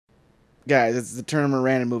Guys, it's the Tournament of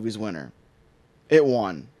Random Movies winner. It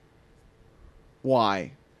won.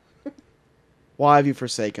 Why? Why have you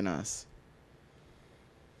forsaken us?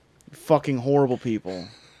 You fucking horrible people.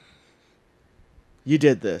 You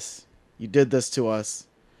did this. You did this to us.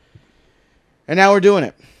 And now we're doing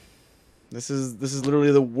it. This is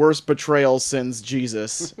literally the worst betrayal since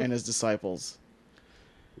Jesus and his disciples.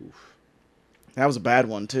 Oof. That was a bad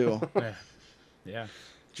one, too. Yeah.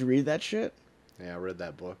 Did you read that shit? Yeah, I read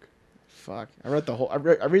that book. Fuck. I read the whole I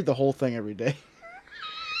read the whole thing every day.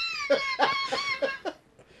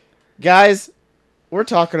 Guys, we're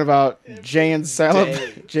talking about Jay and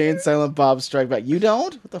Silent Bob Strike Back. You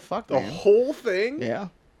don't? What the fuck, The man? whole thing? Yeah.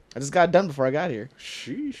 I just got it done before I got here.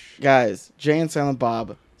 Sheesh. Guys, Jay and Silent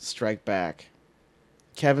Bob Strike Back.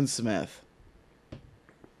 Kevin Smith.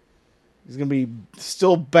 He's going to be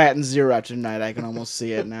still batting zero after tonight. I can almost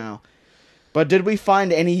see it now. But did we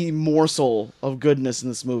find any morsel of goodness in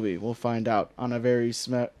this movie? We'll find out on a very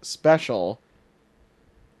special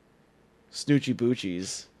Snoochie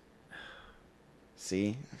Boochies.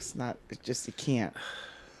 See? It's not... It just... You can't.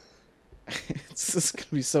 It's just going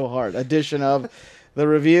to be so hard. Edition of the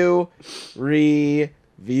Review.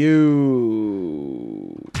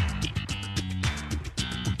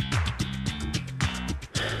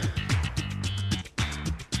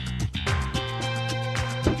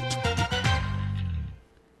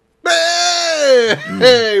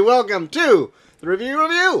 Hey, welcome to the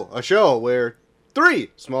Review, a show where three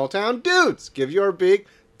small-town dudes give your big,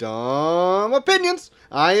 dumb opinions.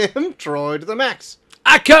 I am Troy to the max.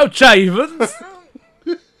 I Coach Evans.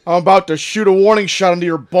 I'm about to shoot a warning shot into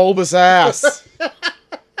your bulbous ass.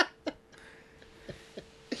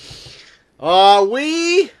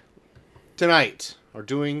 We, tonight, are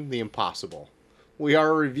doing the impossible. We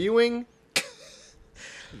are reviewing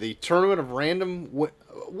the Tournament of Random...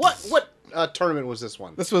 What tournament was this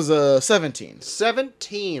one? This was 17.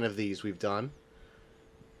 17 of these we've done.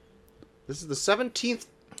 This is the 17th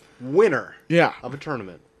winner Yeah. of a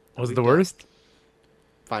tournament. Was it the worst?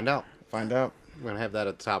 Find out. Find out. We're going to have that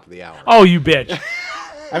at the top of the hour. Oh, you bitch.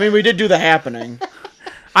 I mean, we did do the happening.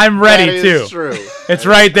 I'm ready, That too. is true. It's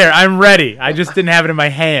right there. I'm ready. I just didn't have it in my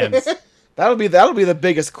hands. That'll be the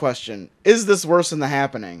biggest question. Is this worse than the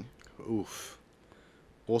happening? Oof.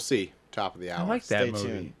 We'll see. Top of the hour. I like that Stay movie.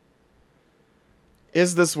 tuned.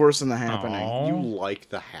 Is this worse than the happening? Aw. You like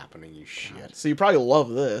the happening, you shit. So you probably love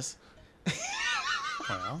this.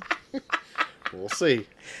 Well, We'll see.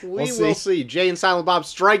 We'll Will see. Jay and Silent Bob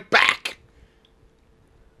strike back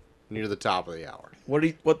near the top of the hour.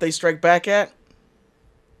 What they strike back at?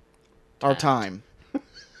 Our time.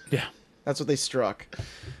 yeah. That's what they struck.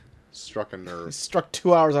 Struck a They nerve. struck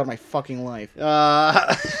 2 hours out of my fucking life.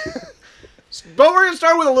 But we're going to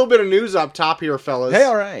start with a little bit of news up top here, fellas. Hey,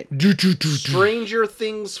 all right. Stranger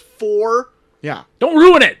Things 4. Yeah. Don't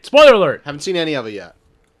ruin it. Spoiler alert. Haven't seen any of it yet.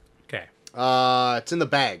 Okay. It's in the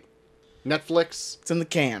bag. Netflix. It's in the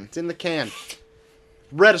can. It's in the can.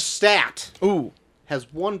 Read a stat. Ooh. Has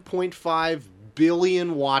 1.5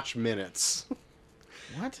 billion watch minutes.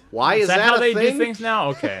 What? Why is that how a they thing? do things now?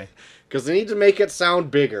 Okay. Because they need to make it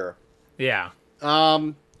sound bigger. Yeah. I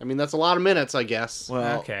mean, that's a lot of minutes, I guess.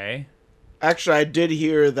 Well, Okay. actually, I did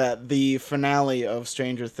hear that the finale of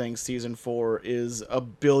Stranger Things Season 4 is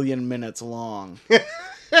 1 billion minutes long.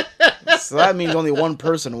 So that means only one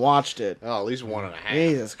person watched it. Oh, at least 1.5.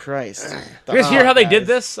 Jesus Christ. You guys hear how they did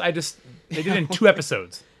Guys. this? They did it in 2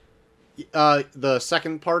 episodes. The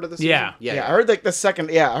second part of the season? Yeah. Yeah, I heard like the second.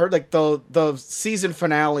 Yeah, I heard like the season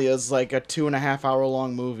finale is like a 2.5 hour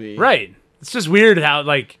long movie. Right. It's just weird how,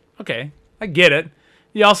 like, okay, I get it.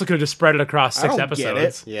 You also could have just spread it across I 6 don't get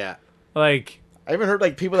episodes. Yeah. Like, I even heard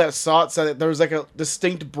like people that saw it said that there was like a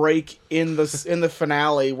distinct break in the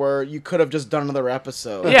finale where you could have just done another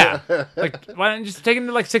episode. yeah. Like, why don't you just take it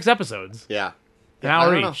into, like, 6 episodes? Yeah. An I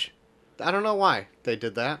hour don't know. each. I don't know why they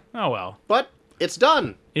did that. Oh, well. But it's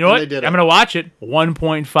done. You know And what? They did I'm it. going to watch it.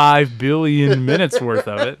 1.5 billion minutes worth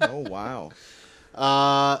of it. Oh wow.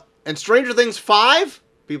 And Stranger Things 5?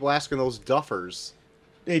 People asking those duffers.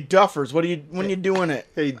 Hey Duffers, when you doing it?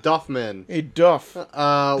 Hey, Duffman. Hey Duff.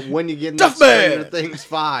 When you get into Duffman! Stranger Things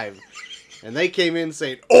 5. And they came in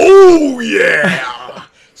saying, "Oh, yeah!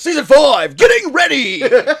 Season 5, getting ready.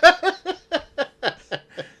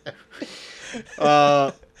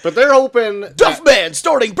 But they're hoping... Duffman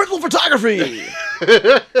starting Brittle Photography.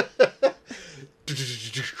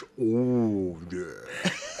 Oh,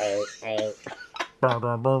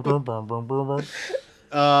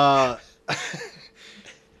 yeah.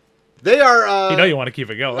 They are... You know you want to keep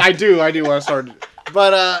it going. I do want to start...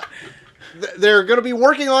 But they're going to be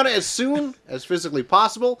working on it as soon as physically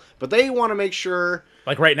possible, but they want to make sure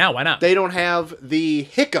Like right now, why not? they don't have the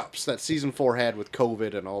hiccups that season 4 had with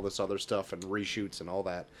COVID and all this other stuff and reshoots and all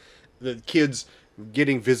that. The kids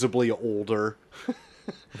getting visibly older.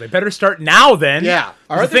 They better start now then. Yeah.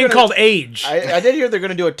 There's a thing called age. I did hear they're going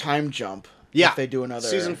to do a time jump. Yeah. If they do another.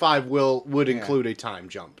 Season 5 would include a time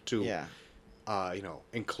jump to, Yeah.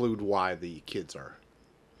 include why the kids are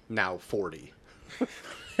now 40.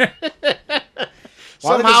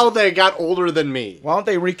 Somehow they got older than me. Why don't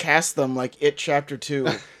they recast them like It Chapter 2?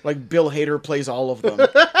 Like Bill Hader plays all of them.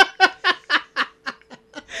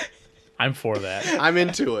 I'm for that. I'm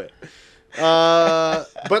into it.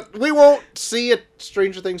 But we won't see it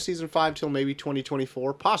Stranger Things Season 5 till maybe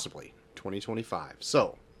 2024, possibly 2025.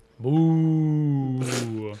 So,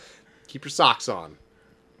 Boo. keep your socks on.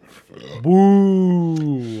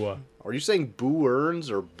 Boo. Are you saying boo earns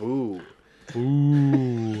or boo?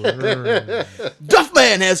 Boo.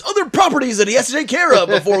 Duffman has other properties that he has to take care of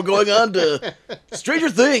before going on to Stranger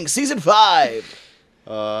Things Season 5.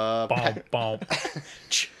 Bump, bump.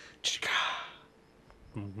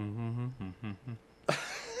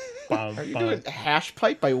 Are you doing Hash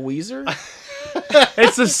Pipe by Weezer?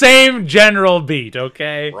 It's the same general beat,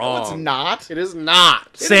 okay? Wrong. It's not. It is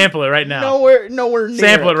not. Sample it right now. Nowhere near.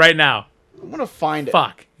 Sample it right now. I'm gonna find it.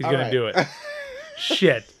 Fuck. He's All gonna right. do it.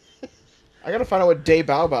 Shit. I gotta find out what Day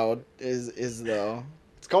Bow Bow is though.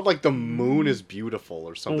 It's called like The Moon is Beautiful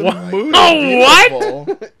or something. What? Like Moon Oh, is what?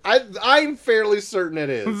 beautiful. I'm fairly certain it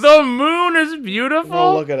is. The moon is We'll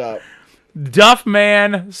beautiful. look it up.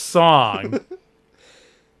 Duffman song.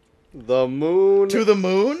 The moon To the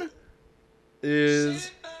Moon? is...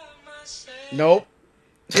 Nope.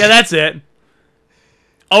 Yeah, that's it.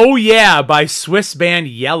 Oh Yeah by Swiss band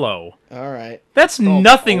Yellow. All right. That's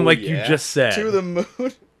nothing oh, like you yeah. just said. To the Moon.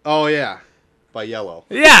 Oh, yeah. By Yellow.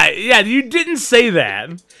 Yeah, you didn't say that.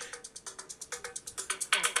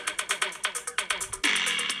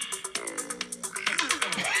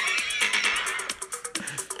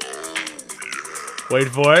 Wait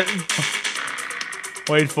for it.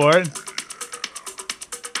 Wait for it.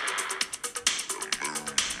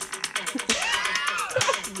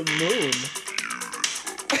 The Moon.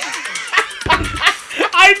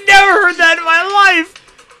 I've never heard that in my life.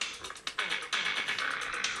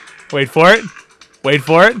 Wait for it. Wait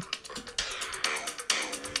for it.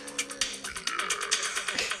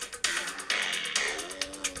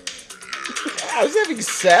 I was having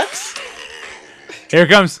sex? Here it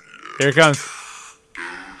comes. Here it comes.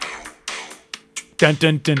 Dun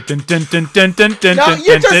dun dun dun dun dun dun dun dun No, dun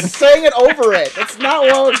you're dun dun. just saying it over it. That's not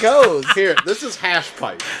how it goes. Here, this is Hash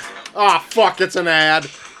Pipe. Ah, fuck, it's an ad.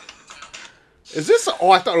 Is this...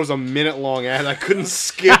 Oh, I thought it was a minute-long ad. I couldn't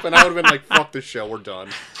skip, and I would have been like, fuck this show, we're done.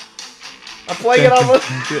 I'm playing it on the...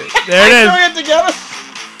 There it is. Doing it together.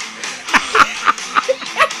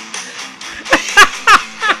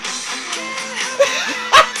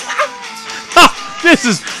 This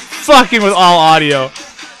is fucking with all audio.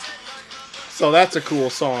 So that's a cool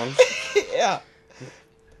song. Yeah.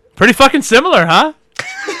 Pretty fucking similar, huh?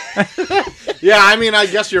 Yeah, I mean, I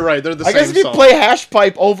guess you're right. They're the I same guess if you song. play Hash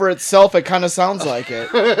Pipe over itself, it kind of sounds like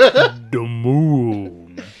it. The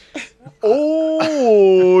moon.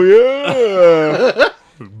 Oh, yeah.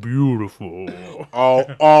 Beautiful.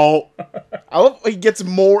 Oh. I love he gets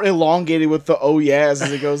more elongated with the oh yeahs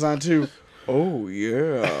as it goes on too. Oh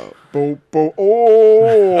yeah. Bo bo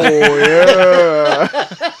oh yeah.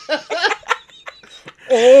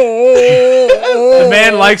 The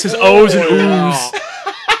man likes his O's and oohs.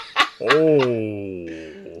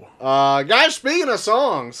 Oh. Guys, speaking of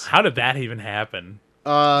songs, How did that even happen?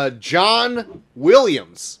 John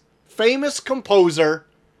Williams, famous composer,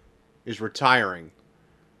 is retiring.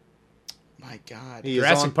 My God. He is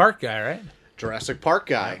Jurassic on Park guy, right? Jurassic Park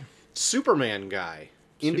guy, Superman guy,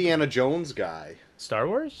 Indiana Jones guy, Star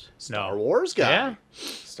Wars? Star No. Wars guy. Yeah?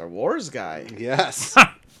 Star Wars guy. Yes.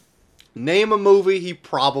 Name a movie, he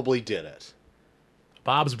probably did it.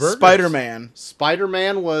 Bob's Burgers. Spider-Man.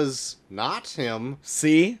 Spider-Man was not him.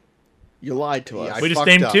 See? You lied to us. Yeah, We just fucked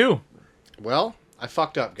named up. two. Well, I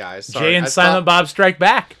fucked up, guys. Sorry. Jay and I Silent thought- Bob Strike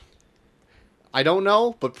Back. I don't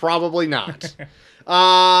know, but probably not.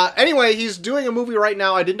 Anyway, he's doing a movie right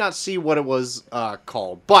now. I did not see what it was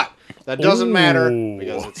called, but that doesn't matter Ooh.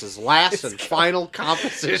 because it's his last and final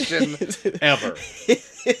composition ever.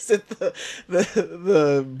 Is it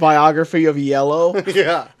the biography of Yellow?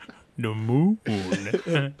 Yeah. The moon.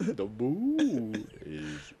 The moon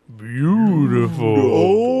is... Beautiful.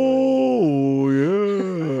 Oh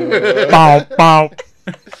yeah. Bow, bow.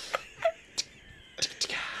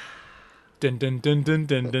 Dun, dun, dun, dun,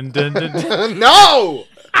 dun, dun, dun, dun. No!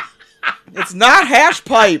 It's not hash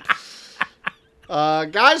pipe.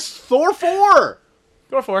 Guys, Thor 4.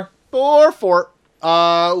 Go for. Thor 4.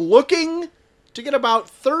 Looking to get about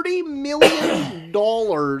 $30 million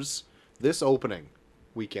this opening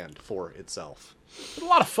weekend for itself. There's a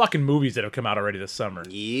lot of fucking movies that have come out already this summer.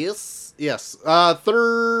 Yes.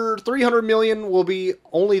 300 million will be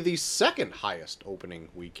only the second highest opening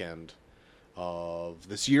weekend of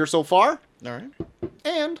this year so far. All right.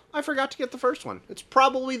 And I forgot to get the first one. It's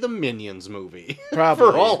probably the Minions movie.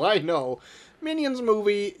 Probably. For all I know. Minions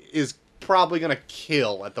movie is probably going to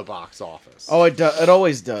kill at the box office. Oh, it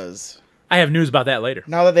always does. I have news about that later.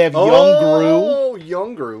 Now that they have Young Gru. Oh,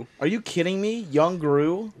 Young Gru. Are you kidding me? Young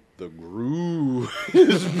Gru? The Gru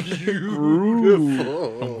is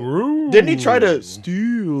beautiful. Didn't he try to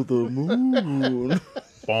steal the moon?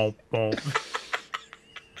 Boom, boom.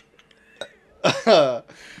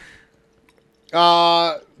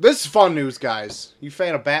 This is fun news, guys. You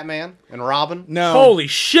fan of Batman and Robin? No. Holy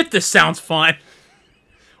shit, this sounds fun.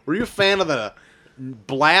 Were you a fan of the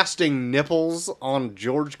blasting nipples on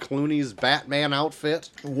George Clooney's Batman outfit?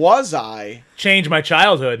 Was I? Change my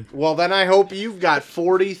childhood. Well, then I hope you've got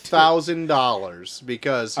 $40,000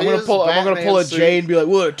 because I'm gonna pull a J and be like,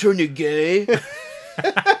 "What? Turn you gay?"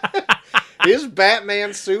 His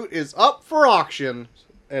Batman suit is up for auction,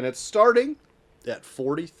 and it's starting at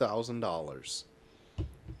 $40,000.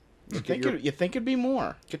 You think it'd be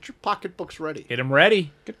more? Get your pocketbooks ready. Get him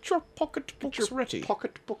ready. Get your pocketbooks ready.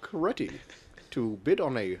 Pocketbook ready to bid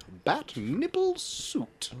on a bat nipple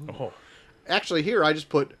suit. Oh. Actually, here I just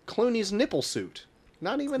put Clooney's nipple suit.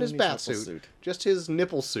 Not even his Clooney's bat nipple suit. suit. Just his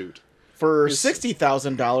nipple suit. For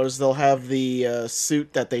 $60,000, they'll have the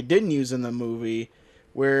suit that they didn't use in the movie,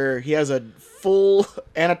 where he has a full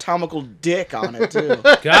anatomical dick on it too.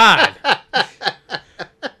 God.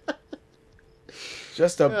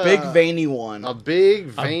 Just a big veiny one. A big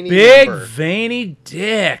A veiny big member. veiny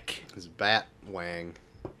dick. His bat wang.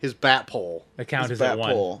 His bat pole. The count His is at bat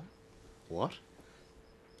one. pole. What?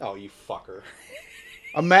 Oh, you fucker.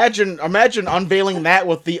 Imagine unveiling that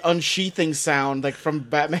with the unsheathing sound, like from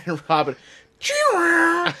Batman and Robin.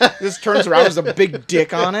 This turns around, there's a big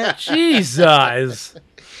dick on it. Jesus.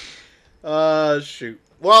 Shoot.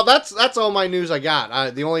 Well, that's all my news I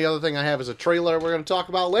got. The only other thing I have is a trailer we're going to talk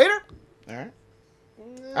about later. All right.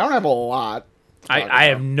 I don't have a lot. I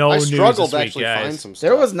have no I news struggled this to week, actually guys. find some stuff.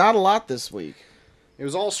 There was not a lot this week. It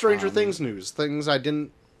was all Stranger Things news. Things I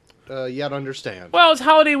didn't yet understand. Well, it's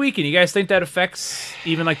holiday weekend. You guys think that affects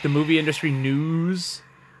even like the movie industry news?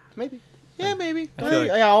 Maybe. Yeah, maybe. I feel like-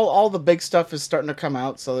 Yeah, all the big stuff is starting to come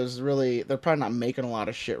out, so they're probably not making a lot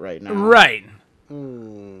of shit right now. Right.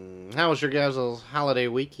 How was your guys' holiday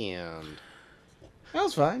weekend? That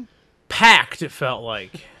was fine. Packed, it felt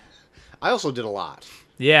like. I also did a lot.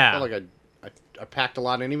 Yeah. I felt like I packed a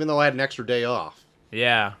lot, and even though I had an extra day off.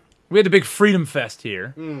 Yeah. We had the big Freedom Fest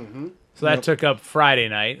here. Mm-hmm. So that took up Friday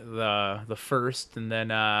night, the first, and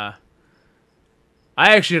then I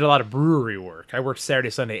actually did a lot of brewery work. I worked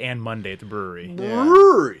Saturday, Sunday, and Monday at the brewery.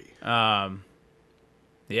 Brewery.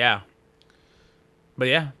 Yeah. But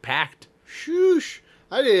yeah, packed. Shoosh.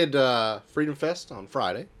 I did Freedom Fest on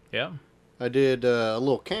Friday. Yeah. I did a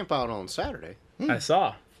little camp out on Saturday, I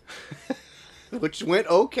saw. which went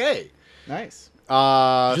okay. Nice. Did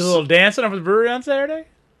you do a little dancing up at the brewery on Saturday?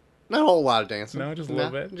 Not a whole lot of dancing. No, just a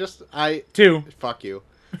little bit. Just 2. fuck you.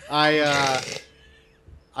 I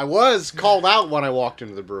was called out when I walked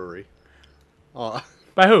into the brewery.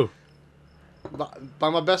 By who? By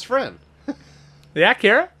my best friend. Yeah,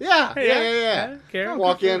 Kara? Yeah. Kara. I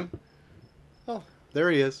walk in. Oh,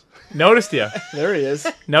 there he is. Noticed you. There he is.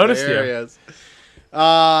 Noticed There he you. is.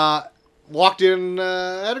 Walked in,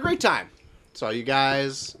 had a great time. Saw you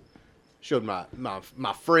guys. Showed my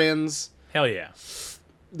friends Hell yeah.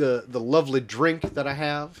 the lovely drink that I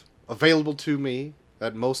have available to me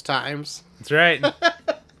at most times. That's right.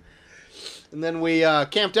 And then we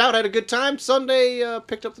camped out, had a good time. Sunday,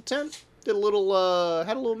 picked up the tent, did a little,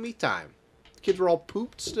 had a little me time. The kids were all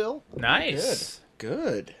pooped still. Nice.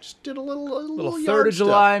 Good. Just did a little Little yard 3rd of stuff.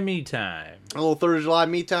 July me time. A little 3rd of July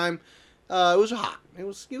me time. It was hot. It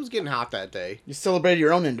was getting hot that day. You celebrated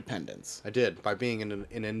your own independence. I did by being an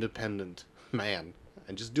independent man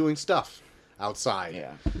and just doing stuff outside.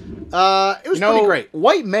 Yeah. It was pretty great.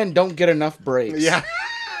 White men don't get enough breaks. Yeah.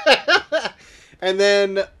 And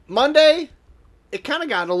then Monday, it kind of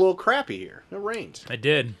got a little crappy here. It rained. I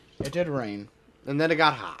did. It did rain. And then it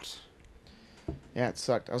got hot. Yeah, it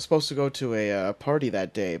sucked. I was supposed to go to a party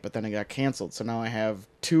that day, but then it got canceled. So now I have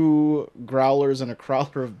 2 growlers and a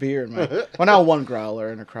crowler of beer in my... well, now 1 growler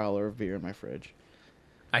and a crowler of beer in my fridge.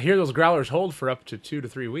 I hear those growlers hold for up to 2 to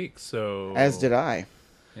 3 weeks, so... As did I.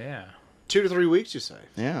 Yeah. 2 to 3 weeks, you say?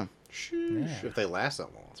 Yeah. Sheesh, Yeah. if they last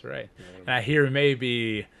that long. That's right. And I hear we may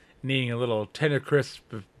be needing a little tender crisp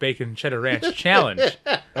bacon cheddar ranch challenge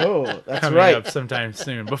Oh, that's coming right. up sometime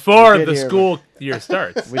soon before did the hear school year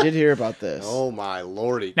starts. We did hear about this. Oh my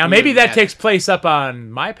lordy! Now Can maybe you that imagine? takes place up on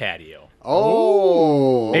my patio.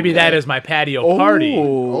 Oh, Maybe okay. that is my patio party.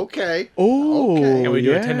 Okay. Oh, Okay. And we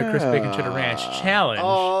do a tender crisp bacon cheddar ranch challenge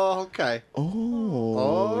Oh, okay.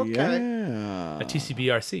 Oh, Okay. yeah. at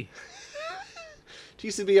TCBRC.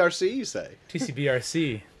 TCBRC, you say?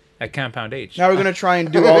 TCBRC at Compound H. Now we're gonna try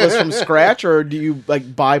and do all this from scratch, or do you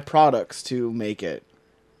like buy products to make it?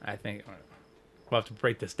 I think we'll have to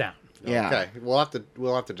break this down. Yeah. Okay. We'll have to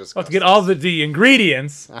discuss. We'll have to get all the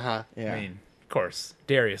ingredients. Uh huh. Yeah. I mean, of course,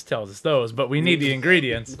 Darius tells us those, but we need the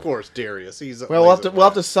ingredients. Of course, Darius. He's Well, we'll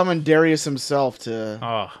have to summon Darius himself to.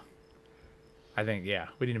 Oh, I think, yeah,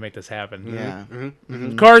 we need to make this happen. Yeah.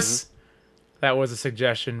 Of course, that was a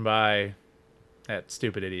suggestion by that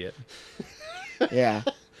stupid idiot. Yeah.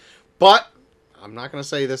 But I'm not gonna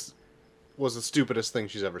say this was the stupidest thing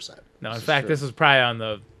she's ever said. No, in fact, this was probably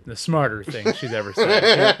on the smarter thing she's ever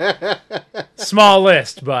said. Small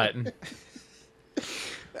list, but.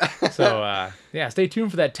 So, yeah, stay tuned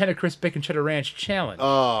for that tender crisp bacon cheddar ranch challenge.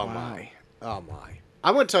 Oh my. Oh my.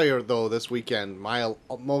 I'm gonna tell you though, this weekend my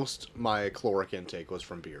caloric intake was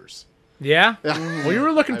from beers. Yeah? Well, you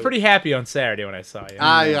were looking pretty happy on Saturday when I saw you.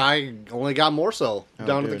 I only got more so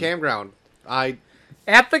down at the good. campground.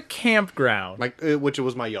 At the campground. Which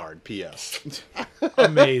was my yard. P.S.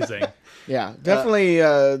 Amazing. Yeah. Definitely.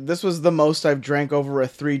 This was the most I've drank over a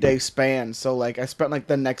 3-day span. So like, I spent like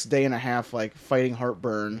the next day and a half like fighting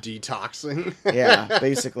heartburn. Detoxing. Yeah.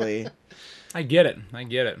 Basically. I get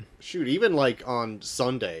it. Shoot, even like on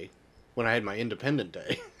Sunday, when I had my Independent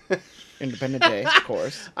Day, Independent Day, of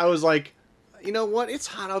course. I was like, you know what? It's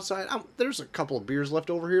hot outside. There's a couple of beers left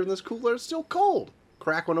over here in this cooler. It's still cold.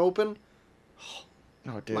 Crack one open.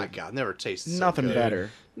 Oh, dude. My God, never tasted so Nothing good.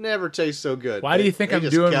 better. Never tastes so good. Why do you think They I'm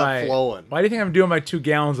just doing kept my flowing. Why do you think I'm doing my 2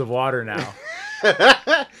 gallons of water now?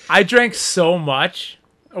 I drank so much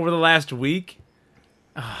over the last week.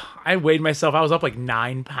 I weighed myself. I was up like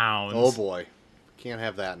 9 pounds. Oh boy, can't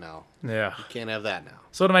have that now. Yeah. Can't have that now.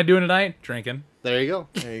 So what am I doing tonight? Drinking. There you go.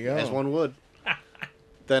 There you go. As one would.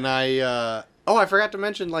 Then I forgot to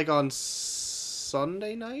mention, like on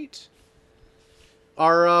Sunday night,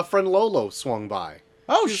 our friend Lolo swung by.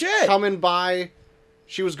 Oh, She was shit. coming by.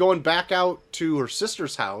 She was going back out to her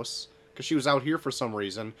sister's house because she was out here for some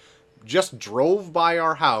reason. Just drove by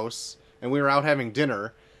our house, and we were out having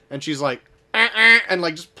dinner. And she's like, and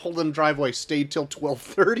like just pulled in the driveway. Stayed till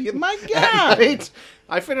 12:30. My God.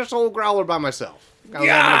 I finished the whole growler by myself. I was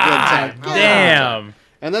having a good time. I was having a good time. Damn.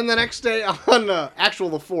 And then the next day, on the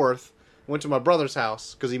 4th, went to my brother's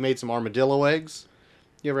house because he made some armadillo eggs.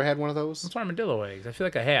 You ever had one of those? What's armadillo eggs? I feel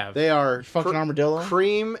like I have. They are Fucking armadillo?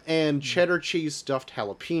 cream and cheddar cheese stuffed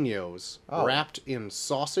jalapenos Oh. wrapped in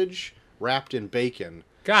sausage, wrapped in bacon,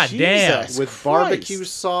 God Jesus. damn. with Christ. barbecue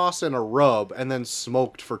sauce and a rub, and then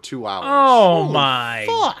smoked for 2 hours. Oh Holy my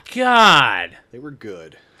fuck. God. They were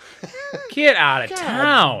good. Get out of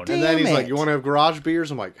town. damn. And then he's Damn like, it. "You want to have garage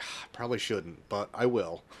beers?" I'm like, "Probably shouldn't, but I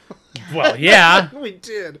will." Well, yeah. We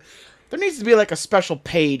did. There needs to be like a special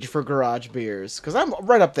page for garage beers because I'm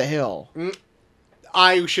right up the hill.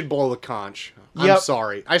 I should blow the conch. I'm Yep.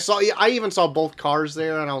 sorry. I even saw both cars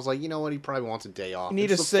there, and I was like, you know what? He probably wants a day off. You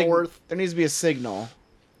need It's a the signal. 4th. There needs to be a signal.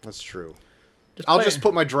 That's true. Just I'll play- just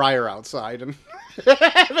put my dryer outside and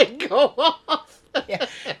have it go off. Oh,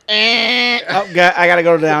 I gotta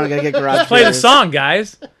go down. I gotta get garage Play the beers. song,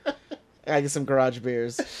 guys. I gotta get some garage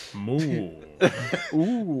beers. Moo.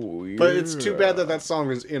 Ooh, But it's too bad that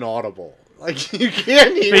song is inaudible. Like you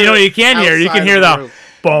can't hear. But you know what you can hear? You can outside hear of the room.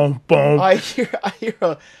 boom, boom. I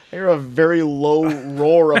hear a very low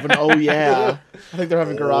roar of an oh yeah. I think they're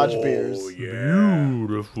having garage beers. Oh yeah.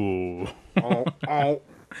 Beautiful. Oh, oh.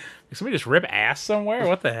 Did somebody just rip ass somewhere?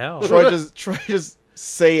 What the hell? Troy just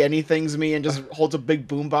say anything's me and just holds a big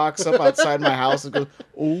boombox up outside my house and goes,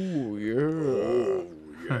 oh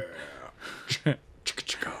yeah. Yeah.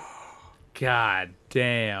 God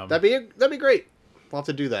damn. That'd be great. We'll have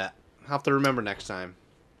to do that. I'll have to remember next time.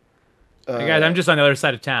 Hey guys, I'm just on the other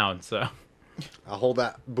side of town, so I'll hold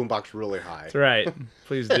that boombox really high. that's right.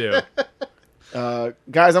 Please do.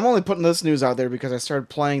 Guys, I'm only putting this news out there because I started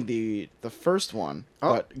playing the first one.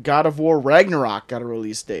 Oh. But God of War Ragnarok got a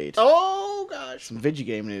release date. Oh gosh. Some Vigi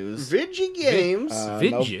news. Vigi Games.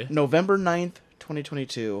 Vigi? November 9th,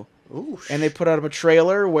 2022. Ooh. And they put out a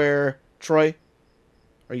trailer where Troy,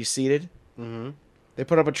 are you seated? Mm-hmm. They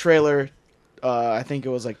put up a trailer, I think it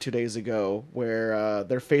was like 2 days ago, where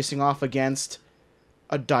they're facing off against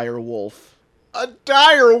a dire wolf. A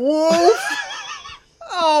dire wolf?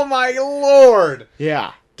 Oh my lord.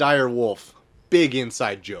 Yeah, Dire wolf. Big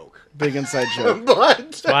inside joke. big inside joke. But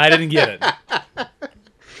That's why I didn't get it.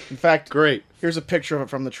 In fact, great. here's a picture of it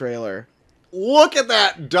from the trailer. Look at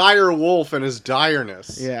that dire wolf and his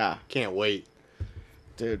direness. Yeah, Can't wait.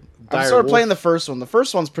 dude. Dire I started wolf. playing the first one. The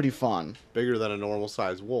first one's pretty fun. Bigger than a normal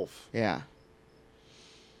sized wolf. Yeah,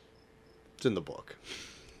 It's in the book.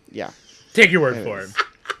 yeah. Take your word It for is. it.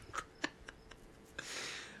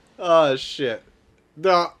 Oh shit.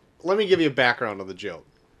 Let me give you a background on the joke.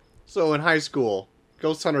 So in high school,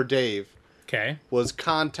 Ghost Hunter Dave Okay. was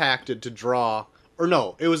contacted to draw, or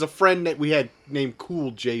no, it was a friend that we had named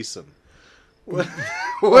Cool Jason. was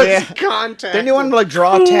yeah. contacted. Then you wanted to like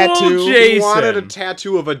draw Cool a tattoo. Jason. He wanted a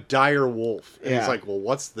tattoo of a dire wolf. And he's Yeah. like, well,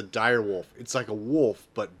 what's the dire wolf? It's like a wolf,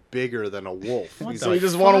 but bigger than a wolf. What He's the So you like,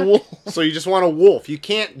 just want a fuck? wolf. so you just want a wolf. You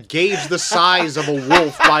can't gauge the size of a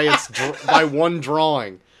wolf by one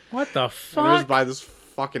drawing. What the And it was fuck? by this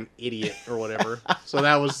fucking idiot or whatever. So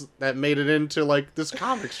that made it into like this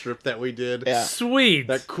comic strip that we did. Yeah. Sweet.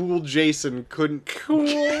 That Cool Jason couldn't.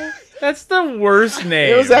 Cool. That's the worst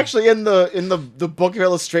name. It was actually in the book of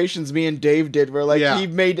illustrations me and Dave did, where like Yeah. he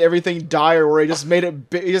made everything dire, where he just made it,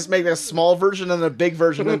 he just made a small version and a big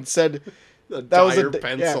version, and said A that was dire a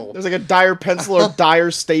pencil. Yeah, there's like a dire pencil or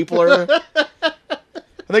dire stapler.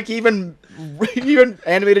 I think he even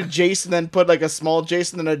animated Jason, then put like a small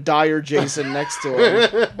Jason and a dire Jason next to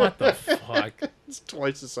him. What the fuck? It's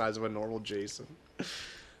twice the size of a normal Jason.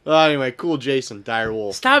 Anyway, Cool Jason, dire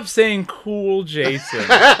wolf. Stop saying cool Jason.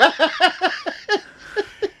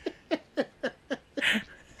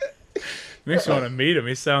 Makes me want to meet him.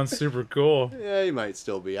 He sounds super cool. Yeah, he might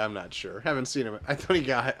still be. I'm not sure. Haven't seen him. I thought he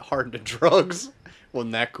got hard into drugs.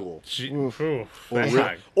 Wasn't that cool? Oof. Or, That's, re-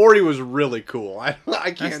 not, or he was really cool. I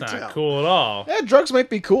that's can't not tell. cool at all. Yeah, drugs might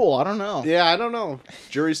be cool. I don't know. Yeah, I don't know.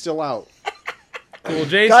 Jury's still out. Cool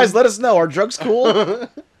Jason. Guys, let us know. Are drugs cool?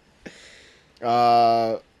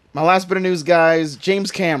 My last bit of news, guys. James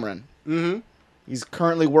Cameron. Mm-hmm. He's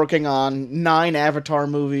currently working on 9 Avatar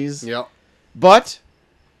movies. Yep. But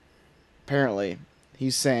apparently,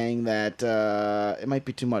 he's saying that it might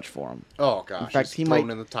be too much for him. Oh gosh. In fact, he's he thrown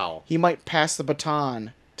might- in the towel. He might pass the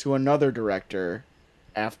baton to another director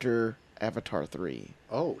after Avatar 3.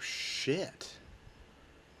 Oh shit.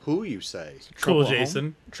 Who you say? Cool Trouble at Home?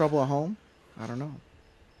 Jason. Trouble at Home? I don't know.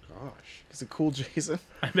 Gosh. Is it Cool Jason?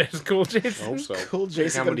 I bet it's cool I Jason. hope so. Cool Think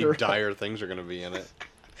Jason How many gonna direct- dire things are going to be in it?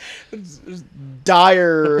 There's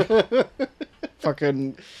dire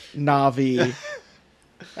fucking Navi.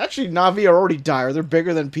 Actually, Navi are already dire. They're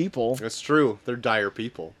bigger than people. It's true. They're dire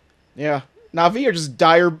people. Yeah. Navi are just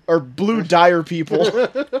dire or blue dire people.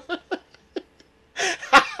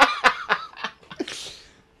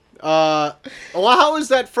 Well, how is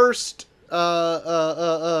that first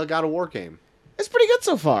God of War game? It's pretty good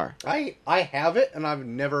so far. I have it and I've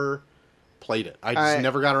never played it. I just I-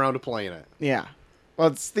 never got around to playing it. Yeah. Well,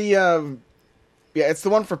 it's the it's the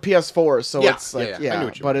one for PS4, so Yeah, it's like yeah, I knew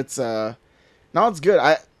what you but meant. it's no, it's good.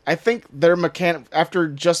 I think their mechanic after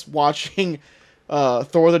just watching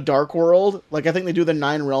Thor: The Dark World, like I think they do the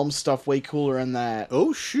 9 Realms stuff way cooler in that.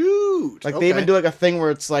 Oh shoot! Like they even do like a thing where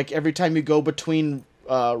it's like every time you go between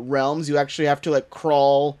realms, you actually have to like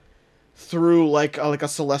crawl through like a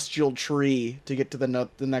celestial tree to get to the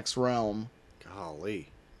next realm. Golly.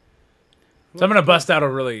 So I'm gonna bust out a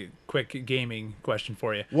really quick gaming question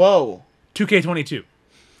for you. Whoa. 2K22.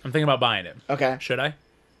 I'm thinking about buying it. Okay. Should I?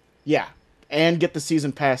 Yeah, and get the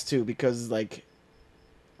season pass too because like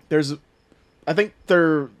there's, I think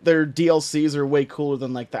their DLCs are way cooler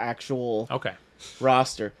than like the actual Okay.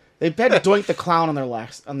 roster. They've had Doink the Clown on their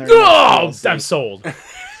Oh, next DLC. I'm sold.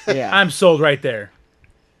 Yeah, I'm sold right there.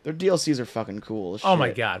 their DLCs are fucking cool. As Oh my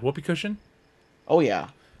shit. god, whoopee cushion. Oh yeah.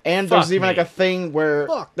 And Fuck there's even me. like a thing where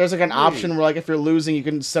Fuck there's like an me. option where like if you're losing, you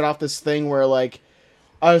can set off this thing where like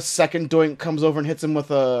a second Doink comes over and hits him with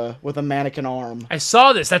a mannequin arm. I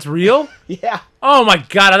saw this. That's real. Yeah. Oh my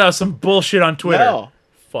god, I thought it was some bullshit on Twitter. No.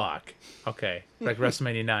 Fuck. Okay, like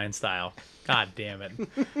WrestleMania 9 style. God damn it.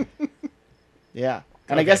 Yeah.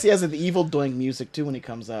 And I Okay. guess he has the evil Doink music too when he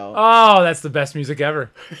comes out. Oh, that's the best music ever.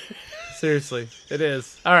 Seriously, it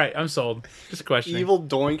is. All right, I'm sold. Just questioning. Evil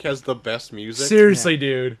Doink has the best music. Seriously,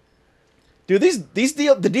 dude. Dude,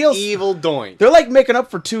 the deals Evil Doink. they're like making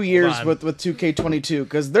up for 2 years on. with 2K22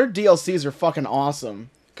 because their DLCs are fucking awesome.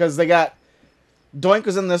 Because they got Doink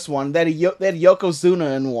was in this one. They had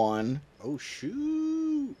Yokozuna in one, Oh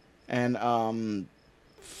shoot! and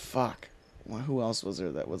fuck, well, who else was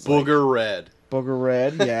there that was like, Booger Red. Booger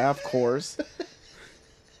Red? Yeah, of course.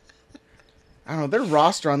 I don't know. Their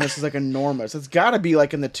roster on this is like enormous. It's got to be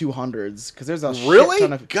like in the 200s because there's a shit Really?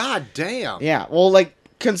 ton of. God damn. Yeah, well, like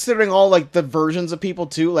considering all like the versions of people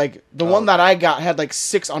too, like the one that I got had like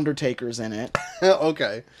 6 Undertakers in it.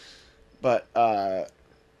 Okay. But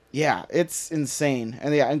yeah, it's insane,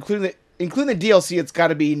 and yeah, including the DLC, it's got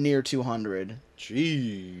to be near 200.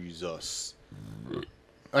 Jesus.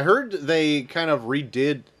 I heard they kind of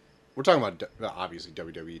redid. We're talking about obviously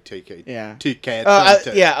WWE TK. Yeah.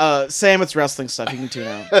 TK. Sam, it's wrestling stuff. You can tune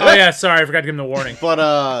out. Oh yeah, sorry, I forgot to give him the warning. But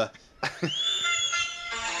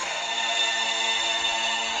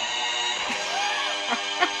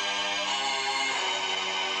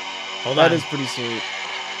Hold That on. is pretty sweet.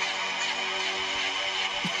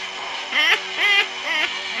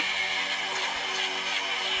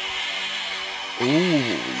 Ooh,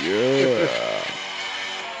 yeah.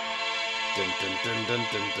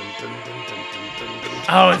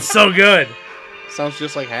 Oh, it's so good. Sounds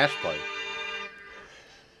just like Hash Pipe.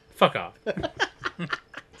 Fuck off.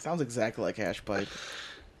 Sounds exactly like Hash Pipe.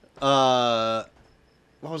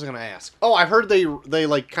 What was I gonna ask? Oh, I heard they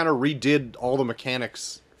like kind of redid all the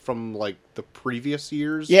mechanics from like the previous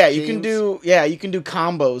years. Yeah, you can games. do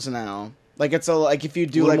combos now. Like it's like if you a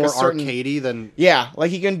do little like more a certain arcadey than. yeah,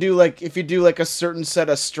 like you can do like if you do like a certain set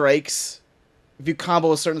of strikes. If you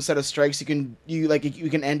combo a certain set of strikes, you can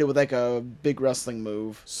end it with like a big wrestling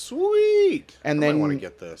move. Sweet. And I then- want to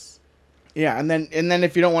get this. Yeah, and then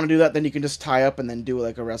if you don't want to do that, then you can just tie up and then do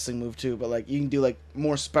like a wrestling move too. But like you can do like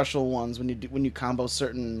more special ones when you combo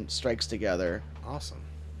certain strikes together. Awesome.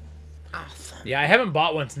 Yeah, I haven't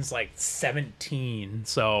bought one since like 17,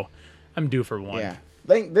 so I'm due for one. Yeah, I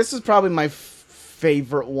think this is probably my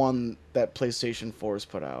favorite one that PlayStation 4 has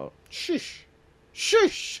put out. Shush.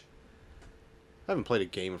 Shush. I haven't played a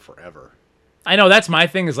game in forever. I know that's my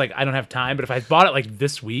thing is like I don't have time, but if I bought it like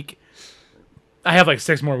this week, I have like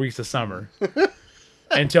 6 more weeks of summer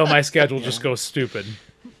until my schedule just goes stupid.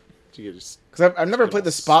 You just Because I've never Get played all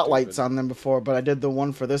the spotlights stupid. on them before, but I did the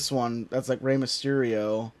one for this one that's like Rey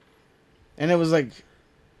Mysterio, and it was like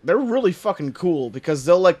they're really fucking cool because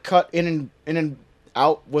they'll like cut in and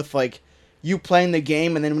out with like you playing the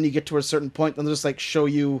game, and then when you get to a certain point, they'll just like show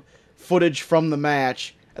you footage from the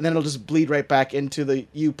match, and then it'll just bleed right back into the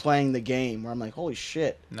you playing the game. Where I'm like, holy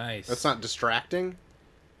shit! Nice. That's not distracting.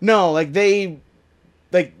 No, like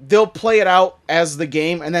they'll play it out as the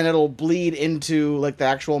game, and then it'll bleed into like the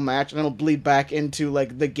actual match, and it'll bleed back into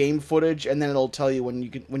like the game footage, and then it'll tell you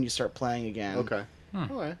when you start playing again. Okay.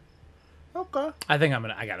 Okay. Okay. I think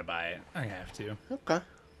I gotta buy it. I have to. Okay.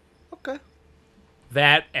 Okay.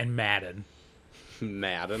 That and Madden.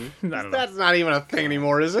 Madden. I don't know. That's not even a thing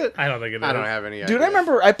anymore, is it? I don't think it is. I don't have any idea. Dude, I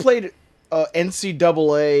remember I played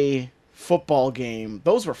NCAA football game.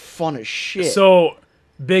 Those were fun as shit. So,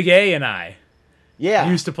 Big A and I yeah,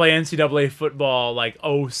 used to play NCAA football like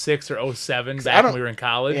 06 or 07 I back when don't- we were in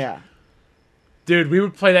college. yeah, Dude, we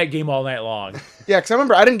would play that game all night long. yeah. Because I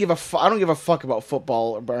remember I don't give a fuck about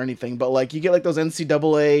football or anything, but like you get like those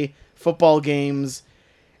NCAA football games.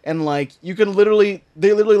 And like they literally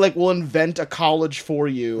like will invent a college for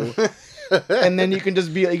you, and then you can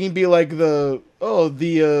be like the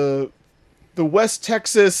West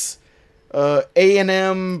Texas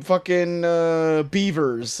A&M fucking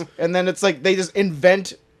Beavers, and then it's like they just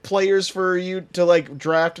invent players for you to like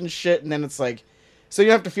draft and shit, and then it's like so you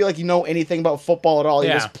don't have to feel like you know anything about football at all. You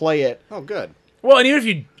Yeah. just play it. Oh, good. Well, and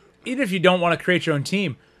even if you don't want to create your own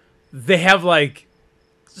team, they have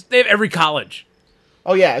every college.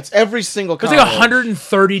 Oh yeah, it's every single. There's college. like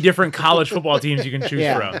 130 different college football teams you can choose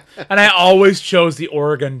Yeah. from. And I always chose the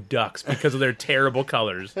Oregon Ducks because of their terrible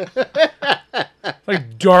colors.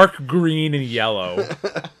 Like dark green and yellow.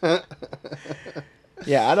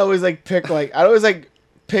 Yeah, I'd always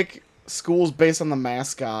pick schools based on the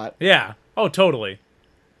mascot. Yeah. Oh, totally.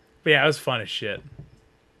 But yeah, it was fun as shit.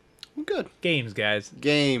 Good. Games, guys.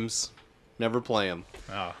 Games. Never play them.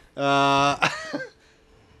 Oh.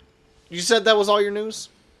 You said that was all your news?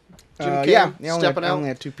 Jim Cam Yeah, stepping I out? only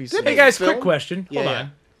had 2 pieces. Hey guys, Film? quick question. Hold Yeah.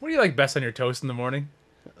 on. What do you like best on your toast in the morning?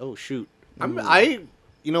 Oh, shoot.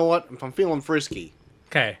 You know what? If I'm feeling frisky,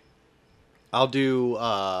 Okay. I'll do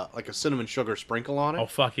like a cinnamon sugar sprinkle on Oh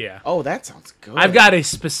it. fuck yeah. Oh, that sounds good. I've got a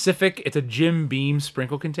specific. It's a Jim Beam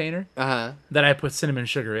sprinkle container Uh-huh. that I put cinnamon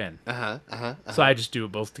sugar in. Uh-huh. Uh-huh. So I just do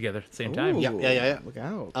it both together at the same time. Ooh, Yeah. Look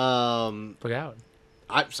out. Look out.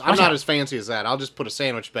 I'm Watch not out. as fancy as that. I'll just put a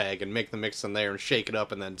sandwich bag and make the mix in there and shake it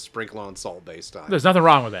up and then sprinkle on Salt Bae style. There's nothing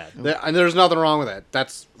wrong with that. And there's nothing wrong with that.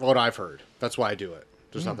 That's what I've heard. That's why I do it.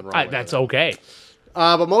 There's nothing wrong with That's it. okay.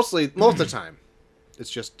 But most of the time, it's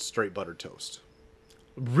just straight buttered toast.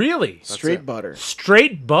 Really? Straight it. butter.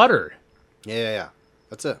 Straight butter. Yeah.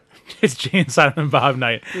 That's it. It's Jay and Silent Bob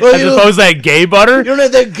night. Well, As you opposed to that gay butter. You don't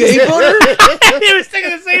have that gay butter? He was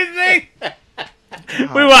thinking the same thing.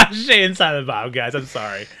 We watched Jay and Silent Bob, guys. I'm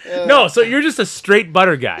sorry. No, so you're just a straight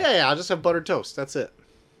butter guy. Yeah, I'll just have buttered toast. That's it.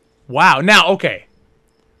 Wow. Now, okay.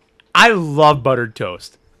 I love buttered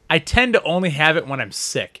toast. I tend to only have it when I'm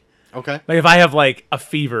sick. Okay. Like if I have like a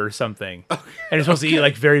fever or something, and you're supposed to eat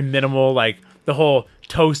like very minimal, like the whole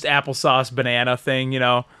toast, applesauce, banana thing, you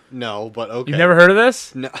know. No, but okay. You've never heard of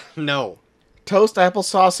this? No. No. Toast,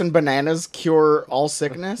 applesauce, and bananas cure all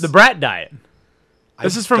sickness? The Brat Diet.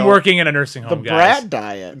 This is from don't- working in a nursing The home, guys. Brat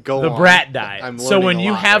diet. Go The on. Brat Diet. I'm So learning when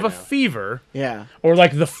you lot have right a now. fever, Yeah. or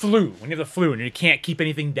like the flu, when you have the flu and you can't keep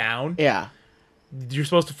anything down, Yeah. you're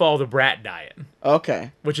supposed to follow the Brat Diet,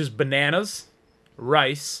 Okay. which is bananas,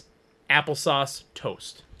 rice, applesauce,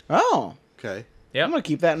 toast. Oh. Okay. Yep. I'm going to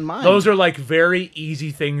keep that in mind. Those are like very easy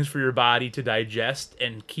things for your body to digest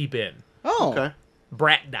and keep in. Oh. Okay.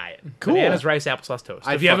 Brat Diet. Cool. Bananas, rice, applesauce, toast.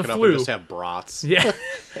 I'd if you have fuck a it up flu, and just have brats. yeah.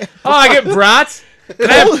 Oh, I get brats. Can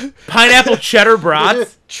I have pineapple cheddar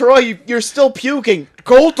brats? Troy, you're still puking.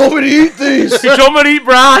 Cole told me to eat these. You told me to eat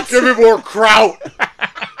brats. Give me more kraut.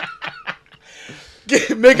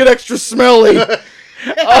 Make it extra smelly.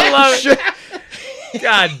 I love it. Shit.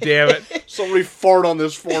 God damn it. Somebody fart on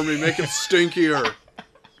this for me. Make it stinkier.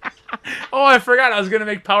 Oh, I forgot I was gonna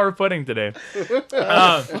make power pudding today.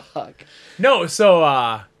 Fuck. No,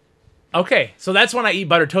 so okay, so that's when I eat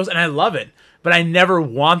buttered toast, and I love it. But I never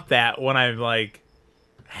want that when I'm like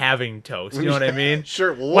having toast. You know what I mean?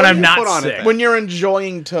 Sure. Well, When what do I'm you not put on sick. it then? When you're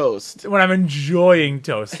enjoying toast. When I'm enjoying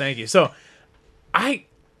toast. Thank you. So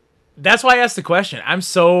that's why I asked the question. I'm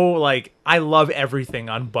so like I love everything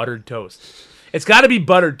on buttered toast. It's got to be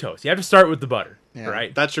buttered toast. You have to start with the butter,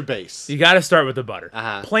 right? That's your base. You got to start with the butter.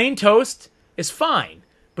 Uh-huh. Plain toast is fine,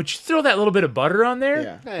 but you throw that little bit of butter on there.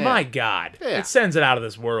 Yeah. Yeah. My God, Yeah. it sends it out of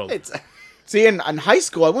this world. It's See, in high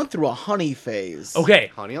school, I went through a honey phase.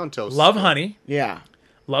 Okay, honey on toast. love honey, Yeah.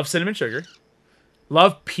 love cinnamon sugar,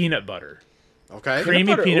 love peanut butter, Okay.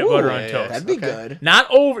 creamy peanut Ooh, butter on yeah, toast. That'd be Okay. good. Not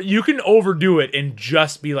over. You can overdo it and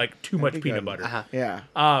just be like too much be peanut good. butter. Uh-huh.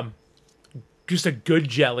 Yeah. Just a good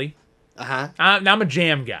jelly. Uh-huh. Now I'm a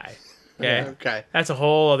jam guy. Okay, Okay. that's a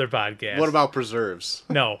whole other podcast. What about preserves?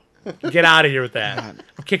 No, get out of here with that.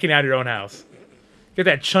 I'm kicking out of your own house. Get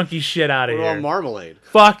that chunky shit out of What here. about marmalade?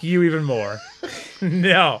 Fuck you even more.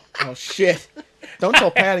 No. Oh, shit. Don't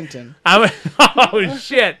tell Paddington. Oh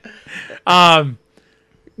shit.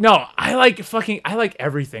 No, I like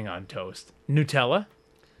everything on toast. Nutella.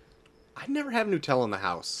 I never have Nutella in the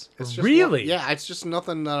house. It's just Really? yeah, it's just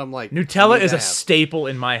nothing that I'm like. Nutella need is to a have. staple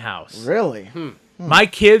in my house. Really? My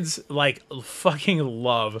kids like fucking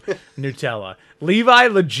love Nutella. Levi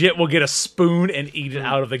legit will get a spoon and eat it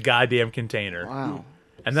out of the goddamn container. Wow.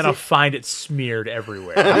 And then I'll find it smeared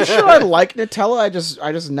everywhere. I'm sure I like Nutella.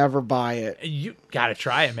 I just never buy it. You gotta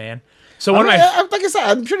try it, man. So I one mean, of my like I said,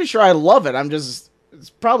 I'm pretty sure I love it. It's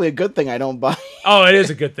probably a good thing I don't buy. oh, it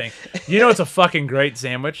is a good thing. You know, it's a fucking great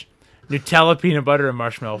sandwich. Nutella, peanut butter, and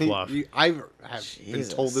marshmallow fluff. I have been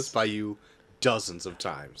Jesus. told this by you dozens of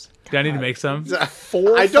times. Do I need to make some?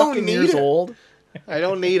 4 I don't fucking need years it. old. I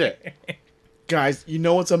don't need it. Guys, you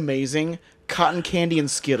know what's amazing? Cotton candy and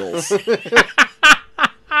Skittles.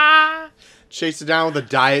 Chase it down with a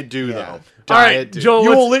Diet Dew, Yeah. though. All Diet right, Dew.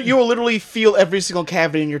 Joel. You will literally feel every single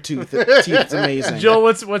cavity in your tooth. It's amazing. Joel,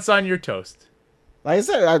 what's on your toast? Like I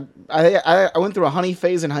said, I went through a honey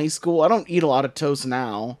phase in high school. I don't eat a lot of toast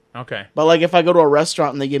now, Okay. but like if I go to a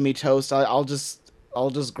restaurant and they give me toast, I'll just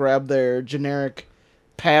grab their generic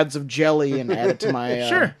pads of jelly and add it to my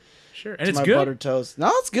Sure. And it's my good. buttered toast.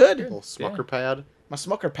 No, it's good. Little Smucker pad. My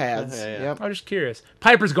Smucker pads. Yeah. Yep. I'm just curious.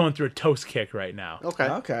 Piper's going through a toast kick right now. Okay.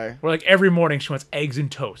 Okay. Where like every morning she wants eggs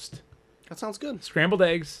and toast, That sounds good. scrambled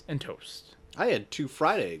eggs and toast. I had 2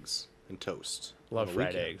 fried eggs and toast. Love on the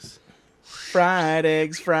fried weekend. eggs. Fried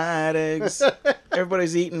eggs, fried eggs.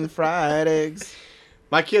 Everybody's eating fried eggs.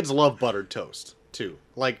 My kids love buttered toast, too.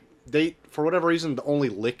 Like, they, for whatever reason, only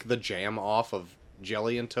lick the jam off of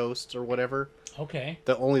jelly and toast or whatever. Okay.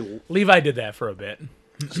 The only, Levi did that for a bit.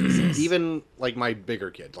 even, like, my bigger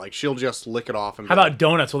kid, like, she'll just lick it off and How be about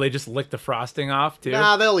donuts? Will they just lick the frosting off too?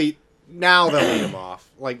 Nah, they'll eat them off.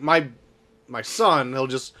 Like my son, he'll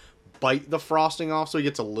just bite the frosting off so he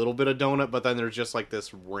gets a little bit of donut, but then there's just like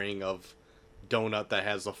this ring of donut that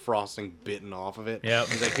has the frosting bitten off of it. Yep.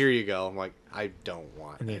 He's like, here you go. I'm like, I don't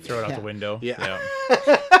want And then you any throw it out Yeah. the window. Yeah.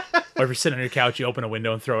 Or if you're sitting on your couch, you open a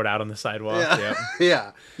window and throw it out on the sidewalk. Yeah. Yep.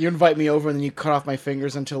 Yeah. You invite me over and then you cut off my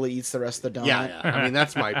fingers until he eats the rest of the donut. Yeah. I mean,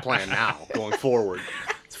 that's my plan now going forward.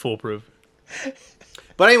 It's foolproof.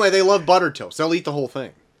 But anyway, they love buttered toast. They'll eat the whole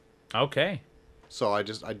thing. Okay. So I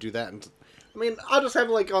do that. And I mean, I'll just have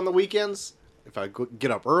it like on the weekends if I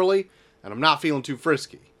get up early and I'm not feeling too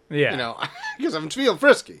frisky. Yeah. You know, because I'm feeling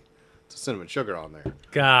frisky. It's cinnamon sugar on there.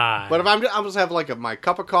 God. But if I'm just have like my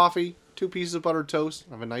cup of coffee, 2 pieces of buttered toast,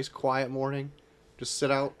 have a nice quiet morning, just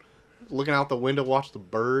sit out, looking out the window, watch the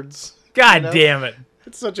birds. God you know? damn it.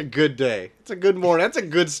 It's such a good day. It's a good morning. That's a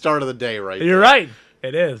good start of the day, right? You're there. right.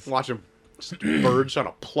 It is. Watching birds trying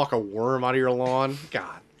to pluck a worm out of your lawn.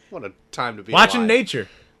 God, what a time to be Watching alive. nature.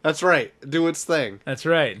 That's right. Do its thing. That's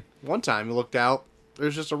right. One time you looked out,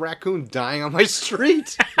 there's just a raccoon dying on my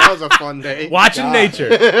street. That was a fun day. Watching God.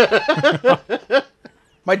 nature.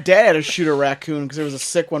 My dad had to shoot a raccoon because there was a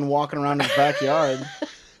sick one walking around his backyard.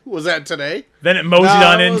 Was that today? Then it moseyed No,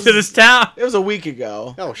 on it into was- this town. It was a week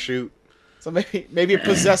ago. Oh, shoot. So maybe it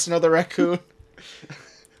possessed another raccoon.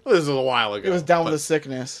 Well, this was a while ago. It was down but with a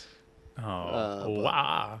sickness. Oh, but-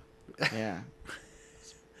 wow. Yeah.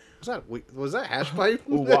 Was that hash pipe?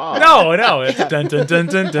 Wow. No, it's dun dun dun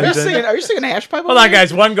dun dun dun. Are you singing hash pipe? Hold on,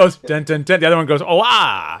 guys. One goes dun dun dun. The other one goes oh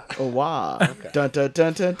ah. Oh wow. Dun dun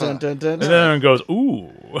dun dun dun dun dun. And the other one goes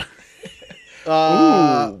ooh. Hey,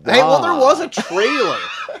 well, there was a trailer.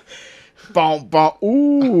 Bom, bom.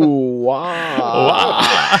 Ooh, wow.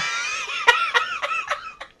 Wow.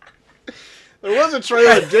 There was a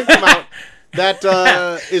trailer that did come out that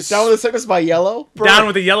is Down with the Sickness by Yellow. Down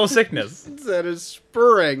with the yellow sickness. that is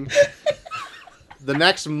spurring the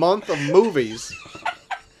next month of movies,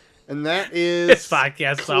 and that is This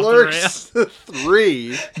podcast off the rails. Clerks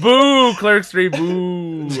 3. Boo, Clerks 3,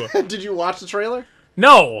 boo. Did you watch the trailer?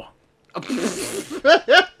 No.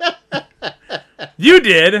 You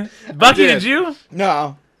did. Bucky, did. did you?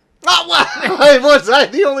 No. Oh, what? Was I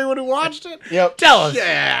the only one who watched it? Yep. Tell us.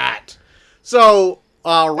 Shit. So,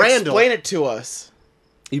 Randall. Explain it to us.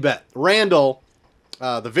 You bet. Randall,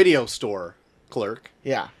 the video store clerk,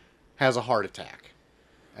 Yeah. has a heart attack.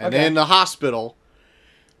 And Okay. in the hospital,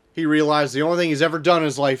 he realized the only thing he's ever done in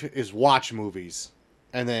his life is watch movies.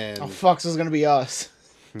 And then, Oh fuck, this is gonna be us.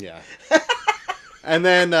 yeah. And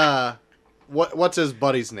then, what's his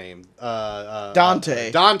buddy's name?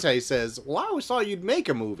 Dante. Dante says, well, I always thought you'd make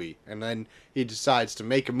a movie. And then he decides to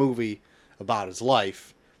make a movie about his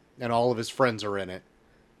life. And all of his friends are in it.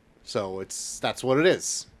 So that's what it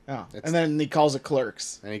is. Oh. It's- And then he calls it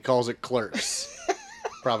Clerks. And he calls it Clerks.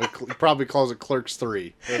 Probably calls it Clerks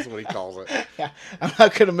 3. That's what he calls it. Yeah. I'm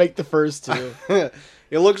not gonna make the first two.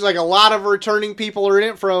 It looks like a lot of returning people are in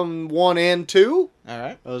it from 1 and 2, All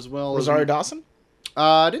right. as well Rosario as... Dawson.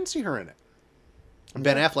 I didn't see her in it.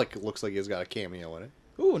 Ben Affleck looks like he's got a cameo in it.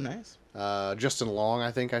 Ooh, nice. Justin Long,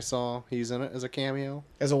 I think I saw he's in it as a cameo.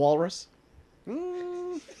 As a walrus.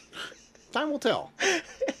 Time will tell.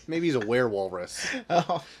 Maybe he's a werewolf.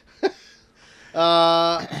 Oh.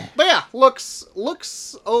 But yeah, looks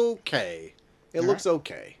okay. It looks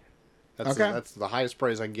okay. Okay. That's the highest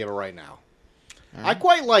praise I can give it right now. I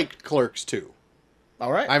quite liked Clerks 2.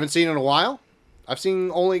 All right. I haven't seen it in a while. I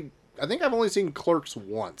think I've only seen Clerks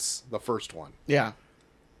once, the first one. Yeah.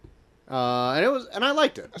 And I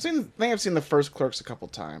liked it. I think I've seen the first Clerks a couple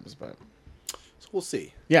times, but So we'll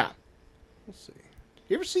see. yeah. We'll see.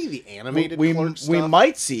 You ever see the animated we Clerks we stuff?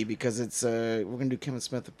 might see because it's we're gonna do Kevin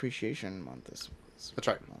Smith Appreciation Month this That's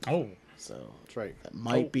right. month. Oh. So That's right. that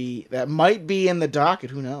might be in the docket.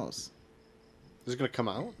 Who knows? Is it going to come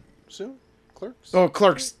out soon? Clerks? Oh,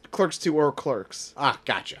 Clerks 2 or Clerks. Ah,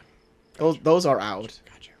 gotcha. Those are out.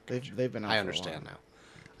 Gotcha. They've been out. I understand now.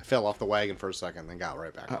 I fell off the wagon for a second, then got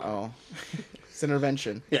right back. Uh on. oh. It's an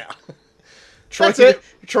intervention. Yeah. Troy, That's it.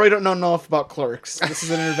 Troy don't know enough about Clerks. This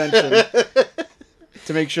is an intervention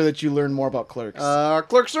to make sure that you learn more about Clerks.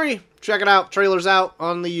 Clerks 3. Check it out. Trailer's out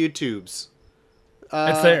on the YouTubes.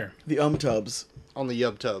 It's there. the tubs. On the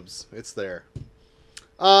YubTubs. It's there.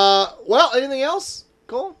 Well, anything else?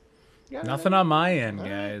 Cole? Yeah. Nothing on my end,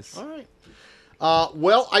 guys. All right.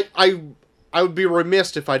 Well, I would be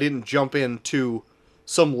remiss if I didn't jump into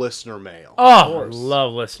some listener mail. Oh, I course.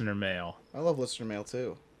 love listener mail. I love listener mail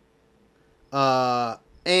too.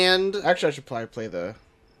 And Actually, I should probably play the.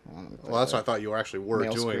 well, that's what I thought you actually were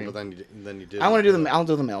Mail doing, screen. but then you did. I want to do the. I'll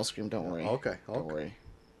do the mail scream. Don't worry. Okay. Don't worry.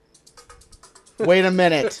 Wait a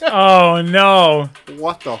minute. Oh no.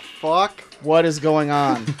 What the fuck? What is going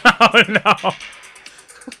on? Oh no.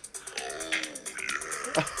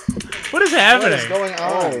 What is What happening? is going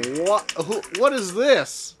on? Oh, what is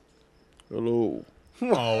this? Hello.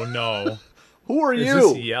 Oh no. Who are Is you?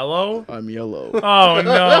 this yellow? I'm Yellow. Oh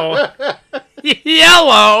no.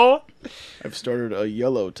 Yellow. I've started a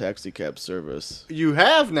yellow taxi cab service You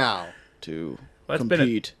have now. to Well, that's been a-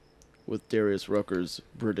 compete with Darius Rucker's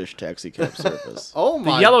British taxi cab service. Oh The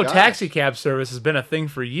my yellow gosh. taxi cab service has been a thing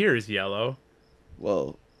for years, Yellow.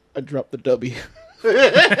 Well, I dropped the W.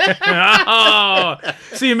 Oh,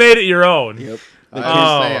 so you made it your own. Yep. I Oh.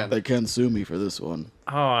 understand. They can sue me for this one.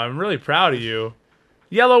 Oh, I'm really proud of you.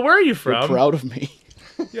 Yellow, where are you They're from? proud of me.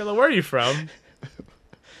 Yellow, where are you from?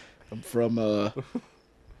 I'm from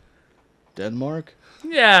Denmark.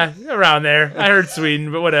 Yeah, around there. I heard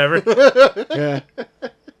Sweden, but whatever. Yeah.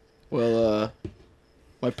 Well,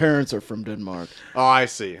 my parents are from Denmark. Oh, I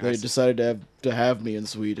see. They decided to have me in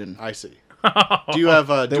Sweden. I see. Do you have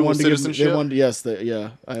They dual wanted to give me, citizenship? they wanted, yes, I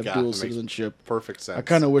have God, dual that makes citizenship. Perfect sense. I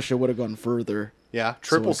kind of wish I would have gone further. Yeah, so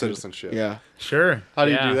triple I could- citizenship. Yeah. Sure. How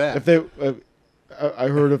do you yeah. do that? If they, I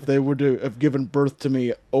heard if they would have given birth to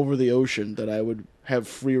me over the ocean, that I would have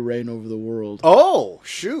free reign over the world. Oh,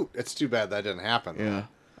 shoot. It's too bad that didn't happen. Yeah.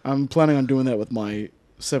 I'm planning on doing that with my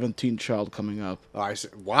 17th child coming up. Oh, I see.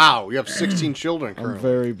 Wow, you have 16 children I'm currently.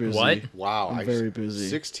 very busy. What? Wow. I'm very busy.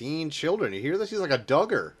 16 children. You hear this? He's like a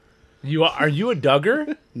Duggar. Are you a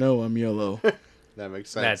Duggar? No, I'm yellow. That makes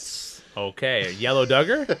sense. That's okay. A yellow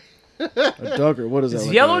Duggar? A Duggar. What is that? Is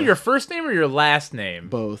like yellow a- your first name or your last name?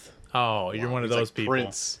 both? Oh, you're one of He's those like people.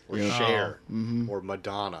 Prince or Yeah. Cher Mhm. or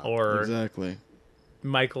Madonna. Or Exactly.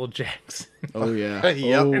 Michael Jackson. Oh yeah.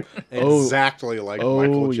 Yep. Oh, Exactly like oh,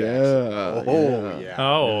 Michael Jackson. yeah, Oh, yeah. yeah.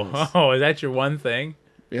 Oh, Yes. oh, is that your one thing?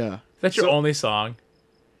 yeah. That's your So- only song?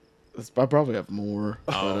 I probably have more.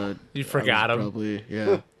 Oh, but, you I forgot was 'em. Probably,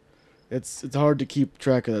 yeah. It's hard to keep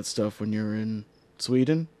track of that stuff when you're in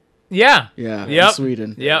Sweden. Yeah. Yeah, in Yep.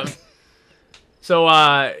 Sweden. Yep.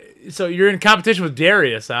 So you're in competition with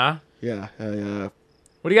Darius, huh? Yeah,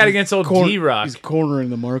 What do you got against old D-Rock? He's cornering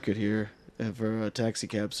the market here for taxi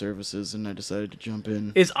cab services, and I decided to jump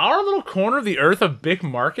in. Is our little corner of the earth a big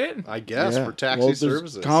market? I guess Yeah. for taxi well, there's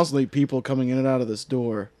services. constantly people coming in and out of this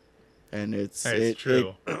door, and That's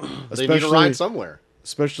true. They need a especially ride somewhere.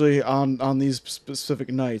 especially on these specific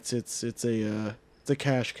nights. It's a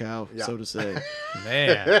cash cow, Yeah. so to say.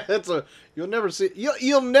 Man. You'll never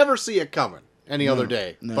see it coming any other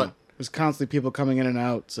day. No, But there's constantly people coming in and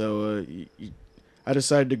out, so I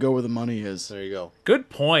decided to go where the money is. there you go. Good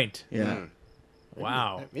point. Yeah. Mm.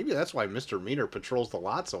 Wow. Maybe that's why Mr. Meter patrols the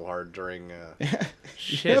lot so hard during.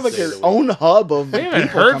 Shit. You have like say your the week. own hub of We haven't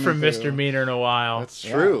people heard coming from through. Mr. Meaner in a while. That's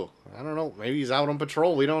true. I don't know. Maybe he's out on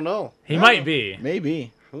patrol. We don't know. He might be.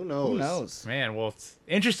 Maybe. Who knows? Who knows? Man, well, it's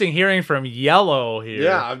interesting hearing from Yellow here.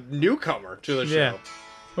 Yeah, a newcomer to the Yeah. show.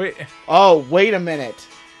 Wait, Oh, wait a minute.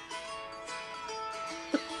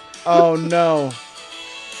 Oh no.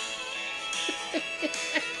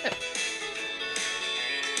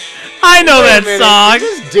 I know Wait a that minute, song.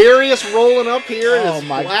 Is this Darius rolling up here in Oh his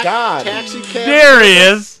my black God. taxi cab?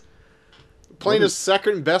 Darius. Playing his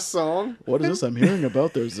second best song. What is this I'm hearing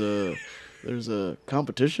about? There's a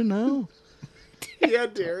competition now? Yeah,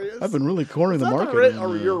 Darius. I've been really cornering the Is that market.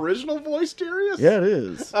 or your original voice, Darius? Yeah, it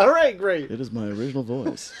is. All right, great. It is my original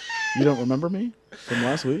voice. You don't remember me from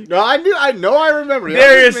last week? No, I know. I remember. I'm just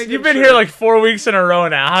Darius, making you've been sure. here like 4 weeks in a row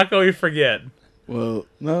now. How can we forget? Well,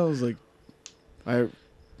 no, it was like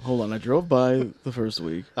hold on. I drove by the first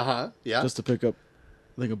week Yeah. just to pick up,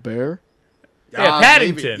 I think, a bear. Yeah, maybe.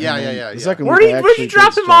 Paddington. Yeah, And then yeah. The second Where'd week, you, I where'd you actually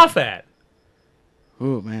drop did him off at?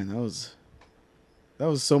 Oh man, that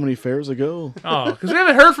was so many fairs ago. Oh, because we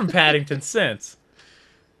haven't heard from Paddington since.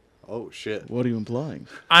 Oh shit. What are you implying?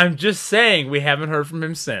 I'm just saying we haven't heard from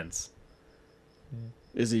him since.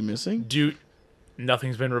 Is he missing?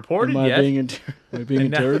 Nothing's been reported Am I yet. being am I being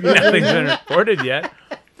No- interrogated? Nothing's been reported yet.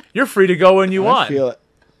 You're free to go when you I want. feel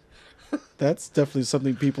that's definitely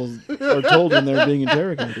something people are told when they're being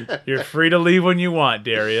interrogated. You're free to leave when you want,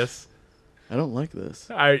 Darius. I don't like this.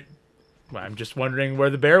 I'm just wondering where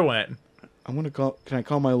the bear went. I'm gonna call. Can I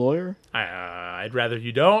call my lawyer? I'd rather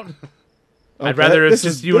you don't. I'd Okay, rather it's this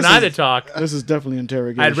just is- you and this I is- that talk. This is definitely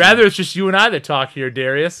interrogation. I'd rather it's just you and I that talk here,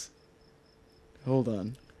 Darius. Hold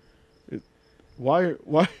on. Why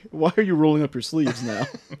are you rolling up your sleeves now?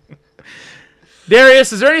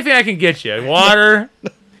 Darius, is there anything I can get you? Water?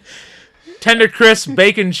 Tender crisp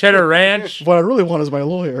bacon cheddar ranch? What I really want is my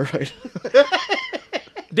lawyer, right?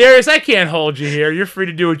 Darius, I can't hold you here. You're free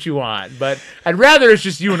to do what you want. But I'd rather it's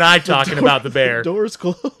just you and I talking about the bear. The door's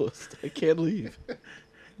closed. I can't leave.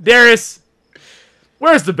 Darius,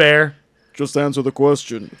 where's the bear? Just answer the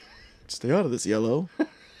question. Stay out of this, Yellow.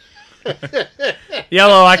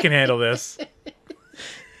 Yellow, I can handle this.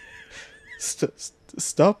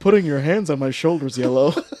 Stop putting your hands on my shoulders,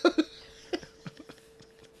 Yellow.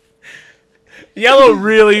 Yellow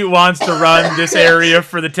really wants to run this area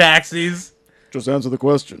for the taxis. Just answer the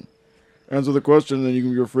question. Answer the question, and then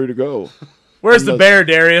you're free to go. Where's the bear,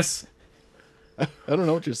 Darius? I don't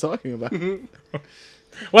know what you're talking about.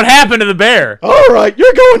 What happened to the bear? All right,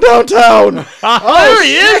 you're going downtown. There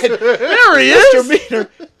he is. There he is. Mr. Meaner,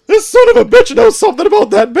 this son of a bitch knows something about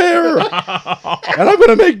that bear. And I'm going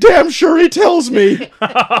to make damn sure he tells me.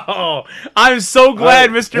 Oh, I'm so glad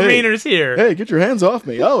Hey, Mr. hey, Meaner's here. Hey, get your hands off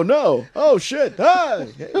me. Oh, no. Oh, shit. Hi.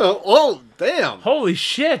 Oh, damn. Holy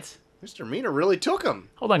shit. Mr. Meaner really took him.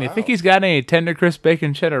 Hold on, you think he's got any tender crisp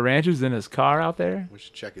bacon cheddar ranches in his car out there? We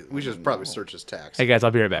should check it. We should probably search his tax. Hey guys, I'll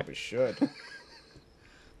be right back. We should.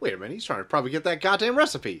 Wait a minute. He's trying to probably get that goddamn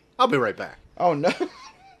recipe. I'll be right back. Oh, no.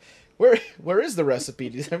 Where is the recipe?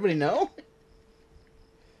 Does everybody know?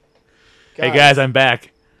 Hey guys, I'm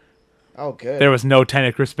back. Oh, good. There was no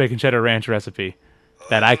tender crisp bacon cheddar ranch recipe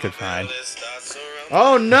that I could find.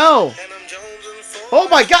 Oh, no. Oh,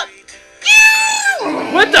 my God.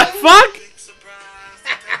 What the fuck?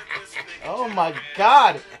 Oh, my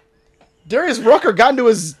God. Darius Rucker got into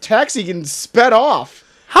his taxi and sped off.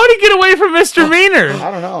 How'd he get away from Mr. Meaner?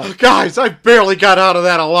 I don't know. Guys, I barely got out of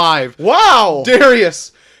that alive. Wow.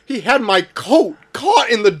 Darius, he had my coat caught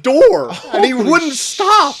in the door, and he wouldn't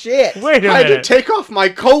stop. Shit. Wait a I had to minute. take off my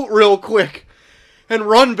coat real quick and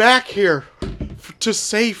run back here to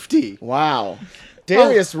safety. Wow.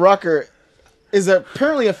 Darius Rucker is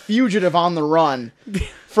apparently a fugitive on the run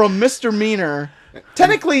from Mr. Meaner.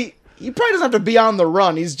 Technically, he probably doesn't have to be on the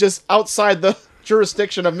run. He's just outside the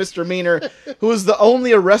jurisdiction of Mr. Meaner, who is the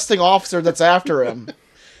only arresting officer that's after him.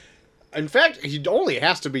 In fact, he only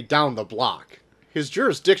has to be down the block. His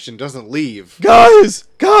jurisdiction doesn't leave. Guys!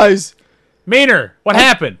 Meaner, what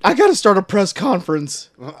happened? I gotta start a press conference.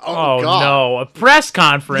 Oh God. no, a press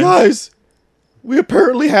conference. Guys! We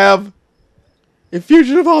apparently have a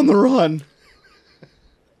fugitive on the run.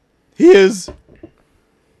 He is...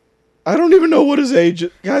 I don't even know what his age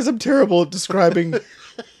is. Guys, I'm terrible at describing...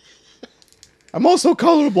 I'm also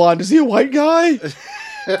colorblind. Is he a white guy?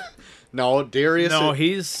 No, Darius. No,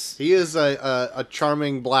 he's... He is a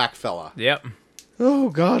charming black fella. Yep. Oh,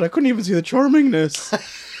 God. I couldn't even see the charmingness.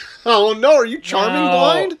 Oh no, are you charming No.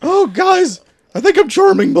 blind? Oh, guys. I think I'm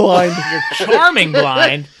charming blind. Charming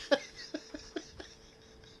blind.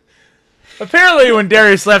 Apparently, when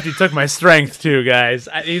Darius left, he took my strength too, guys.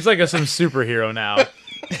 He's like some superhero now.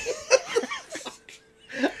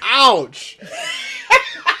 Ouch!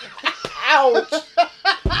 Ouch!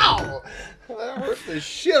 Ow! That hurt the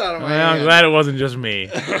shit out of my Well, I'm hand. glad it wasn't just me.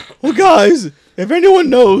 Well, guys, if anyone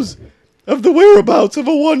knows of the whereabouts of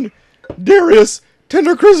a one Darius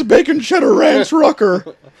Tender Crisp Bacon Cheddar Ranch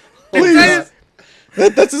Rucker, please.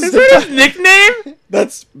 That's his Is that his nickname?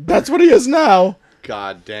 That's what he is now.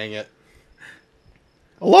 God dang it.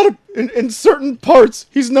 A lot of in certain parts,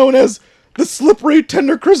 he's known as the slippery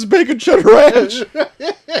Tender Crisp Bacon Cheddar Ranch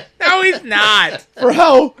No, he's not. for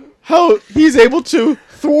how he's able to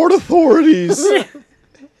thwart authorities.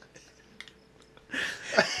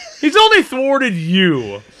 He's only thwarted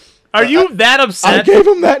you. Are you that I upset? gave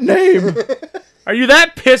him that name. Are you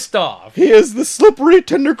that pissed off? He is the slippery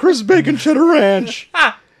Tender Crisp Bacon Cheddar Ranch.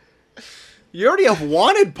 You already have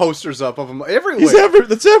wanted posters up of him everywhere.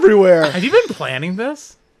 That's everywhere. Have you been planning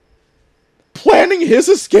this? Planning his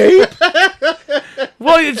escape.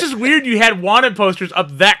 Well, it's just weird you had wanted posters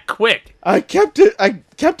up that quick. I kept it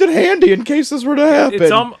handy in case this were to happen.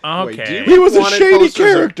 It's Wait, do okay. you He was a wanted shady posters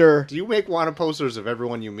of- character. Do you make wanted posters of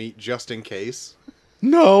everyone you meet just in case?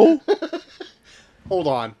 No. Hold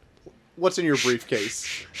on. What's in your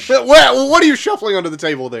briefcase? What are you shuffling under the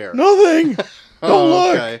table there? Nothing. Don't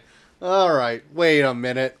look. Okay. All right. Wait a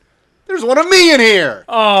minute. There's one of me in here.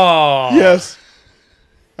 Oh. Yes.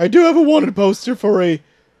 I do have a wanted poster for a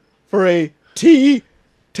T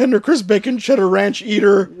Tender Crisp Bacon Cheddar Ranch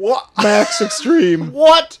Eater What? Max Extreme.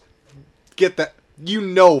 What? Get that. You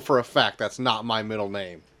know for a fact that's not my middle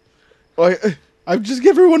name. I just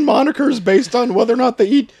give everyone monikers based on whether or not they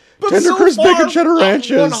eat Tender so Crisp far, Bacon Cheddar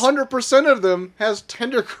Ranches. 100% of them has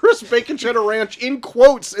Tender Crisp Bacon Cheddar Ranch in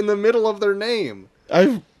quotes in the middle of their name.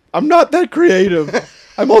 I'm not that creative.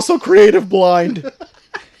 I'm also creative blind.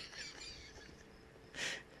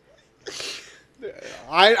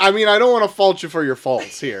 I mean, I don't want to fault you for your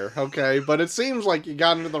faults here, okay? But it seems like you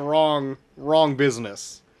got into the wrong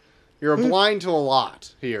business. You're blind to a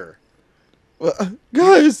lot here.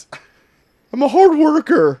 Guys, I'm a hard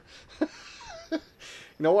worker. You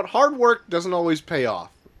know what? Hard work doesn't always pay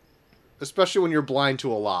off. Especially when you're blind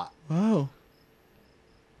to a lot. Wow.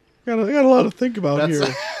 I got a lot to think about That's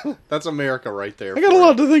here. that's America right there. I got a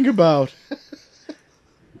lot to think about.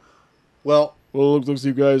 Well, Well, it looks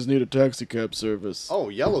like you guys need a taxi cab service. oh,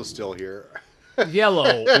 Yellow's still here.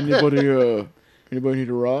 Yellow. Anybody need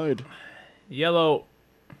a ride? Yellow.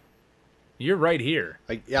 You're right here.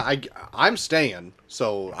 I'm staying,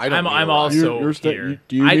 so I don't. I'm need a ride. also You're here.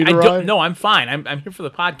 do you need a don't, ride? No, I'm fine. I'm here for the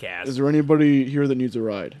podcast. Is there anybody here that needs a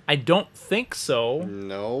ride? I don't think so.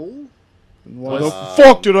 No. Why the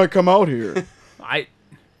fuck did I come out here?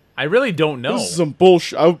 I really don't know. This is some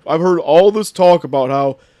bullshit. I've heard all this talk about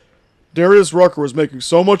how Darius Rucker was making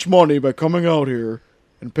so much money by coming out here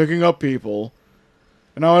and picking up people,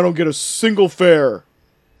 and now I don't get a single fare.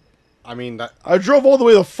 I mean, I drove all the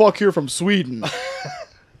way the fuck here from Sweden.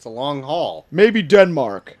 it's a long haul. Maybe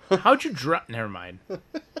Denmark. How'd you drop? Never mind.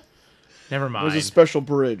 Never mind. There's a special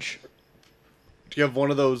bridge. Do you have one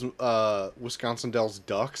of those Wisconsin Dells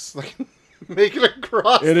ducks that can make it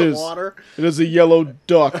across It the is. water? It is a yellow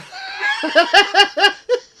duck.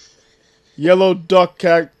 Yellow duck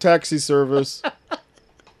taxi service.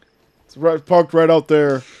 It's parked right out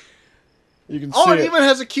there. You can see Oh, it it. even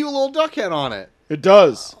has a cute little duck head on it. It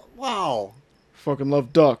does. Wow, Fucking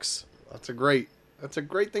love ducks. that's a great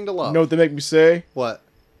thing to love. You know what they make me say? What?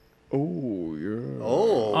 Oh, yeah.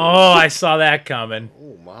 Oh. Oh, I saw that coming.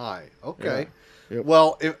 Oh my. Okay. Yeah. Yep.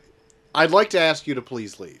 Well, I'd like to ask you to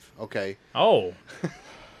please leave. Okay. Oh.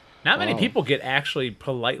 Not many Wow. people get actually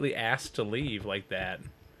politely asked to leave like that.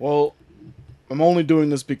 Well, I'm only doing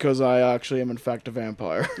this because I actually am in fact a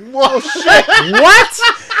vampire. Whoa, shit! What?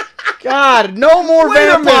 God, no more Wait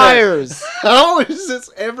a minute. vampires! How is this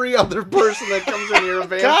every other person that comes in here a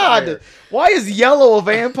vampire? God, why is yellow a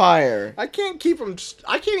vampire? I can't keep them.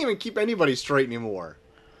 I can't even keep anybody straight anymore.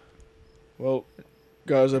 Well,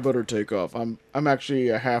 guys, I better take off. I'm actually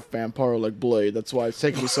a half vampire like Blade. That's why it's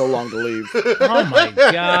taking me so long to leave. Oh my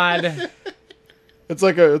god. It's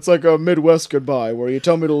like a Midwest goodbye where you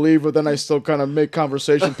tell me to leave, but then I still kind of make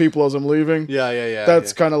conversation with people as I'm leaving. Yeah.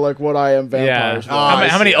 That's kind of like what I am Yeah. vampires. for. Oh, How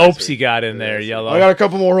I many see, I opes see. you got in there, Yellow? I got a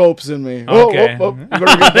couple more hopes in me. Okay. Oh, I better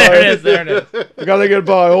get There it by. is. There it is. I gotta get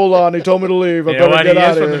by. Hold on. He told me to leave. I You know better what? He get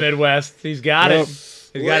out is of from the here. Midwest. He's got Yep. it.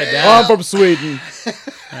 He's got it I'm down. from Sweden.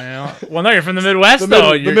 Well, no, you're from the Midwest,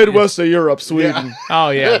 though. The You're- Midwest of Europe, Sweden.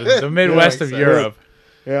 Oh, yeah. The Midwest of exactly. Europe.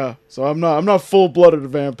 Yeah. So I'm not full-blooded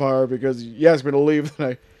vampire because you asked me to leave.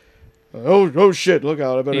 And oh shit! Look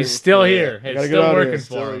out! I better. He's still here. I He's gotta still get out of working here.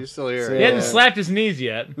 for him. You're still here. So- He hasn't Yeah. slapped his knees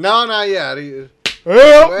yet. No, not yet.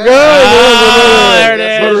 Well, there it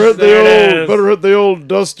is. Better hit the old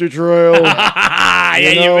dusty trail. Yeah,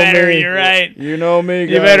 you know better. me. You're right. You know me,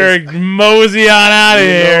 guys. You better mosey on out of You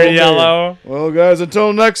here, know me. Yellow. Well, guys,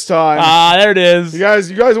 until next time. There it is. You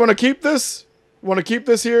guys want to keep this? Want to keep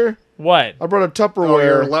this here? What? I brought a Oh,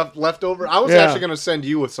 your Tupperware. leftover. I was Yeah. actually gonna send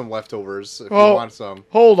you with some leftovers if Oh. you want some.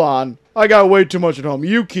 Hold on. I got way too much at home.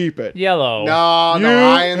 You keep it. Yellow. No, You-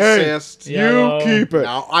 I hey. insist. Yeah. You keep it.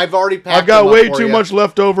 No, I've already packed. I got them up way for too you. much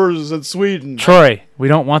leftovers in Sweden. Troy, we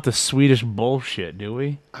don't want the Swedish bullshit, do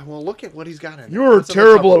we? Well, look at what he's got in there. You are What's in the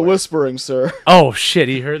terrible at Tupperware? whispering, sir. Oh, shit,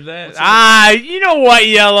 he heard that? You know what,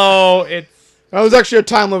 Yellow? It's There's actually a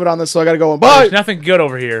time limit on this, so I gotta go. Bye. There's nothing good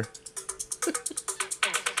over here.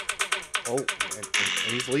 Oh, and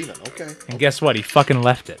he's leaving. Okay. And guess what? He fucking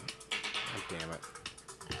left it. God damn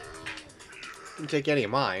it. Didn't take any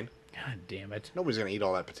of mine. God damn it. Nobody's gonna eat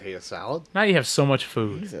all that potato salad. Now you have so much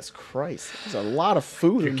food. Jesus Christ. There's a lot of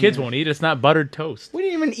food. Your kids won't eat it. It's not buttered toast. We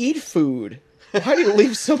didn't even eat food. Why do you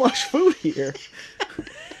leave so much food here?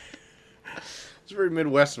 It's very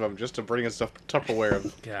Midwest of him just to bring us stuff Tupperware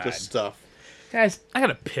of God. just stuff. Guys, I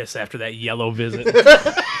gotta piss after that Yellow visit.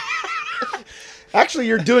 Actually,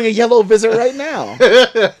 you're doing a yellow visit right now.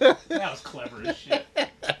 That was clever as shit.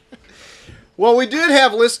 Well, we did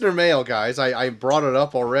have listener mail, guys. I brought it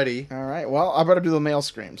up already. All right. Well, I better do the mail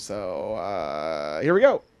scream. So here we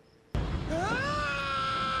go.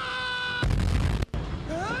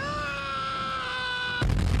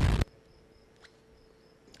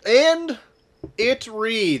 And it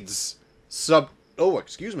reads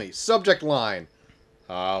subject line.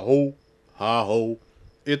 Ha ho, ha ho.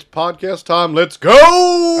 It's podcast time. Let's go.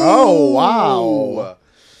 Oh, wow.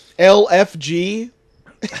 LFG.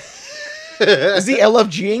 Is he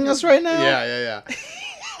LFGing us right now? Yeah.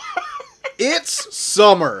 It's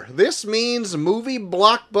summer. This means movie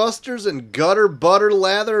blockbusters and gutter butter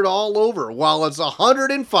lathered all over while it's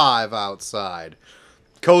 105 outside.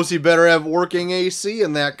 Cozy better have working AC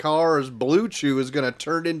and that car's Blue Chew is going to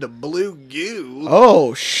turn into blue goo.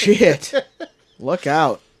 Oh, shit. Look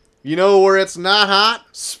out. You know where it's not hot?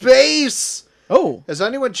 Space! Oh, Has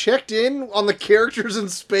anyone checked in on the characters in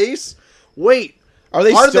space? Wait, are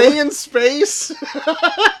they are still? they in space?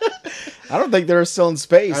 I don't think they're still in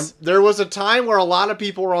space. There was a time where a lot of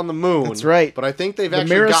people were on the moon. That's right. But I think they've The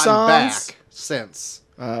actually gotten Mirasons? back since.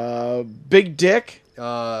 Big Dick.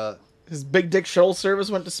 His big dick shuttle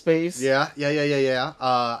service went to space. Yeah. The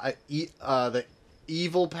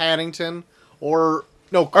evil Paddington, or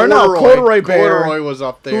no, Or no, Corduroy Bear. Corduroy was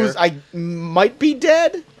up there. Who's I might be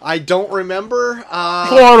dead. I don't remember.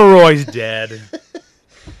 Corduroy's dead.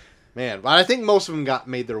 Man, but I think most of them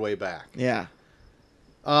made their way back. Yeah.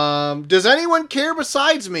 Does anyone care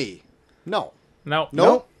besides me? No. No.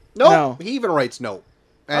 Nope. No. Nope. He even writes nope.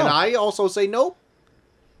 And Oh. I also say nope.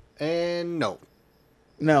 And no.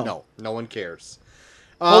 No. No. No one cares.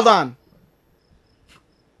 Hold on.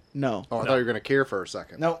 No. Oh, I thought you were going to care for a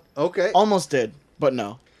second. No. Okay. Almost did, but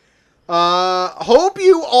no. Hope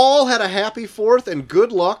you all had a happy 4th and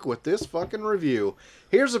good luck with this fucking review.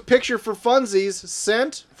 Here's a picture for funsies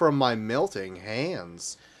sent from my melting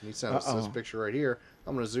hands. And he sent us this picture right here.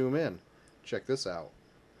 I'm going to zoom in. Check this out.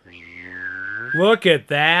 Look at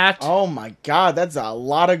that. Oh my god, that's a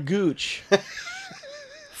lot of gooch.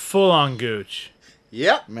 Full on gooch.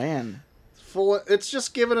 Yep. Man. It's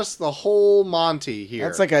just giving us the whole Monty here.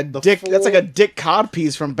 That's like a The dick full- that's like a Dick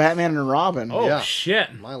Codpiece from Batman and Robin. Oh, Yeah.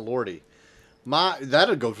 shit. My lordy.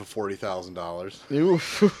 That'd go for $40,000.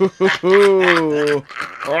 Oof.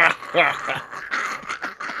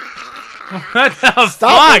 What the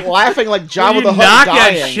Stop fuck? laughing like Will Jabba you the Hutt knock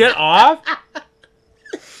dying. that shit off?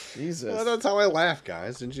 Jesus. Well, that's how I laugh,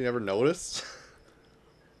 guys. Didn't you never notice?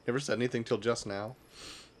 Never said anything till just now.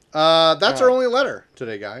 That's our only letter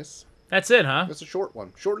today, guys. That's it, huh? It's a short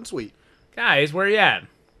one. Short and sweet. Guys, where you at?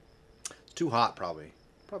 Too hot, probably.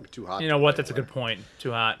 Probably too hot. You know what? That's a good point.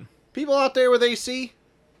 Too hot. People out there with AC,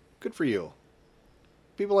 good for you.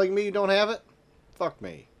 People like me who don't have it, fuck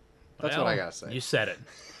me. That's what I gotta say. You said it.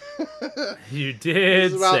 You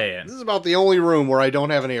did say it. This is about the only room where I don't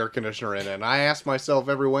have an air conditioner in it. And I ask myself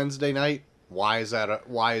every Wednesday night, why is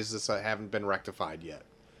this haven't been rectified yet?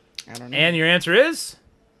 I don't know. And your answer is?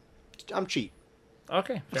 I'm cheap.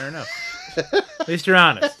 Okay, fair enough. At least you're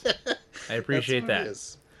honest. I appreciate That's what it that.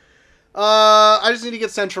 is. I just need to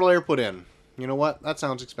get central air put in. You know what? That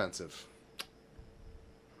sounds expensive.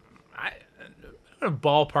 I'm gonna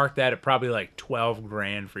ballpark that at probably like 12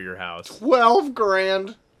 grand for your house. 12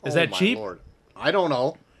 grand. Is that my cheap? Lord. I don't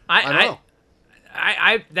know. I don't know.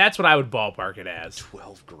 I that's what I would ballpark it as.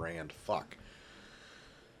 12 grand. Fuck.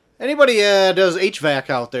 Anybody does HVAC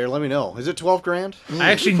out there, let me know. Is it 12 grand?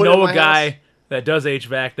 I actually Put it in know my a guy house? that does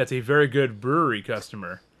HVAC that's a very good brewery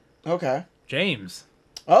customer. Okay. James.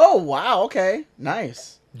 Oh wow, okay.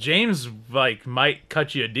 Nice. James like might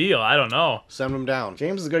cut you a deal. I don't know. Send them down.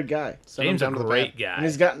 James is a good guy. Send James is a them down to the great pad. And guy.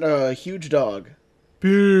 he's got a huge dog.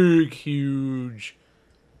 Big, huge.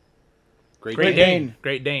 Great Great Dane. Dane.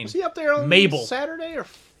 Great Dane. Was he up there on Mabel. Saturday or?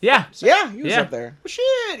 Yeah. Yeah, he was Yeah. up there. Well,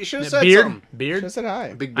 shit, you should have said Beard. something. Beard. Should have said hi.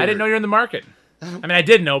 Big beard. I didn't know you're in the market. I mean, I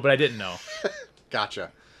did know, but I didn't know.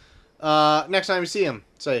 Gotcha. Next time you see him,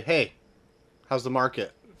 say, "Hey, how's the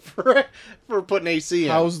market for putting AC in?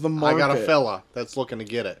 How's the I got a market?" fella that's looking to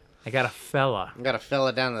get it. I got a fella. I got a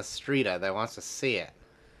fella down the street that wants to see it.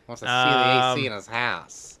 Wants to see Um, the AC in his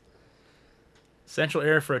house. Central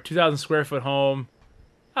air for a 2,000 square foot home.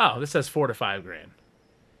 Oh, this says 4 to 5 grand.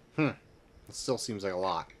 It still seems like a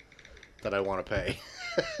lot that I want to pay.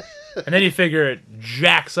 And then you figure it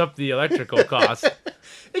jacks up the electrical cost.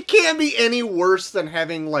 It can't be any worse than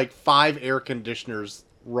having like 5 air conditioners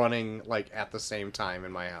running like at the same time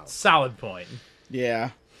in my house. Solid point.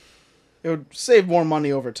 Yeah. It would save more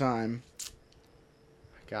money over time.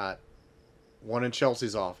 I got one in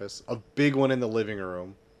Chelsea's office, a big one in the living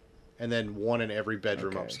room, and then one in every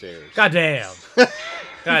bedroom Okay. upstairs. Goddamn. The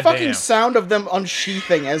Goddamn. fucking sound of them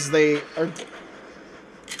unsheathing as they are.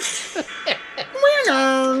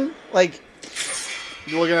 Like,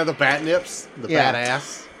 You looking at the bat nips? The Yeah. bat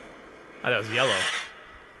ass? Oh, that was yellow.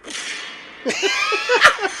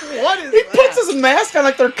 What is he puts his mask on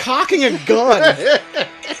like they're cocking a gun.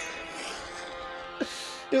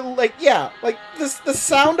 It, like, yeah, like this. The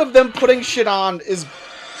sound of them putting shit on is.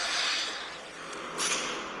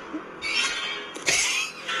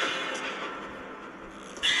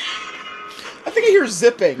 I think I hear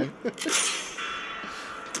zipping.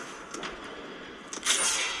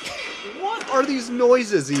 What are these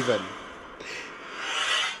noises even?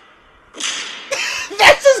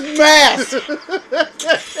 That's his mask.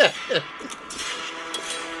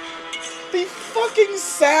 The fucking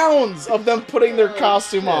sounds of them putting their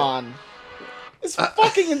costume on. It's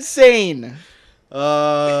fucking insane.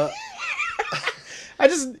 It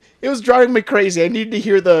was driving me crazy. I needed to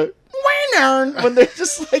hear the when they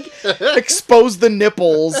just like expose the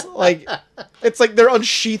nipples. Like, it's like they're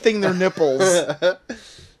unsheathing their nipples.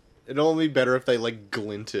 It'd only be better if they like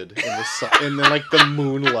glinted in the sun, in the, like the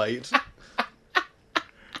moonlight.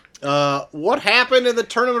 What happened in the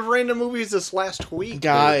Tournament of Random Movies this last week,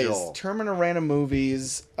 Guys, Joel? Tournament of Random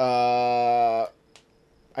Movies. I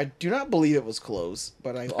do not believe it was closed,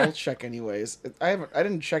 but I'll check anyways. I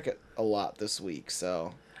didn't check it a lot this week,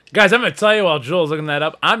 so. Guys, I'm gonna tell you while Joel's looking that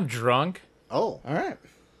up. I'm drunk Oh. All right.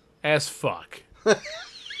 as fuck.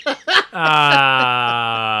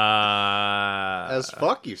 As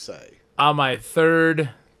fuck, you say. On my third,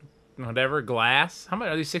 whatever glass. How much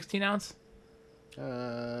are these? 16 ounce? I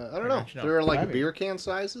don't know. No. They're like Maybe. beer can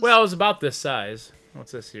sizes? Well, it was about this size.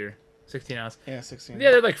 What's this here? 16 ounce. Yeah, 16.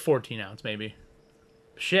 Yeah, they're like 14 ounce maybe.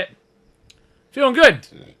 Shit. Feeling good.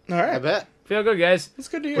 All I right. bet. Feel good, guys. That's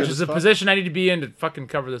good to hear. Which is the position I need to be in to fucking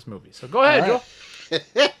cover this movie. So go ahead, All right.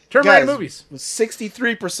 Joel. Turn Guys, right movies. with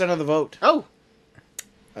 63% of the vote. Oh.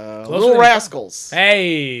 Closer Little than- Rascals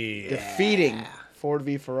Hey. defeating Ford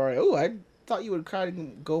v Ferrari. Oh, I thought you would kind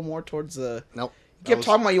of go more towards the. Nope. You kept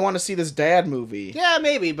talking about you want to see this dad movie. Yeah,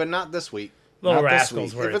 maybe, but not this week. Little Not this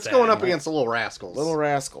Rascals. week. Where If it's at. going up against the Little Rascals. Little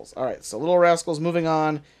Rascals. All right, so Little Rascals moving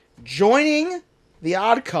on, joining The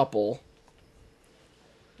Odd Couple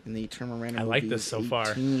in the Tournament of Random I like Movies this so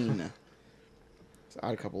far. 18. It's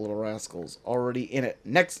Odd Couple, Little Rascals already in it.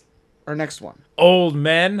 Next one. Old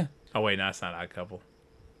men. Oh wait, no, it's not Odd Couple.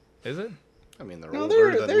 Is it? I mean, they're No, older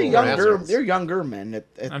they're than Little younger. Rascals. They're younger men.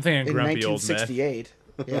 I'm thinking in Grumpy Old Men. 1968.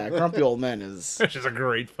 Yeah, Grumpy Old Men is Which is a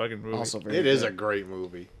great fucking movie. also very It is a good. great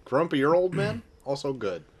movie. Grumpier Old Men, also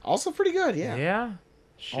good. Also pretty good. Yeah. Yeah.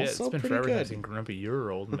 Shit, Also it's been pretty forever since good. I've seen Grumpy.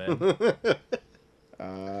 You're old man.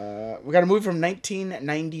 We got a movie from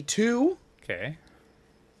 1992, Okay.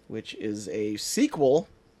 which is a sequel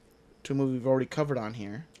to a movie we've already covered on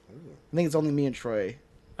here. I think it's only me and Troy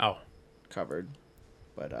Oh. covered,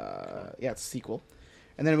 but yeah, it's a sequel.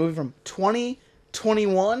 And then a movie from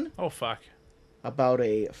 2021 Oh fuck. about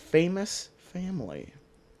a famous family.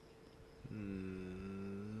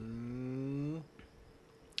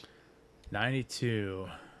 92.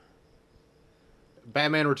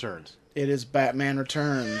 Batman Returns. It is Batman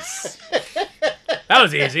Returns. That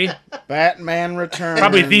was easy. Batman Returns.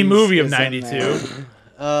 Probably the movie of is in 92.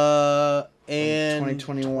 there. And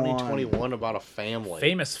 2021. 2021 about a family.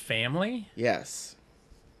 Famous family? Yes.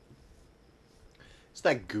 It's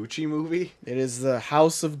that Gucci movie. It is the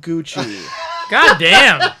House of Gucci. God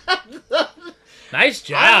damn. Nice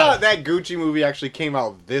job. I thought that Gucci movie actually came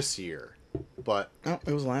out this year, but Oh,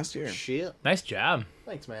 it was last year. shit. Nice job.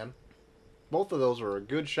 Thanks, man. Both of those were a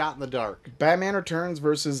good shot in the dark. Batman Returns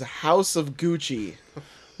versus House of Gucci.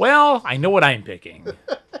 Well, I know what I'm picking.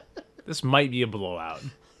 This might be a blowout.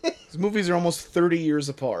 These movies are almost 30 years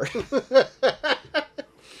apart.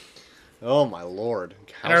 Oh my lord.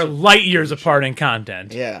 And are House of- light years apart in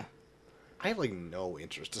content. Yeah. I have like no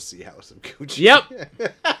interest to see House of Gucci. Yep.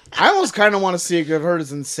 I almost kind of want to see it 'cause I've heard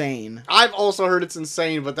it's insane. I've also heard it's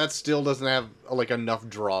insane, but that still doesn't have like enough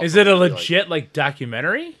draw. Is for it me a to be like, legit like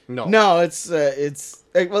documentary? no, No, it's well,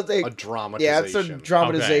 a dramatization. yeah, it's a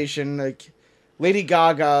dramatization. Like Lady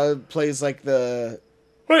Gaga plays like the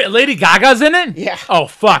Wait, Lady Gaga's in it? Yeah. Oh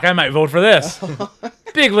fuck, I might vote for this.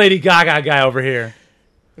 Big Lady Gaga guy over here.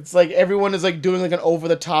 it's like everyone is like doing like an over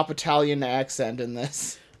the top Italian accent in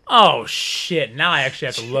this. Oh shit! Now I actually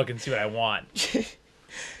have to look and see what I want.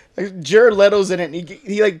 Like, Jared Leto's in it, and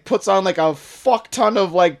he like puts on like a fuck ton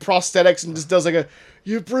of like prosthetics and just does like a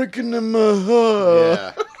 "you're breaking in my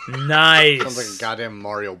heart." Yeah, Nice. sounds like a goddamn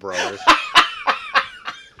Mario Brothers.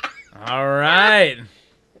 All right.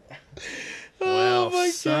 Oh Well, my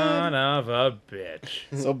son of a bitch.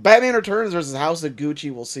 So Batman Returns versus House of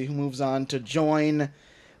Gucci. We'll see who moves on to join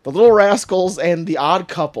the Little Rascals and the Odd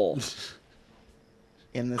Couple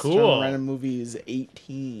in this Cool. Tournament of Random Movies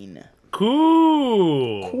 18.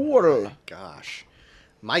 Cool. Cool. Gosh,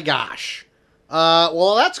 my gosh.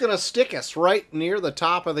 Well, that's gonna stick us right near the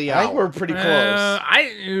top of the I hour. think we're pretty close.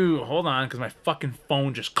 Hold on, because my fucking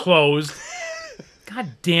phone just closed.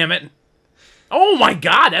 God damn it. Oh my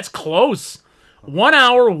god, that's close. 1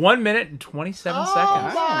 hour, 1 minute, and 27 Oh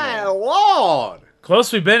seconds. my lord!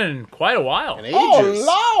 Close we've been in quite a while. In ages.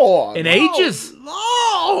 Oh, Lord. In ages.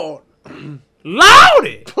 Lord!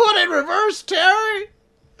 Loudy! Put in reverse, Terry.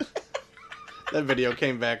 That video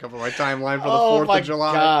came back up on my timeline for the Oh 4th my of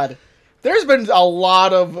July. God. There's been a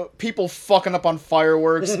lot of people fucking up on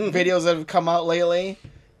fireworks videos that have come out lately.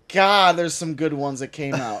 God, there's some good ones that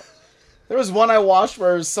came out. There was one I watched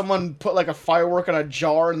where someone put like a firework in a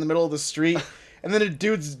jar in the middle of the street, and then a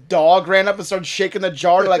dude's dog ran up and started shaking the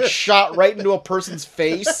jar and like shot right into a person's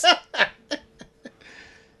face.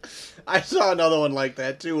 I saw another one like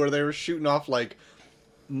that too, where they were shooting off like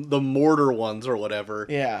the mortar ones or whatever.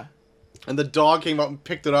 Yeah. And the dog came up and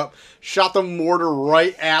picked it up, shot the mortar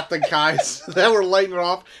right at the guys that were lighting it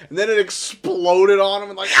off, and then it exploded on them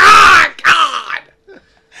and like, ah, God!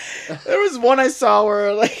 There was one I saw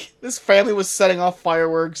where like this family was setting off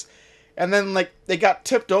fireworks, and then like they got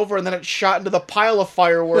tipped over, and then it shot into the pile of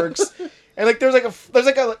fireworks, and like there was like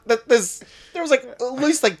at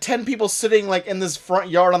least like 10 people sitting like in this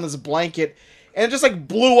front yard on this blanket, and it just like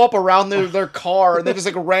blew up around their car, and they just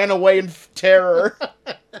like ran away in terror.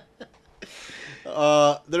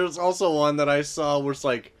 There's also one that I saw where it's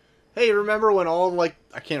like, hey, remember when all, like,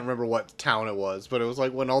 I can't remember what town it was, but it was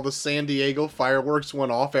like when all the San Diego fireworks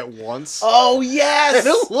went off at once. Oh, yes!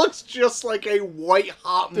 And it looks just like a white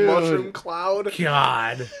hot Dude. mushroom cloud.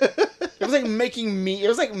 God. It was like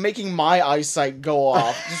making my eyesight go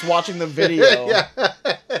off just watching the video. Yeah.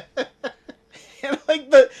 And like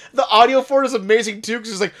the audio for it is amazing too,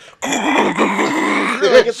 because it's like,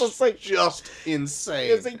 like it's just like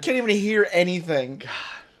insane. it's like you can't even hear anything.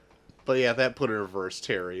 But yeah, that put in reverse,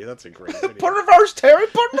 Terry. That's a great video. Put in reverse, Terry.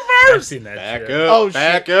 Put in I've reverse. seen that Back shit. up. Oh,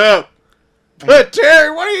 back up. Terry,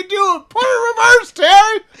 what are you doing? Put it in reverse,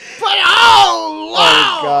 Terry. Put it. Oh, Oh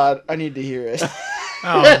wow. God, I need to hear it.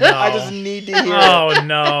 Oh, no. I just need to hear Oh,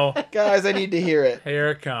 no. it, guys. I need to hear it. Here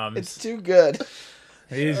it comes. It's too good.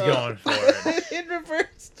 He's going for it. In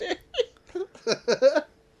reverse, Terry.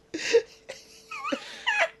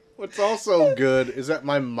 What's also good is that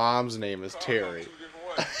my mom's name is Terry.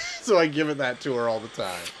 So I give it that to her all the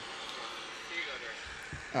time.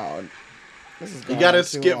 Oh, this is You going gotta on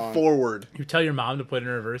too skip long. forward. You tell your mom to put in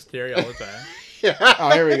reverse, Terry, all the time. Oh,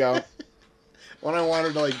 here we go. When I want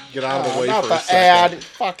her to like get out of the way not for the a second. ad.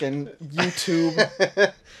 Fucking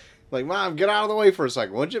YouTube. Like, Mom, get out of the way for a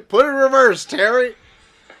second. Would you put it in reverse, Terry?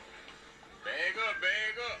 Bag up,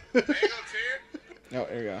 Terry. Oh,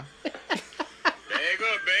 here we go.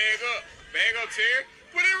 Bag up, Terry.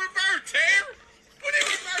 Put it in reverse, Terry. Put it in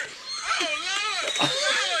reverse. Oh, Lord.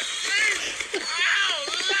 Lord, Jesus. Oh,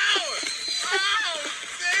 Lord. Oh,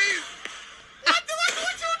 Jesus. What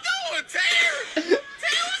you doing, Terry?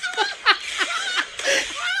 Terry,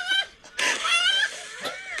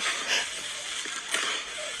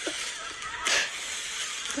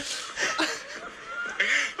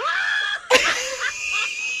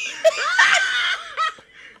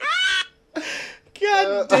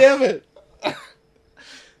 God damn it.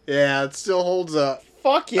 Yeah, it still holds up.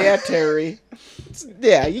 Fuck yeah, Terry.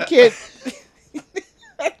 Yeah, you can't.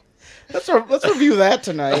 Let's review that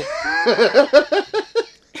tonight.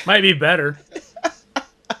 Might be better. Put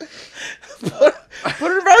it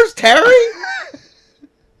in reverse, Terry.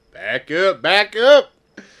 Back up, back up.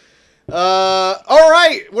 All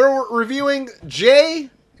right, we're reviewing Jay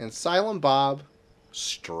and Silent Bob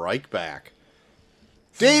Strike Back.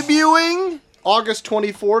 Debuting August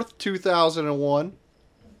 24th, 2001.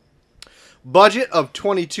 Budget of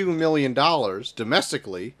 $22 million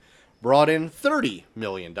domestically, brought in $30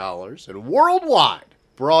 million, and worldwide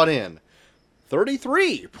brought in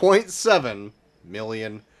 $33.7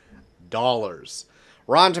 million.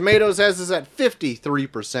 Rotten Tomatoes has this at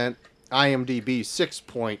 53%, IMDb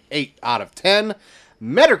 6.8 out of 10,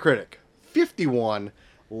 Metacritic 51,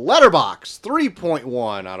 Letterboxd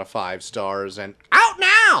 3.1 out of 5 stars, and Out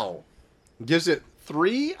Now gives it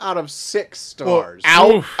 3 out of 6 stars.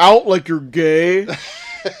 Out like you're gay.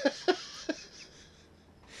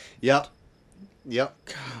 Yep.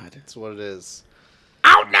 God. That's what it is.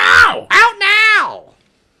 Out now! Out now!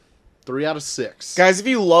 3 out of 6. Guys, if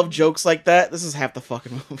you love jokes like that, this is half the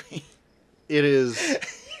fucking movie. It is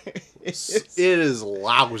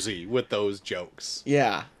lousy with those jokes.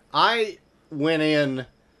 Yeah. I went in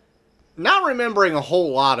not remembering a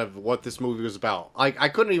whole lot of what this movie was about. I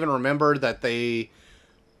couldn't even remember that they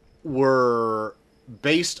were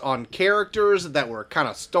based on characters that were kind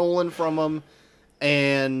of stolen from them,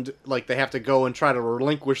 and like they have to go and try to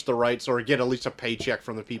relinquish the rights or get at least a paycheck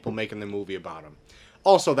from the people making the movie about them.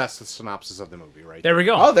 Also, that's the synopsis of the movie, right? There we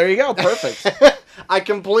go. Oh, there you go. Perfect. I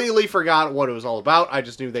completely forgot what it was all about. I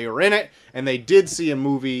just knew they were in it, and they did see a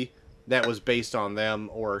movie that was based on them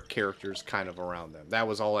or characters kind of around them. That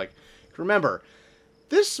was all like, remember,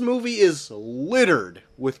 this movie is littered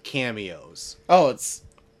with cameos. Oh, it's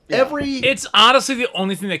It's honestly the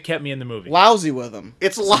only thing that kept me in the movie. lousy with them.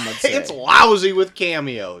 It's some would say. it's lousy with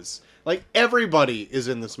cameos. Like everybody is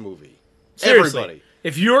in this movie. Seriously. Everybody.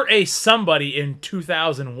 If you're a somebody in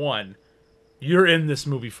 2001, you're in this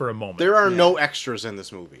movie for a moment. There are no extras in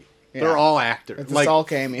this movie. Yeah. They're all actors. It's all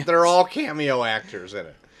cameos. They're all cameo actors in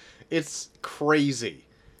it. It's crazy.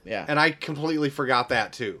 Yeah. And I completely forgot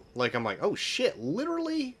that too. Like I'm like, oh shit,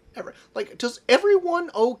 literally does everyone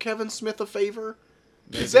owe Kevin Smith a favor?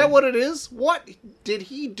 Is that what it is? What did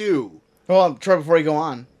he do Well, Troy, before you go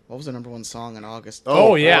on, what was the number one song in August?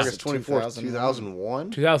 Oh, yeah. August 24th,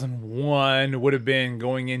 2001. 2001 would have been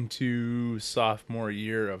going into sophomore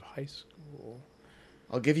year of high school.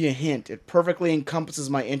 I'll give you a hint. It perfectly encompasses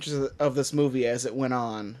my interest of this movie as it went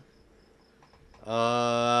on.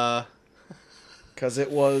 Because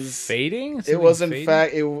it was... Fading? It Something was, in fading?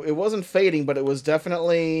 fact... It wasn't fading, but it was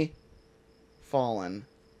definitely... fallen.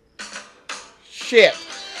 Shit.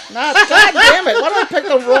 God damn it. Why did I pick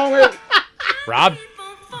the wrong... Rob?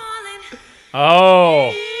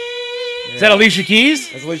 Oh. Is that Alicia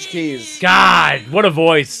Keys? That's Alicia Keys. God, what a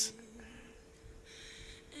voice.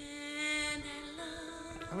 I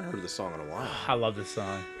haven't heard this song in a while. I love this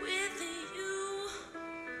song.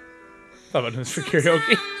 Thought about doing this for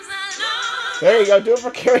karaoke. There you go. Do it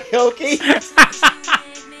for karaoke.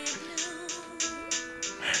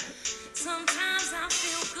 Sometimes I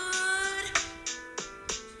feel good.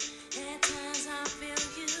 At times I feel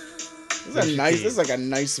you. This is like a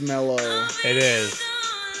nice mellow... It is.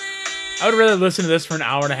 I would rather listen to this for an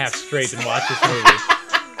hour and a half straight than watch this movie.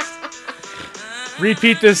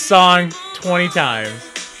 Repeat this song 20 times.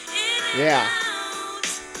 Yeah.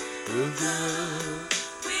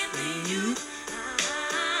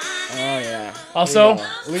 Oh, yeah. Also, Yeah.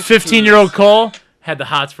 Alicia 15-year-old Cole had the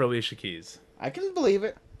hots for Alicia Keys. I can believe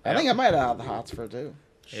it. I think I might have the hots for it, too.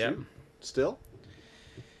 Yep. Still?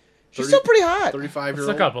 She's still pretty hot. 35-year-old. Let's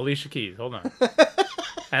look up Alicia Keys. Hold on.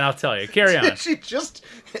 And I'll tell you. Carry on. She just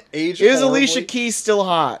aged Is horribly. Alicia Keys still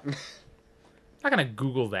hot? I'm not gonna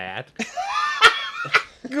Google that.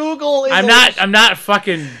 Google is I'm not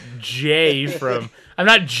fucking Jay from. I'm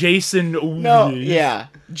not Jason. No, Ooley. yeah.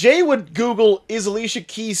 Jay would Google, is Alicia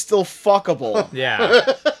Keys still fuckable? Yeah.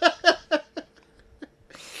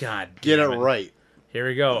 God. Get it damn right. Here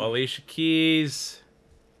we go. Alicia Keys.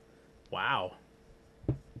 Wow.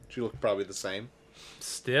 She looked probably the same.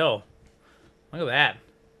 Still. Look at that.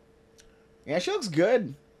 Yeah, she looks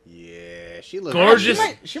good. Yeah, she looked Gorgeous.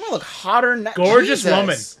 She might look hotter now. Gorgeous Jesus.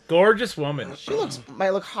 woman. Gorgeous woman. She might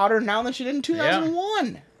look hotter now than she did in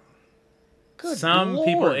 2001. Good Some Lord.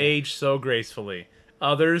 people age so gracefully.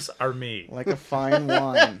 Others are me. Like a fine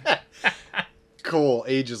wine. Cole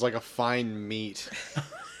ages like a fine meat.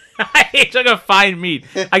 I age like a fine meat.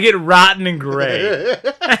 I get rotten and gray.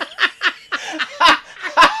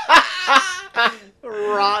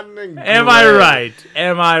 Rotten and gray. Am I right?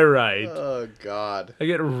 Am I right? Oh, God. I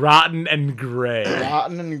get rotten and gray.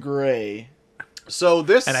 Rotten and gray. So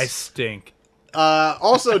this... And I stink.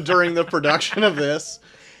 also, during the production of this,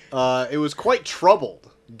 it was quite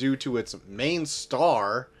troubled due to its main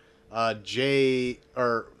star, Jason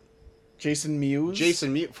Mewes?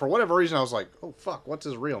 Jason Mewes. For whatever reason, I was like, oh, fuck, what's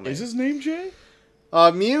his real name? Is his name Jay?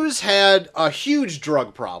 Mewes had a huge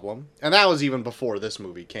drug problem, and that was even before this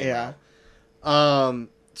movie came Yeah. out.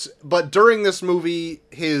 But during this movie,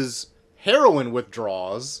 his heroin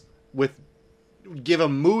withdrawals give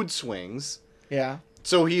him mood swings. Yeah.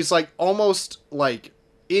 So he's like almost like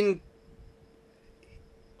in.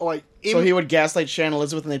 So he would gaslight Shannon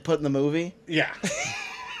Elizabeth and they'd put in the movie? Yeah.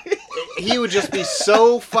 He would just be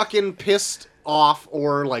so fucking pissed off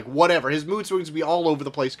or like whatever. His mood swings would be all over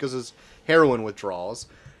the place because his heroin withdrawals.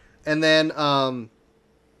 And then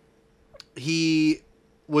he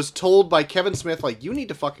was told by Kevin Smith, like, you need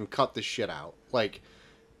to fucking cut this shit out. Like,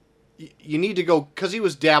 you need to go, because he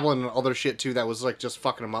was dabbling in other shit too that was like just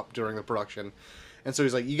fucking him up during the production. And so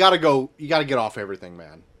he's like, you gotta get off everything,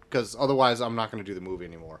 man. Because otherwise I'm not going to do the movie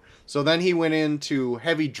anymore. So then he went into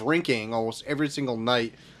heavy drinking almost every single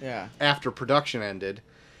night after production ended.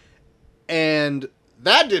 And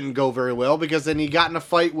that didn't go very well because then he got in a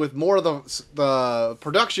fight with more of the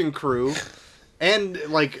production crew and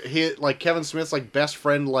like Kevin Smith's like best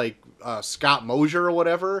friend, like Scott Mosier or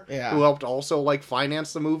whatever, who helped also like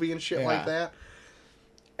finance the movie and shit like that.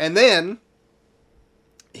 And then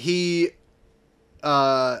he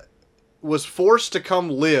was forced to come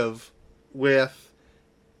live with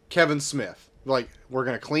Kevin Smith. Like, we're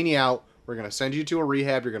going to clean you out. We're going to send you to a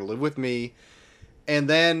rehab. You're going to live with me. And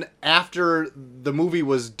then after the movie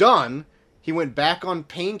was done, he went back on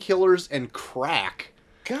painkillers and crack.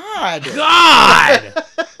 God!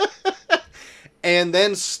 And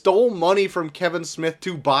then stole money from Kevin Smith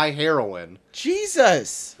to buy heroin.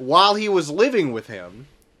 Jesus! While he was living with him.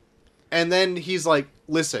 And then he's like,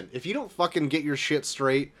 listen, if you don't fucking get your shit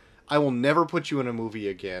straight, I will never put you in a movie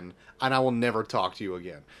again, and I will never talk to you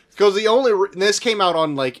again. Because this came out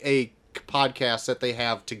on like a podcast that they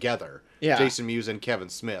have together. Yeah. Jason Mewes and Kevin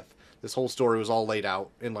Smith. This whole story was all laid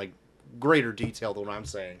out in like greater detail than what I'm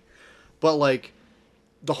saying. But like,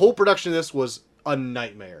 the whole production of this was a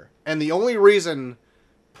nightmare. And the only reason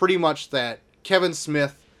pretty much that Kevin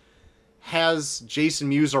Smith has Jason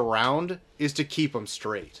Mewes around is to keep him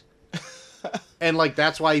straight. And, like,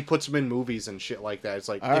 that's why he puts him in movies and shit like that. It's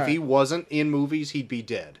like, All if right. he wasn't in movies, he'd be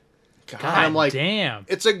dead. God I'm like, damn.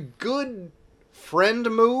 It's a good friend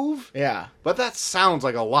move, Yeah. but that sounds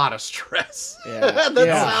like a lot of stress. Yeah. That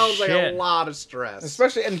Yeah. sounds like a Shit. lot of stress.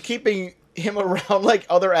 Especially and keeping him around like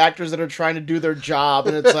other actors that are trying to do their job,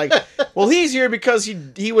 and it's like, well, he's here because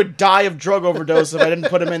he would die of drug overdose if I didn't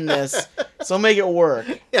put him in this, so make it work.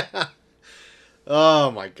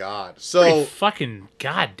 Oh my god. Pretty So fucking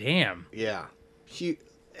goddamn. yeah,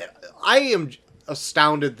 I am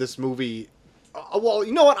astounded. This movie. Well,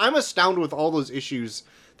 you know what? I'm astounded with all those issues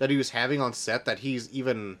that he was having on set that he's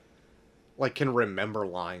even like can remember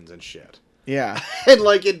lines and shit. Yeah. And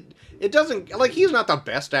like it doesn't like he's not the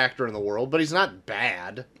best actor in the world, but he's not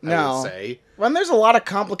bad. I No. would say. Well, and there's a lot of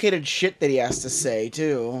complicated shit that he has to say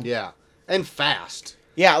too. Yeah, and fast.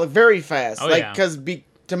 Yeah, like very fast. Oh, like yeah. because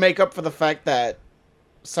to make up for the fact that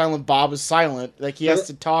Silent Bob is silent, like he has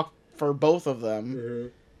to talk for both of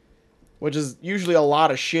them, which is usually a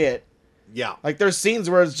lot of shit. Yeah. Like there's scenes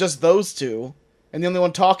where it's just those two, and the only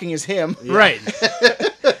one talking is him. Right.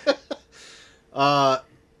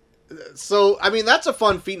 So I mean that's a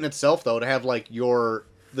fun feat in itself though to have like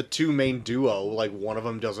the two main duo, like one of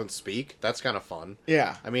them doesn't speak. That's kind of fun.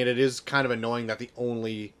 Yeah. I mean it is kind of annoying that the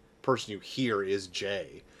only person you hear is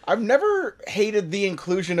Jay. I've never hated the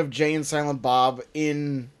inclusion of Jay and Silent Bob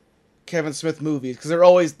in Kevin Smith movies because they're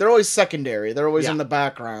always secondary. They're always Yeah. in the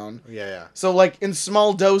background. Yeah. So like in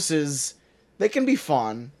small doses, they can be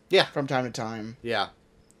fun Yeah. from time to time. Yeah.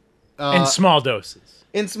 In small doses.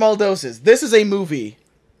 In small doses. This is a movie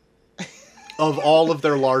Of all of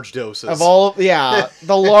their large doses. of all the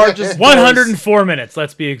largest 104 minutes,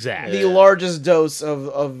 let's be exact. the largest dose of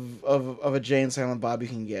a Jay and Silent Bob you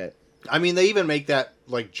can get. I mean, they even make that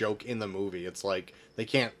like joke in the movie. It's like they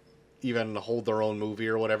can't even hold their own movie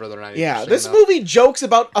or whatever. They're not. Yeah, interesting this enough. movie jokes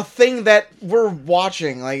about a thing that we're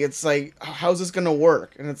watching. Like it's like, how's this gonna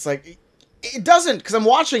work? And it's like, it doesn't because I'm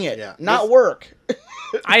watching it, Yeah. not This- work.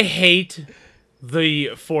 I hate the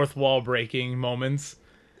fourth wall breaking moments.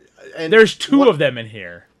 And There's two what- of them in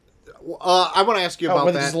here. I want to ask you Oh, about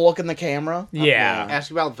with that. just look in the camera. Yeah. Ask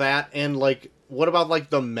you about that and like what about like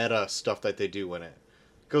the meta stuff that they do in it?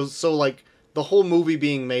 Because so like the whole movie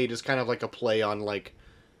being made is kind of like a play on like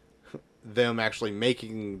them actually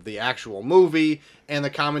making the actual movie, and the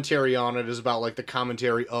commentary on it is about like the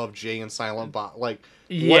commentary of Jay and Silent Bob. Like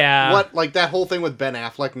Yeah. what like that whole thing with Ben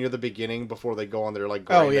Affleck near the beginning before they go on their like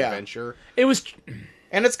grand yeah. adventure. It was.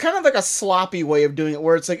 And it's kind of like a sloppy way of doing it,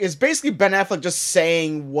 where it's like it's basically Ben Affleck just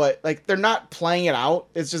saying what, like they're not playing it out.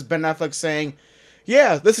 It's just Ben Affleck saying,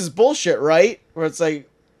 "Yeah, this is bullshit, right?" Where it's like,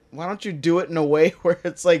 why don't you do it in a way where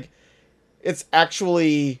it's like, it's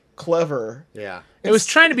actually clever. Yeah, It was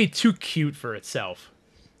trying to be too cute for itself.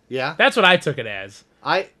 yeah. That's what I took it as.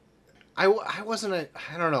 I wasn't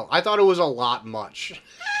I don't know. I thought it was a lot much.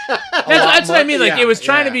 That's what I mean. Like yeah, it was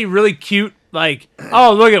trying to yeah. be really cute. Like,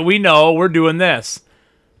 oh look at, we know we're doing this,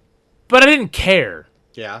 but I didn't care.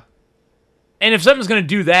 Yeah. And if something's gonna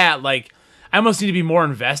do that, like I almost need to be more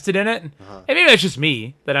invested in it. Uh-huh. And maybe that's just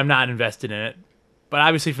me that I'm not invested in it. But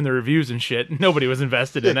obviously, from the reviews and shit, nobody was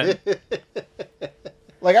invested in it.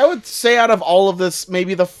 Like I would say, out of all of this,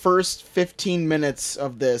 maybe the first 15 minutes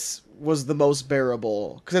of this was the most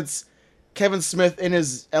bearable because it's Kevin Smith in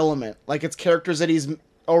his element. Like it's characters that he's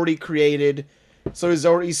already created, so he's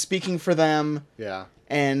already speaking for them. Yeah.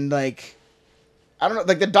 And like I don't know,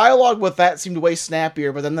 like the dialogue with that seemed way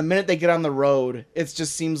snappier, but then the minute they get on the road, it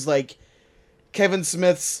just seems like Kevin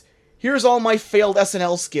Smith's here's all my failed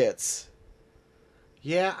SNL skits.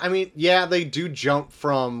 Yeah, I mean, yeah, they do jump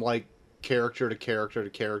from like character to character to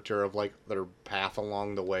character of like their path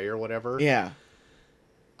along the way or whatever. Yeah.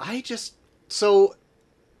 So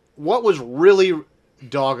what was really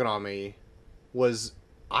dogging on me was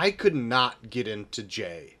I could not get into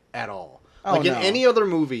Jay at all. Oh, like in no. any other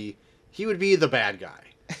movie, he would be the bad guy.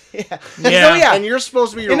 Yeah. Yeah. So, yeah. And you're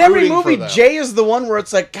supposed to be In every rooting movie, for them. Jay is the one where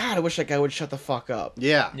it's like, God, I wish that guy would shut the fuck up.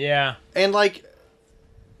 Yeah. Yeah. And like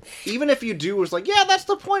even if you do, it's like, yeah, that's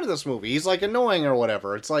the point of this movie. He's like annoying or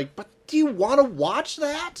whatever. It's like, but do you want to watch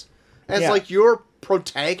that as Yeah. like your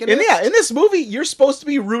protagonist? And yeah, in this movie, you're supposed to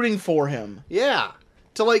be rooting for him. Yeah.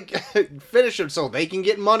 To like finish it so they can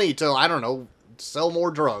get money to, I don't know, sell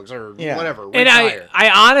more drugs or Yeah. whatever. And retire. I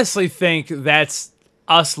honestly think that's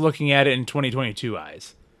us looking at it in 2022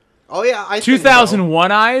 eyes. Oh yeah, I think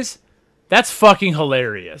 2001 eyes, that's fucking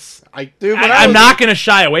hilarious. so. I Dude, when I I'm was- not going to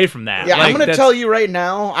shy away from that. Yeah, I'm Like, gonna that's- tell you right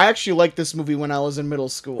now, I actually liked this movie when I was in middle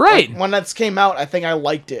school. Right. Like, when that came out, I think I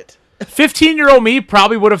liked it. 15-year-old me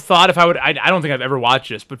probably would have thought if I don't think I've ever watched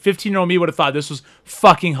this, but 15-year-old me would have thought this was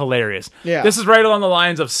fucking hilarious. Yeah. This is right along the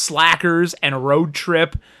lines of Slackers and Road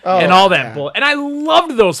Trip Oh, and all that yeah. bull. And I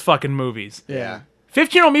loved those fucking movies. Yeah.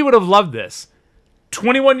 15-year-old me would have loved this.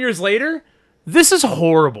 21 years later, this is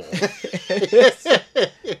horrible.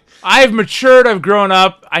 I've matured, I've grown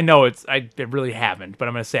up. I know I really haven't, but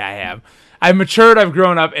I'm going to say I have. I've matured, I've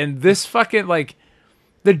grown up, and this fucking, like,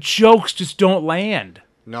 the jokes just don't land.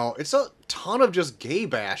 No, it's a ton of just gay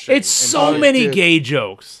bashing. It's and so shit. many dude. gay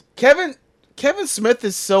jokes. Kevin Smith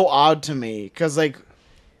is so odd to me because like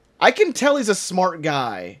I can tell he's a smart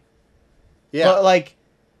guy, Yeah. but like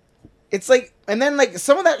it's like, and then like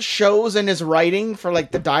some of that shows in his writing for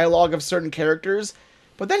like the dialogue of certain characters,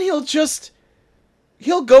 but then he'll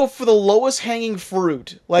go for the lowest hanging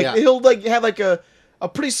fruit. Like Yeah. he'll like have like a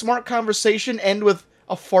pretty smart conversation end with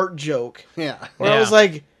a fart joke. Yeah. Where I Yeah. was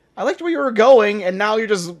like, I liked where you were going, and now you're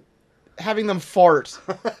just having them fart.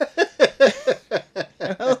 And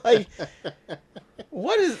I was like,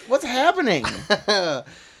 what's happening? I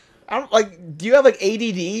don't like. Do you have like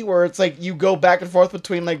ADD where it's like you go back and forth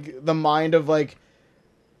between like the mind of like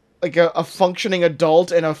a functioning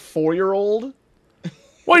adult and a 4-year-old?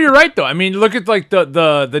 Well, you're right, though. I mean, look at, like,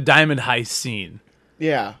 the Diamond Heist scene.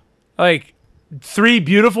 Yeah. Like, 3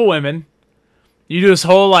 beautiful women. You do this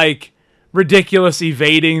whole, like, ridiculous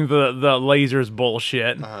evading the lasers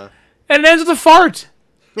bullshit. And it ends with a fart.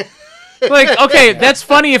 Like, okay, that's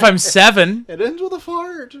funny if I'm 7. It ends with a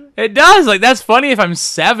fart. It does. Like, that's funny if I'm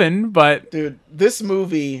 7, but... Dude, this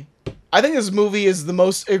movie, I think this movie is the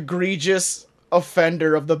most egregious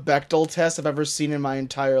offender of the Bechdel test I've ever seen in my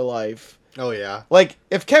entire life. Oh, yeah. Like,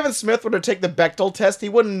 if Kevin Smith were to take the Bechdel test, he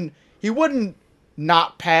wouldn't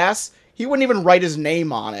not pass. He wouldn't even write his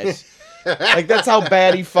name on it. Like, that's how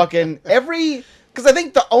bad he fucking... Because I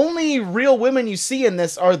think the only real women you see in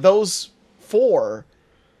this are those 4.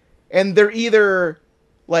 And they're either,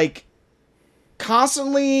 like,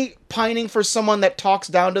 constantly pining for someone that talks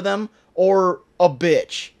down to them or a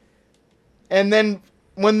bitch. And then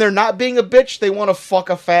when they're not being a bitch, they want to fuck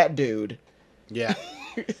a fat dude. Yeah.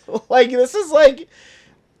 Like, this is like...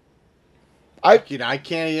 I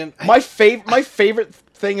can't even... My favorite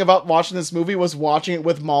thing about watching this movie was watching it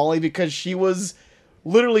with Molly because she was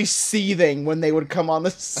literally seething when they would come on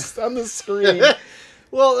the screen.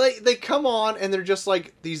 Well, they come on and they're just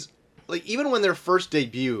like these... Like, even when they're first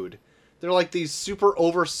debuted, they're like these super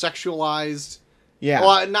over-sexualized... Yeah.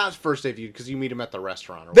 Well, not first debuted, because you meet them at the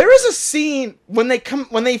restaurant. Or There is a scene when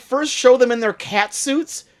they first show them in their cat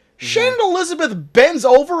suits. Shannon Elizabeth bends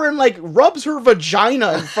over and like rubs her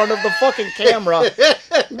vagina in front of the fucking camera.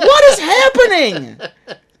 What is happening?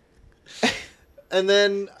 And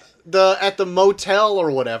then at the motel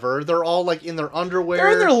or whatever, they're all like in their underwear.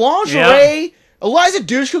 They're in their lingerie. Eliza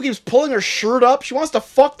Dushku keeps pulling her shirt up. She wants to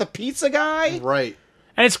fuck the pizza guy. Right.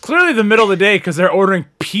 And it's clearly the middle of the day because they're ordering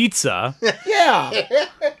pizza. Yeah.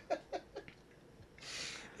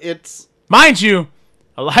 It's... Mind you,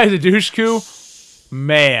 Eliza Dushku,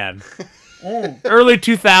 man. Early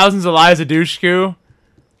 2000s Eliza Dushku,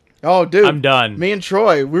 Oh, dude. I'm done. Me and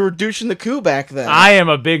Troy, we were douching the coup back then. I am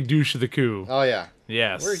a big douche of the coup. Oh, yeah.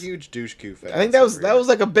 Yes. We're huge douche coup fans. I think that was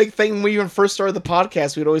like a big thing when we even first started the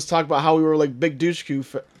podcast. We'd always talk about how we were like big douche coup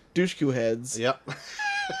heads. Yep.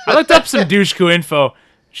 I looked up some douche coup info.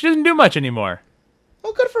 She doesn't do much anymore.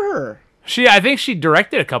 Oh, good for her. I think she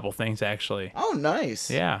directed a couple things, actually. Oh, nice.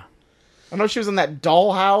 Yeah. I know she was in that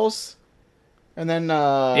Dollhouse, and then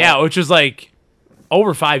Yeah, which was like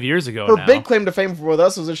over 5 years ago her now. big claim to fame with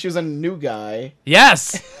us was that she was in a New Guy.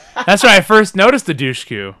 Yes. That's where I first noticed the douche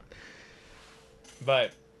coup.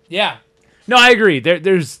 But, yeah. No, I agree.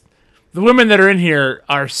 There's... The women that are in here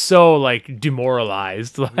are so, like,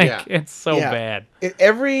 demoralized. Like, Yeah. it's so Yeah.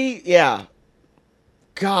 bad.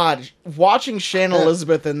 God, watching Shannon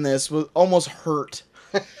Elizabeth in this was almost hurt.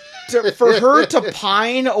 For her to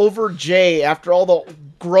pine over Jay after all the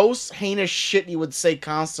gross, heinous shit he would say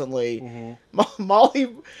constantly.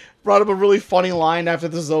 Molly brought up a really funny line after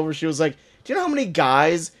this was over. She was like, do you know how many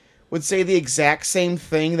guys would say the exact same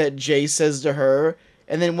thing that Jay says to her?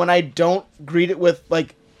 And then when I don't greet it with,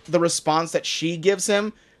 like, the response that she gives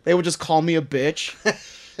him, they would just call me a bitch.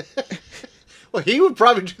 Well, he would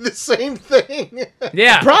probably do the same thing.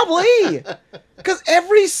 Yeah. Probably. Because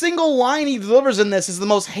every single line he delivers in this is the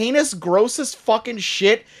most heinous, grossest fucking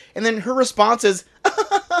shit. And then her response is,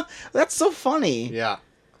 that's so funny. Yeah.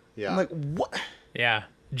 Yeah. I'm like, what? Yeah.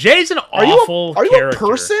 Jay's an Are awful you character. a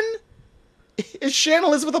person? Is Shannon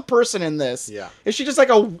Elizabeth a person in this? Yeah. Is she just like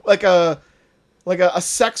a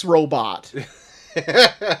sex robot?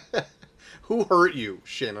 Who hurt you,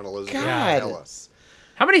 Shannon Elizabeth? God. Tell us.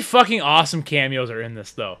 How many fucking awesome cameos are in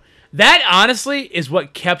this, though? That, honestly, is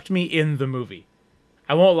what kept me in the movie.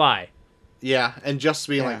 I won't lie. Yeah, and just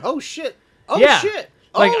being like, Yeah. oh shit, oh Yeah. shit.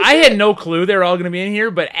 Like, oh, I shit. had no clue they were all going to be in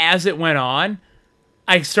here, but as it went on,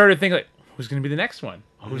 I started thinking, like, who's going to be the next one?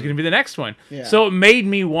 Who's going to be the next one? Yeah. So it made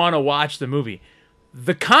me want to watch the movie.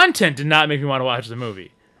 The content did not make me want to watch the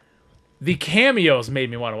movie. The cameos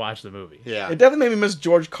made me want to watch the movie. Yeah. It definitely made me miss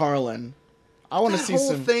George Carlin. I want to That see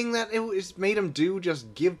whole some. thing that it was made him do,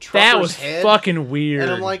 just give Trucker's That was head. fucking weird.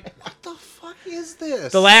 And I'm like, what the fuck is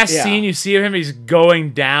this? the last Yeah. scene you see of him, he's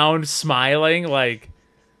going down, smiling, like,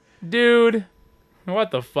 dude,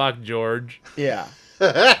 what the fuck, George? Yeah.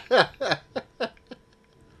 I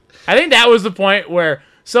think that was the point where.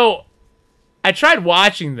 So, I tried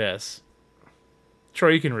watching this.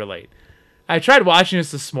 Troy, you can relate. I tried watching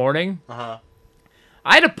this morning. Uh-huh.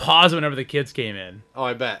 I had to pause whenever the kids came in. Oh,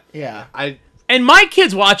 I bet. Yeah. And my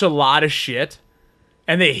kids watch a lot of shit.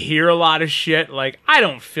 And they hear a lot of shit. Like, I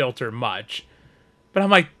don't filter much. But I'm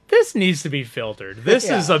like, this needs to be filtered. This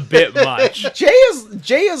Yeah. is a bit much. Jay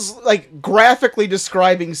is like graphically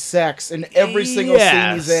describing sex in every single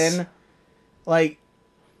scene he's Yes. in. Like,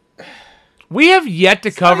 We have yet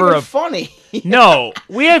to cover cover a funny. No,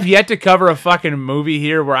 we have yet to cover a fucking movie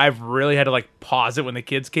here where I've really had to like pause it when the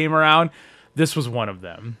kids came around. This was one of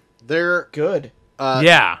them. They're Good.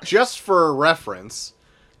 Yeah. just for reference,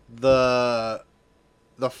 the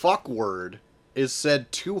fuck word is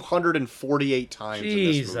said 248 times in this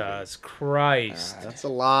movie. Jesus Christ. That's a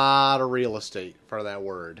lot of real estate for that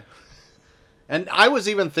word. And I was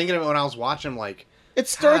even thinking of it when I was watching, like, It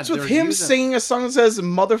starts God, with they're him using- singing a song that says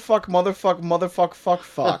motherfuck, motherfuck, motherfuck, fuck,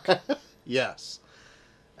 fuck. yes.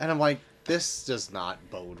 And I'm like, this does not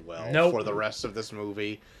bode well Nope. for the rest of this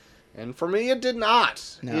movie. And for me, it did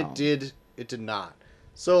not. No. It did not.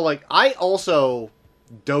 So, like, I also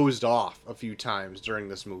dozed off a few times during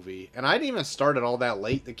this movie. And I didn't even start it all that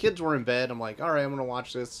late. The kids were in bed. I'm like, all right, I'm going to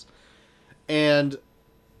watch this. And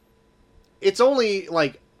it's only,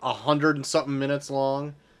 like, 100 and something minutes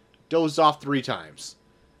long. Dozed off 3 times.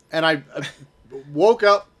 And I woke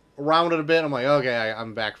up, rounded a bit. I'm like, okay,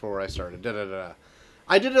 I'm back for where I started. Da-da-da-da.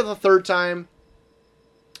 I did it the 3rd time.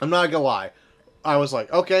 I'm not going to lie. I was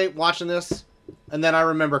like, okay, watching this. And then I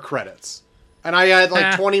remember credits. And I had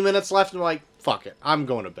like 20 minutes left. And I'm like, fuck it. I'm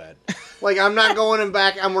going to bed. Like, I'm not going in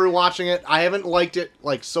back. I'm rewatching it. I haven't liked it,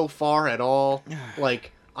 like, so far at all.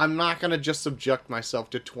 Like, I'm not going to just subject myself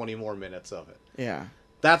to 20 more minutes of it. Yeah.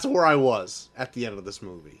 That's where I was at the end of this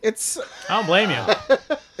movie. It's I don't blame you.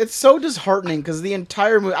 it's so disheartening because the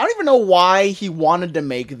entire movie. I don't even know why he wanted to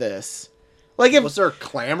make this. Like Was there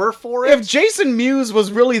clamor for it? if Jason Mewes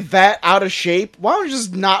was really that out of shape, why don't you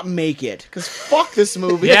just not make it? Because fuck this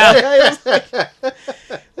movie. Yeah.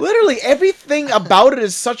 Literally everything about it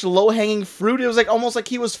is such low hanging fruit. It was like almost like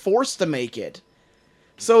he was forced to make it.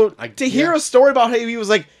 So to hear yeah. a story about how he was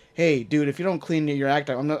like, "Hey, dude, if you don't clean your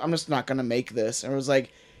act up, I'm just not gonna make this." And it was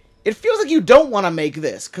like, it feels like you don't want to make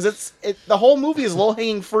this because the whole movie is low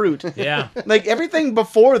hanging fruit. Yeah. Like everything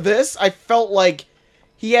before this, I felt like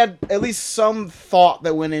he had at least some thought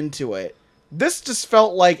that went into it. This just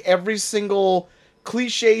felt like every single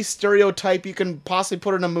cliche stereotype you can possibly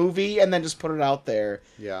put in a movie and then just put it out there.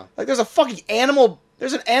 Yeah. Like there's a fucking animal.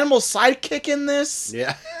 There's an animal sidekick in this.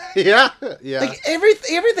 Yeah. yeah. Yeah. Like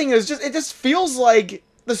everything is just. It just feels like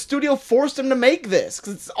the studio forced him to make this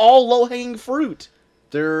because it's all low hanging fruit.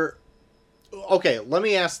 Okay, let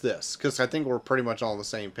me ask this, because I think we're pretty much all on the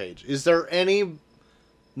same page. Is there any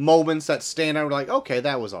moments that stand out like, okay,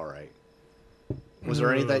 that was alright? Was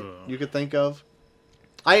there any that you could think of?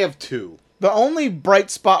 I have 2. The only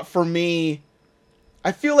bright spot for me,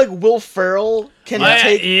 I feel like Will Ferrell can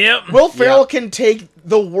take. Yep. Will Ferrell Yeah. can take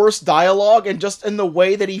the worst dialogue and just in the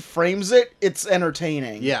way that he frames it, it's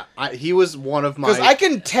entertaining. Yeah, he was one of my... Because I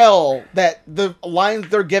can tell that the lines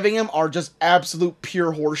they're giving him are just absolute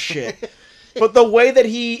pure horse shit. But the way that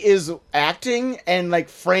he is acting and like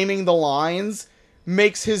framing the lines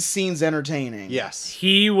makes his scenes entertaining. Yes.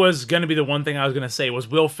 He was going to be the one thing I was going to say was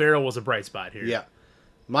Will Ferrell was a bright spot here. Yeah.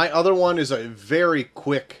 My other one is a very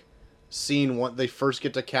quick scene when they first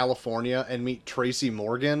get to California and meet Tracy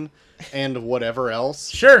Morgan and whatever else.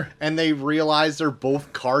 Sure. And they realize they're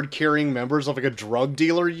both card-carrying members of like a drug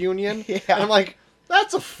dealer union. Yeah. And I'm like,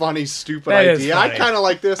 that's a funny, stupid That is idea. I funny. kind of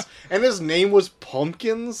like this. And his name was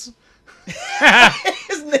Pumpkins.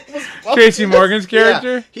 His name was Tracy Morgan's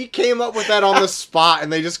character? Yeah, he came up with that on the spot,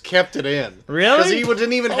 and they just kept it in. Really? Because he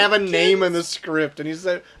didn't even have a name in the script, and he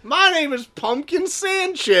said, "My name is Pumpkin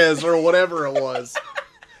Sanchez," or whatever it was.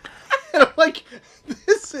 And I'm like,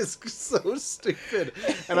 This is so stupid,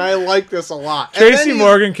 and I like this a lot. Tracy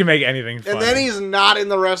Morgan can make anything funny. And then he's not in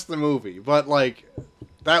the rest of the movie, but like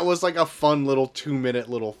that was like a fun little 2-minute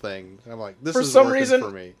little thing. I'm like, this For is some working reason,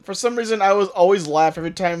 for me. for some reason, I was always laugh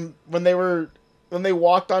every time when they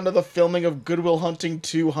walked onto the filming of Good Will Hunting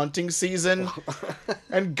 2 hunting season,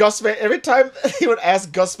 and every time he would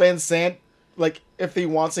ask Gus Van Sant like if he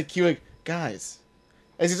wants a cue, like, guys,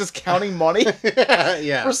 is he just counting money?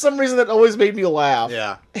 Yeah. For some reason, that always made me laugh.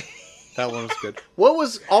 Yeah, that one was good. What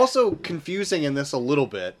was also confusing in this a little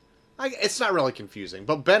bit, it's not really confusing,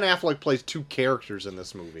 but Ben Affleck plays 2 characters in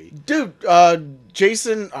this movie. Dude,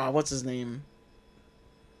 Jason, what's his name?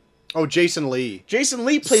 Oh, Jason Lee. Jason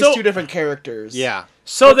Lee plays So- 2 different characters. Yeah,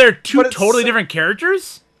 So they're two but it's totally so- different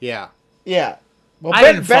characters? yeah. Yeah. Well, I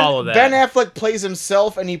didn't follow that. Ben Affleck plays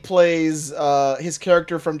himself, and he plays his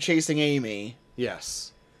character from Chasing Amy.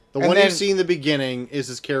 Yes. The And one then- you see in the beginning is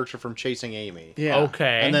his character from Chasing Amy. Yeah.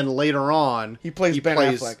 Okay. And then later on, He plays Ben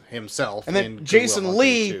Affleck. himself. And in then Good Will Jason Hunting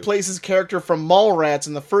Lee 2. plays his character from Mallrats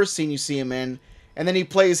in the first scene you see him in, and then he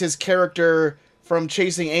plays his character from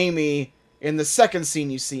Chasing Amy in the second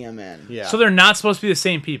scene you see him in. Yeah. So they're not supposed to be the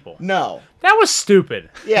same people. No. That was stupid.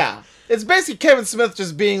 Yeah. It's basically Kevin Smith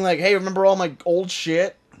just being like, hey, remember all my old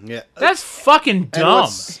shit? yeah. That's fucking And dumb.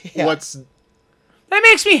 Yeah. what's That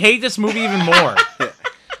makes me hate this movie even more.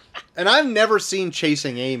 and I've never seen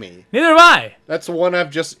Chasing Amy. Neither have I. That's one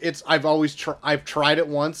I've always I've tried it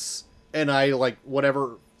once, and I like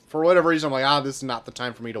for whatever reason I'm like, this is not the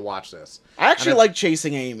time for me to watch this. I actually And like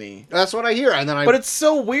Chasing Amy. That's what I hear, and then But it's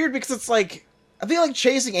so weird because it's like, I feel like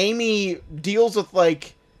Chasing Amy deals with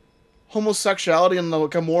like homosexuality in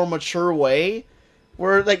like a more mature way.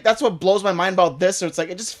 Where like that's what blows my mind about this. So it's like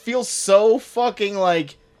it just feels so fucking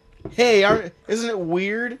like, hey, isn't it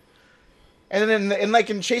weird? And then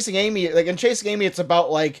in Chasing Amy, it's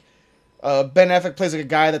about like Ben Affleck plays like a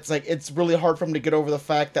guy that's like it's really hard for him to get over the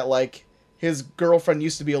fact that like his girlfriend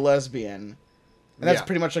used to be a lesbian, and that's Yeah.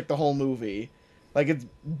 pretty much like the whole movie. Like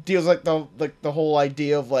it deals like the whole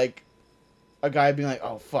idea of like a guy being like,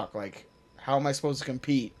 oh fuck, like how am I supposed to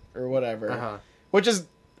compete or whatever, Uh-huh. which is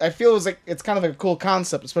I feel is like it's kind of a cool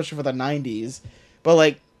concept, especially for the '90s. But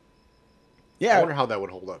like, I yeah, wonder how that would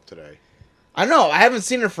hold up today. I know I haven't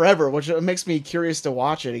seen it forever, which makes me curious to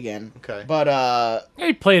watch it again. Okay. But Yeah,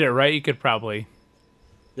 you played it right. You could probably.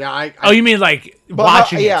 Yeah, I Oh, you mean like but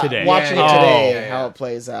watching how, yeah, it today? watching Yeah, it yeah, today, yeah, yeah. how it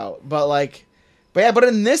plays out. But like, but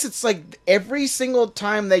in this, it's like every single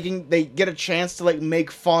time they get a chance to like make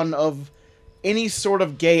fun of any sort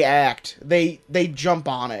of gay act, they jump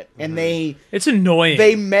on it and It's annoying.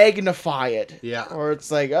 they magnify it. Yeah. Or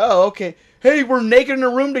it's like, oh, okay, hey, we're naked in a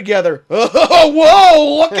room together. Oh,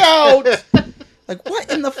 whoa, look out! Like,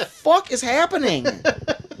 what in the fuck is happening?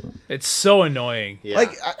 It's so annoying. yeah.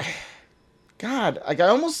 Like, God, like I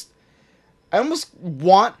almost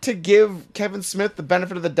want to give Kevin Smith the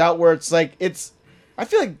benefit of the doubt, where it's like I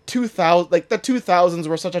feel like the 2000s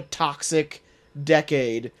were such a toxic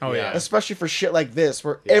decade. Oh yeah. Especially for shit like this,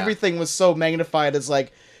 where Yeah. everything was so magnified as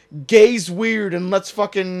like gay's weird and let's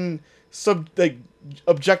fucking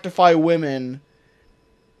objectify women.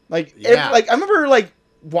 Like, Yeah. like I remember like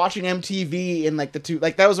watching MTV in like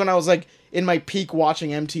that was when I was like in my peak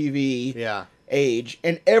watching MTV yeah. age,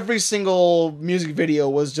 and every single music video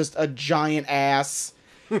was just a giant ass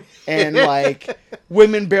and like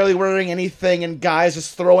women barely wearing anything and guys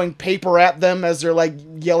just throwing paper at them as they're like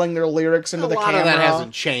yelling their lyrics into A the lot camera. of that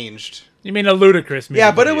hasn't changed. You mean a ludicrous music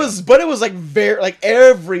Yeah, but video. it was like very like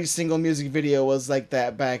every single music video was like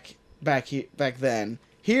that back then.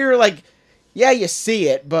 Here, like, yeah, you see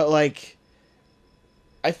it, but like,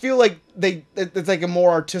 I feel like it's like a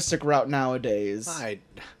more artistic route nowadays.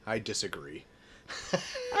 I disagree.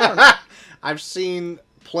 I've seen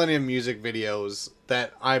plenty of music videos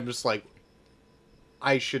that I'm just like,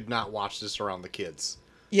 I should not watch this around the kids.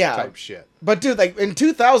 Yeah, Type shit. but dude, like in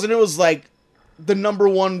 2000, it was like the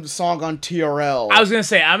 #1 song on TRL. I was gonna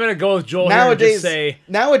say I'm gonna go with Joel here and just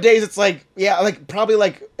Nowadays it's like, yeah, like probably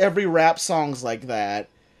like every rap song's like that,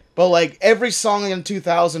 but like every song in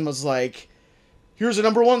 2000 was like, here's a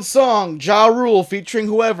 #1 song, Ja Rule featuring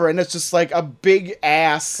whoever, and it's just like a big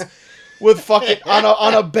ass with fucking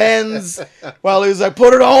on a Benz while he's like,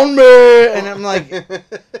 put it on me, and I'm like,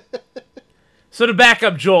 So to back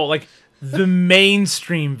up Joel, like the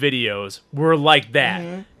mainstream videos were like that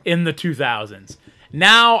Mm-hmm. in the 2000s.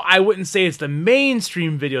 Now I wouldn't say it's the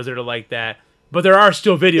mainstream videos that are like that, but there are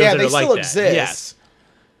still videos yeah, that they are like still that. exist. Yes.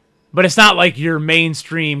 But it's not like your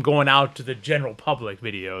mainstream going out to the general public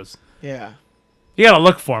videos. Yeah, You gotta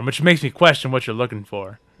look for them, which makes me question what you're looking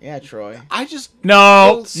for. Yeah, Troy. I just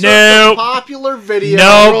No, will search no. a popular video.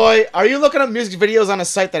 No. Troy, are you looking up music videos on a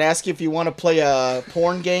site that asks you if you want to play a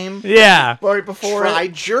porn game Yeah. right before Try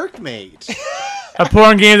it? Jerkmate. A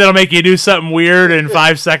porn game that'll make you do something weird in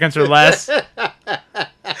 5 seconds or less.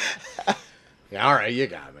 Yeah, all right, you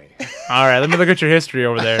got me. All right, let me look at your history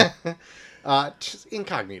over there. Just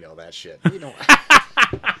incognito that shit. You know.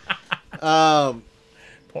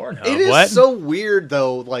 Pornhub. It is what? so weird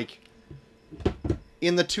though. Like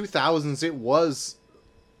in the 2000s, it was.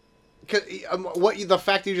 The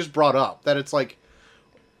fact that you just brought up that it's like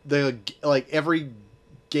every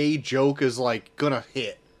gay joke is like gonna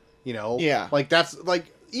hit. You know. Yeah. Like that's like.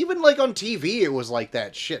 Even like on TV, it was like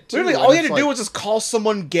that shit too. Literally, and all you had it's to like, do was just call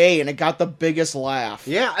someone gay, and it got the biggest laugh.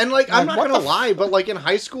 yeah, and like I'm Like, not what gonna the lie, but like in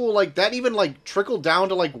high school, like that even like trickled down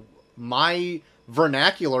to like my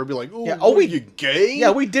vernacular, be like, "Oh, Yeah, what are you gay?"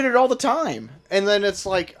 Yeah, we did it all the time. And then it's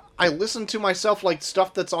like I listen to myself like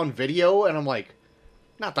stuff that's on video, and I'm like,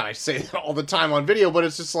 not that I say that all the time on video, but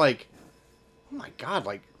it's just like, oh my god,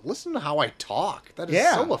 like listen to how I talk. That is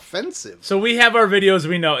Yeah. so offensive. So we have our videos.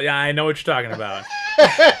 We know. Yeah, I know what you're talking about.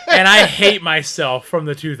 And I hate myself from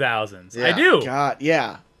the 2000s. I Yeah. do. God,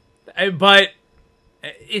 yeah. But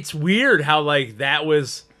it's weird how like that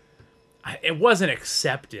was. It wasn't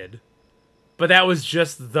accepted, but that was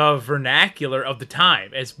just the vernacular of the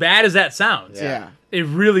time. As bad as that sounds, Yeah. it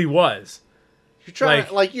really was. You're trying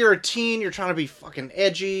Like- like you're a teen, you're trying to be fucking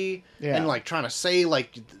edgy, Yeah. and like trying to say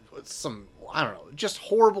like some I don't know, just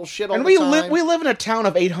horrible shit all And the we time. live in a town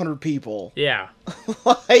of 800 people. Yeah.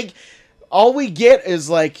 Like, all we get is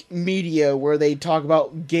like media where they talk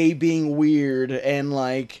about gay being weird and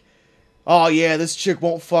like, oh yeah, this chick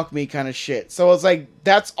won't fuck me kind of shit. So it's like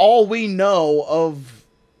that's all we know of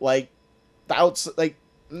like the outside, like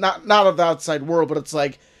not of the outside world, but it's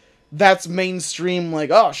like that's mainstream. Like,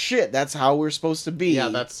 oh shit, that's how we're supposed to be. Yeah,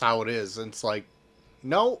 that's how it is. And it's like,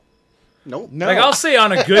 nope. no. Like I'll say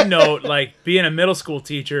on a good note, like being a middle school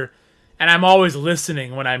teacher, and I'm always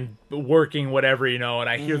listening when I'm working, whatever, you know, and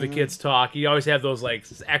I hear the kids talk. You always have those like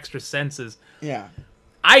extra senses. Yeah.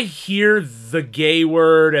 I hear the gay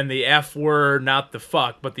word and the F word, not the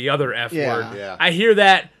fuck, but the other F Yeah. word. Yeah. I hear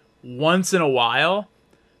that once in a while,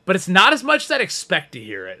 but it's not as much as I'd expect to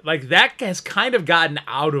hear it. Like that has kind of gotten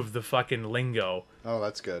out of the fucking lingo, Oh,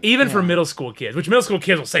 that's good. even for middle school kids, which middle school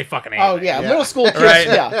kids will say fucking anything. Oh yeah, Yeah. middle school kids. Right.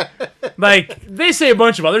 Yeah. Like they say a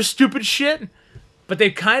bunch of other stupid shit, but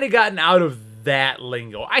they've kind of gotten out of that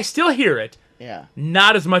lingo. I still hear it, Yeah.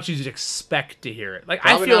 not as much as you'd expect to hear it. Like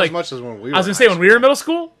Probably I feel not like as much as when we were I was gonna in say high when we were in middle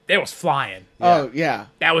school, it was flying. Oh yeah.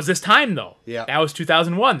 That was this time though. Yeah. That was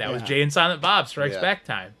 2001. That was Yeah. Jay and Silent Bob Strikes Yeah. Back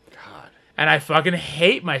time. God. And I fucking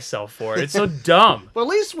hate myself for it. It's so dumb. But at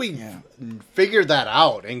least we Yeah. figured that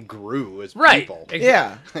out and grew as Right. people.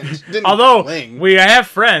 Yeah. Didn't Although cling. I have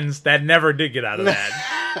friends that never did get out of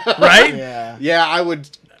that. Right? Yeah. Yeah, I would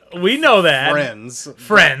We know that.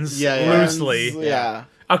 friends. Yeah, Yeah, yeah. loosely. Yeah.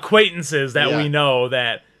 Acquaintances that Yeah. we know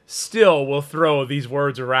that still will throw these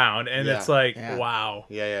words around, and Yeah. it's like, Yeah. wow,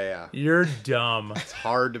 Yeah. you're dumb. It's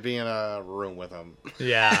hard to be in a room with them.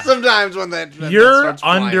 Yeah. Sometimes when that You're starts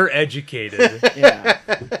flying. undereducated. Yeah.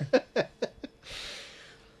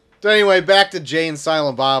 So anyway, back to Jay and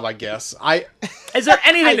Silent Bob, I guess. Is there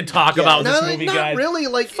anything to talk about in this No, movie, not guys? really.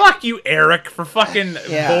 Like, Fuck you, Eric, for fucking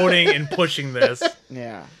Yeah. voting and pushing this.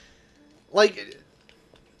 Yeah. like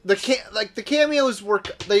the cameos were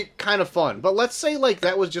they kind of fun, but let's say like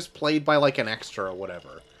that was just played by like an extra or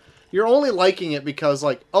whatever. You're only liking it because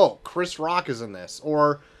like, oh, Chris Rock is in this,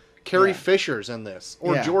 or Carrie Yeah. Fisher's in this,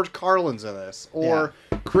 or Yeah. George Carlin's in this, or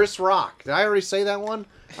Chris Rock. Did I already say that one?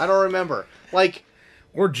 I don't remember. Like,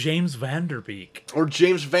 Or James Vanderbeek. or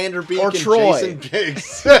James Vanderbeek Or and Troy. Jason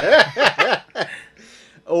Biggs.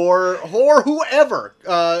 or whoever.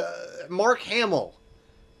 Mark Hamill,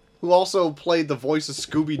 who also played the voice of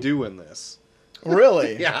Scooby-Doo in this.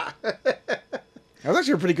 Really? Yeah. That was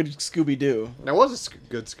actually a pretty good Scooby Doo. That was a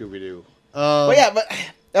good Scooby-Doo. But yeah, but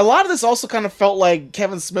a lot of this also kind of felt like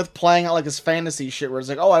Kevin Smith playing out like his fantasy shit, where it's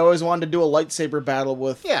like, oh, I always wanted to do a lightsaber battle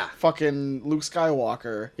with Yeah. fucking Luke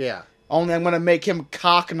Skywalker. Yeah. Only I'm gonna make him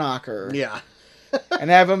cock knocker Yeah. and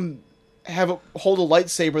have him hold a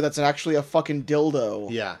lightsaber that's actually a fucking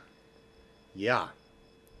dildo. Yeah. Yeah.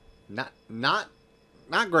 Not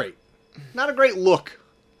great. Not a great look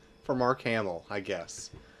for Mark Hamill, I guess.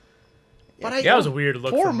 But I That was a weird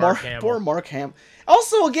look Poor for Mark Hamill. Poor Mark Hamill.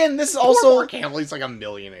 Also, again, this Poor also Mark Hamill, he's like a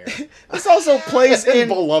millionaire. this also plays in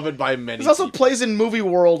Beloved by many this also people. plays in movie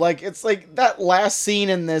world. Like it's like that last scene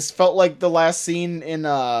in this felt like the last scene in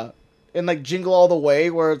like Jingle All the Way,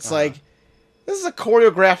 where it's like, this is a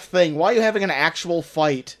choreographed thing. Why are you having an actual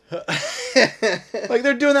fight? Like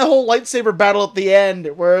they're doing that whole lightsaber battle at the end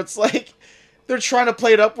where it's like they're trying to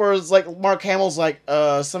play it up where it's like Mark Hamill's like,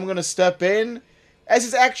 so I'm gonna step in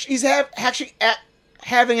as actually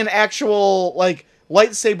having an actual like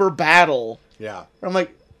lightsaber battle. Yeah. I'm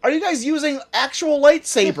like, are you guys using actual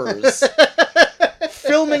lightsabers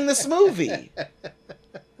filming this movie?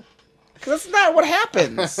 Because that's not what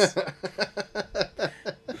happens.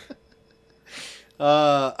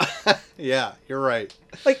 Yeah, you're right.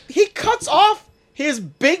 Like, he cuts off his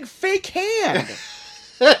big fake hand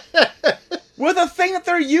with a thing that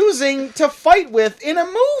they're using to fight with in a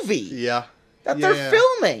movie Yeah. that Yeah, they're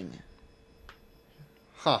filming.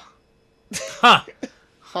 Huh. Huh.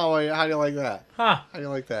 How do you like that? Huh. How do you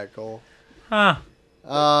like that, Cole? Huh.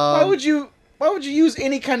 Why would you use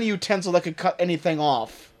any kind of utensil that could cut anything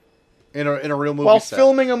off in a real movie while set?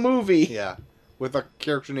 filming a movie? Yeah. With a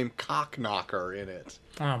character named Cockknocker in it.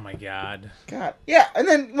 Oh my god. God. Yeah, and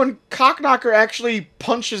then when Cockknocker actually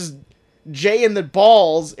punches Jay in the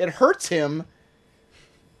balls, it hurts him.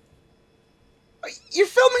 You're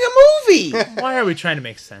filming a movie! Why are we trying to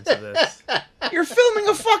make sense of this? You're filming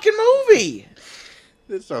a fucking movie!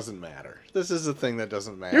 This doesn't matter. This is a thing that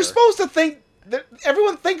doesn't matter. You're supposed to think that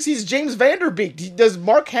everyone thinks he's James Vanderbeek. Does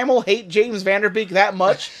Mark Hamill hate James Vanderbeek that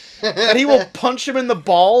much that he will punch him in the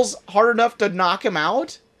balls hard enough to knock him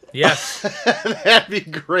out? Yes. That'd be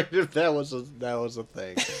great if that was a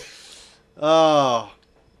thing. Oh,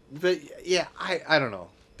 but yeah, I don't know.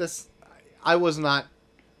 I was not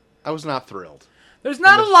thrilled. There's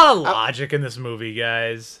not a lot of logic in this movie,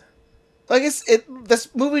 guys. Like this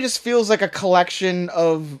movie just feels like a collection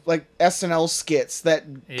of like SNL skits that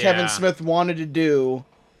Kevin Yeah. Smith wanted to do,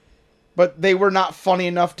 but they were not funny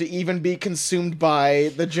enough to even be consumed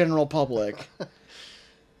by the general public.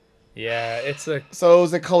 Yeah, it's a... So it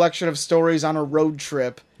was a collection of stories on a road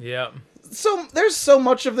trip. Yep. So there's so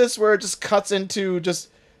much of this where it just cuts into just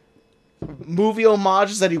movie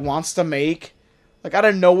homages that he wants to make. Like out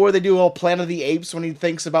of nowhere, they do a Planet of the Apes when he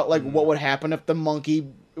thinks about like what would happen if the monkey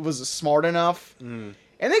was smart enough. And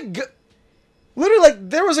it literally like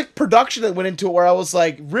there was a production that went into it where I was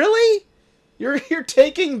like, really? You're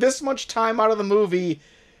taking this much time out of the movie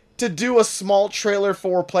to do a small trailer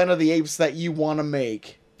for Planet of the Apes that you want to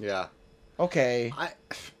make? Yeah. Okay. I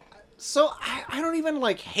don't even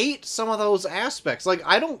like hate some of those aspects. Like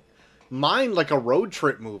I don't mind like a road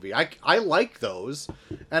trip movie. I like those,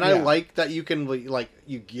 and I Yeah. like that you can like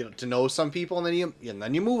you get to know some people and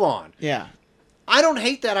then you move on. Yeah. I don't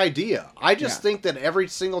hate that idea. I just Yeah. think that every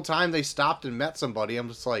single time they stopped and met somebody, I'm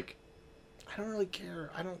just like, I don't really care.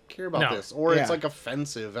 I don't care about No. this, or Yeah. it's like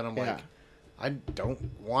offensive, and I'm Yeah. like, I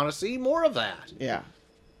don't want to see more of that. Yeah.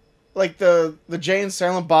 Like the Jay and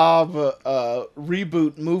Silent Bob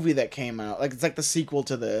reboot movie that came out. Like it's like the sequel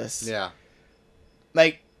to this. Yeah.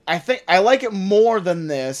 Like I think I like it more than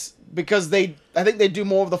this because I think they do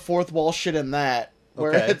more of the fourth wall shit in that.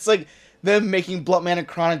 Where Okay. it's like them making Blunt Man and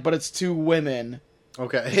Chronic, but it's two women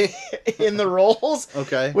Okay. in the roles.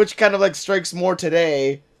 Okay. Which kind of like strikes more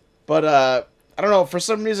today. But I don't know, for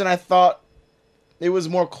some reason I thought it was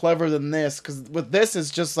more clever than this, because with this it's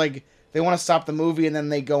just like they want to stop the movie and then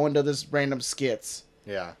they go into this random skits.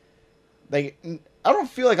 Yeah. Like I don't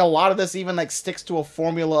feel like a lot of this even like sticks to a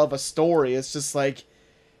formula of a story. It's just like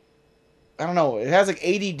I don't know. It has like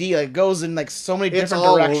ADD. Like it goes in like so many It's different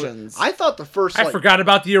all over- directions. I thought the first. I like, forgot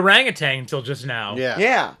about the orangutan until just now. Yeah.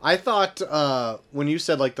 Yeah. I thought when you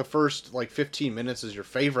said like the first like 15 minutes is your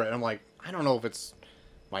favorite, and I'm like, I don't know if it's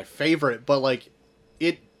my favorite, but like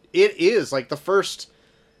it is like the first.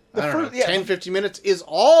 The I don't first- know, yeah. 10, 15 minutes is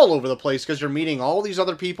all over the place because you're meeting all these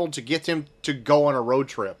other people to get him to go on a road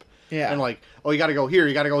trip. Yeah. And like, oh, you got to go here,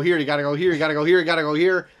 you got to go here, you got to go here, you got to go here, you got to go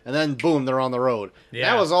here, and then boom, they're on the road.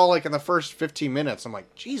 Yeah. That was all like in the first 15 minutes. I'm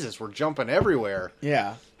like, Jesus, we're jumping everywhere.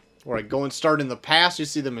 Yeah. Or like go and start in the past, you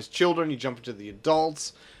see them as children, you jump into the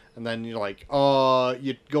adults, and then you're like,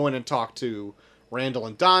 you go in and talk to Randall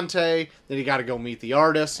and Dante, then you got to go meet the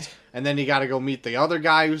artist, and then you got to go meet the other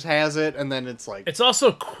guy who has it, and then it's like, It's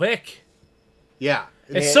also quick. yeah.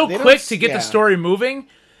 It's so they don't quick s- to get yeah. the story moving,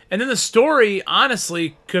 and then the story,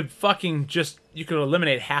 honestly, could fucking just... You could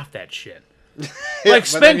eliminate half that shit. Yeah, Like, but then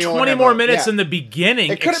spend you won't 20 have more a- minutes yeah. in the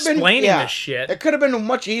beginning It could have been explaining yeah. this shit. It could have been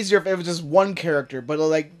much easier if it was just one character, but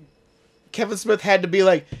like Kevin Smith had to be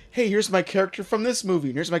like, "Hey, here's my character from this movie,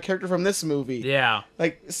 and here's my character from this movie." Yeah.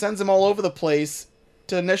 Like sends them all over the place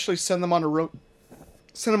to initially send them on a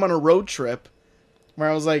road trip. Where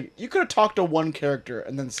I was like, you could have talked to one character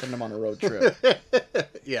and then send them on a road trip.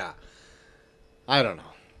 Yeah. I don't know.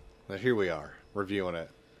 But here we are, reviewing it.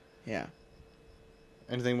 Yeah.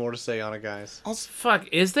 Anything more to say on it, guys? Also, Fuck,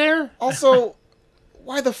 is there? also,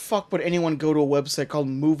 why the fuck would anyone go to a website called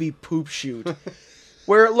Movie Poop Shoot,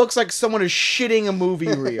 where it looks like someone is shitting a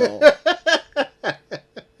movie reel?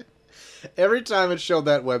 Every time it showed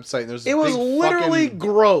that website, there's It was literally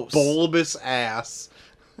gross. bulbous ass.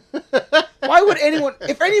 Why would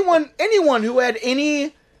anyone who had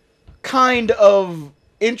any kind of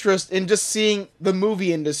interest in just seeing the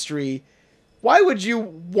movie industry, why would you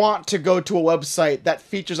want to go to a website that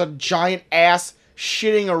features a giant ass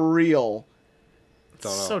shitting a reel?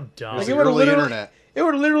 Don't know. So dumb. It's Like, the early internet. It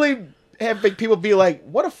would literally have big people be like,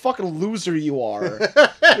 "What a fucking loser you are!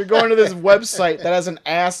 You're going to this website that has an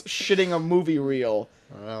ass shitting a movie reel.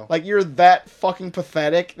 Well, Like you're that fucking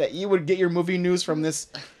pathetic that you would get your movie news from this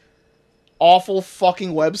awful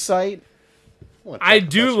fucking website." wanna I talk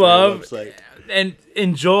do about your love, website.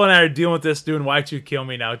 and Joel and I are dealing with this doing Y2 Kill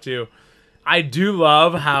Me now too. I do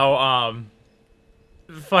love how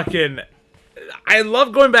fucking I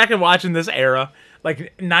love going back and watching this era,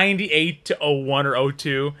 like 98 to 01 or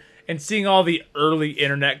 02, and seeing all the early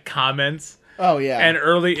internet comments Oh yeah, and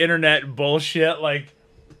early internet bullshit. Like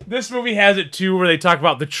this movie has it too, where they talk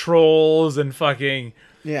about the trolls and fucking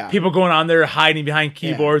yeah. people going on there hiding behind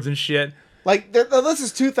keyboards and shit. Like this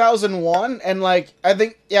is 2001, and like I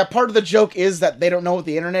think part of the joke is that they don't know what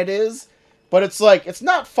the internet is, but it's like it's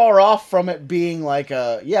not far off from it being like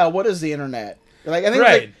what is the internet? Like I think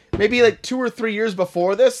Right. like, maybe like 2 or 3 years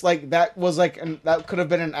before this, like that was like that could have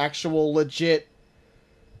been an actual legit,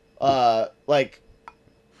 like,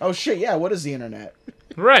 oh shit, yeah, what is the internet?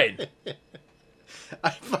 Right. I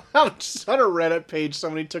found just on a Reddit page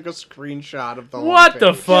somebody took a screenshot of the What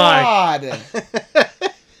the homepage. fuck? God,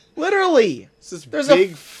 literally, It's this There's a-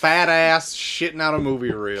 big fat ass shitting out a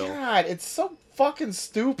movie reel. God, it's so fucking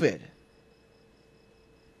stupid.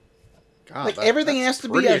 God, Like, everything that's has to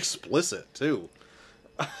be pretty a- explicit too.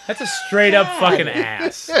 That's a straight up fucking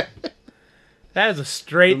ass. That is a The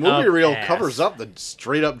straight movie up reel ass. covers up the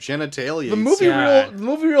straight up genitalia. The movie God.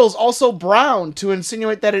 reel is also brown to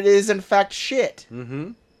insinuate that it is in fact shit.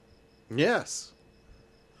 Mm-hmm. Yes.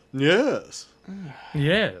 Yes.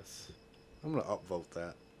 Yes. I'm gonna upvote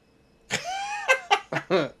that.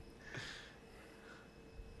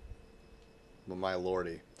 Well, my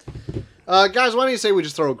lordy. Guys, why don't you say we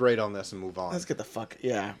just throw a grade on this and move on? Let's get the fuck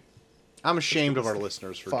I'm ashamed of our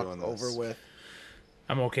listeners for fuck doing this. over with.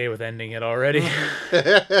 I'm okay with ending it already.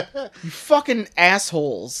 You fucking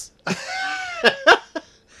assholes.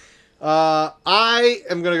 I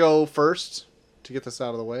am gonna go first to get this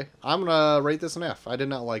out of the way. I'm gonna rate this an F. I did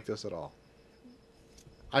not like this at all.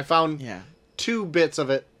 I found Yeah. 2 bits of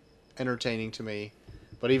it entertaining to me,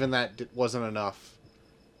 but even that wasn't enough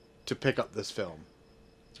to pick up this film.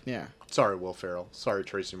 Yeah. Sorry, Will Ferrell. Sorry,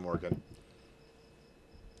 Tracy Morgan.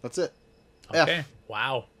 That's it. Okay. F.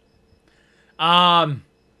 Wow.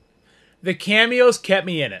 The cameos kept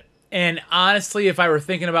me in it. And honestly, if I were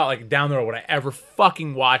thinking about like down the road, would I ever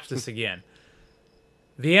fucking watch this again?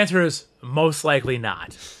 The answer is most likely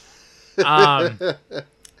not.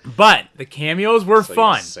 But the cameos were So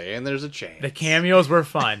fun. you're saying there's a chance. The cameos were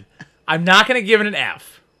fun. I'm not gonna give it an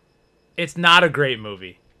F. It's not a great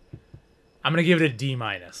movie. I'm gonna give it a D-.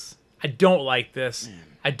 I don't like this.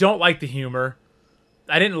 I don't like the humor.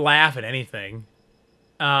 I didn't laugh at anything.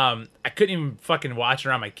 I couldn't even fucking watch it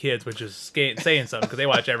around my kids, which is saying something because they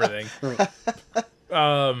watch everything.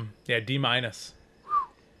 Yeah, D-.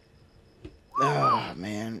 Oh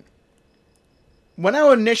man. When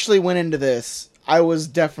I initially went into this, I was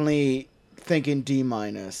definitely thinking D-.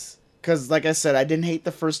 Because, like I said, I didn't hate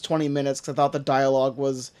the first 20 minutes because I thought the dialogue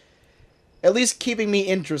was at least keeping me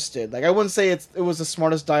interested. Like, I wouldn't say it was the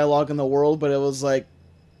smartest dialogue in the world, but it was, like,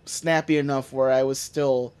 snappy enough where I was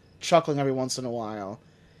still chuckling every once in a while.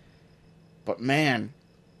 But, man,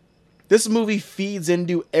 this movie feeds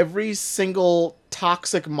into every single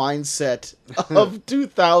toxic mindset of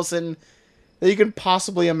 2000 that you can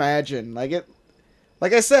possibly imagine. Like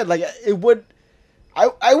I said, like, it would... I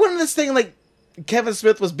went into this thing like Kevin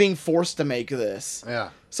Smith was being forced to make this.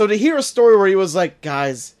 Yeah. So to hear a story where he was like,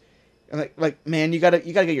 guys, like man, you gotta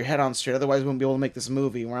get your head on straight, otherwise we won't be able to make this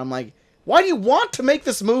movie. Where I'm like, why do you want to make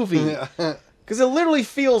this movie? Because it literally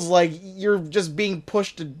feels like you're just being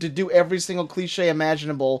pushed to do every single cliche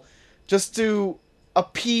imaginable just to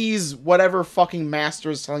appease whatever fucking master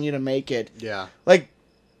is telling you to make it. Yeah. Like,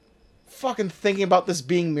 fucking thinking about this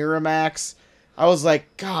being Miramax, I was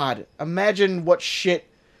like, God, imagine what shit,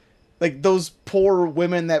 like, those poor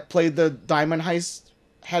women that played the Diamond Heist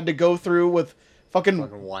had to go through with fucking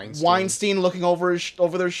Weinstein looking over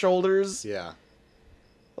their shoulders. Yeah.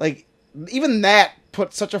 Like, even that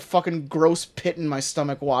put such a fucking gross pit in my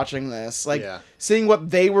stomach watching this. Like, Yeah. seeing what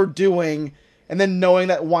they were doing, and then knowing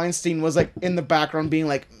that Weinstein was like in the background being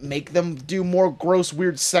like, make them do more gross,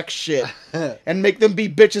 weird sex shit, and make them be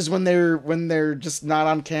bitches when they're just not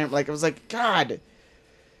on camera. Like, it was like, God,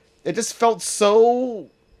 it just felt so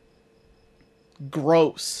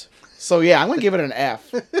gross. So yeah, I'm gonna give it an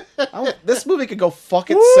F. This movie could go fuck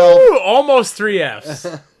itself. Woo! Almost 3 Fs.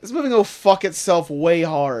 This movie can go fuck itself way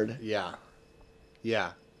hard. Yeah.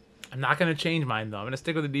 Yeah. I'm not gonna change mine though. I'm gonna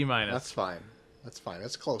stick with a D-. That's fine. That's fine.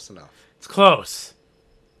 That's close enough. It's close.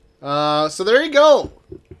 So there you go.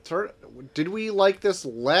 Did we like this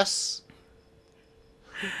less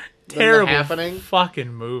than The Terrible Happening?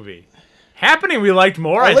 fucking movie. Happening we liked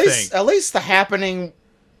more, At I least, think. at least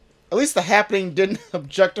the happening didn't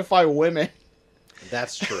objectify women.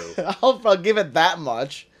 That's true. I'll give it that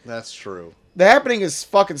much. That's true. The happening is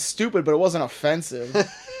fucking stupid, but it wasn't offensive.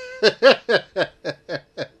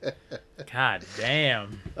 God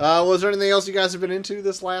damn. Was there anything else you guys have been into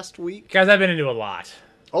this last week? Guys, I've been into a lot.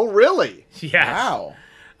 Oh, really? Yes. Wow.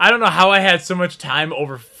 I don't know how I had so much time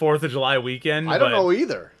over 4th of July weekend. I don't but know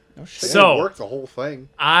either. No They shit. So- didn't work the whole thing.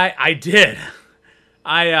 I did.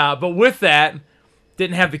 But with that,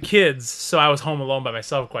 didn't have the kids, so I was home alone by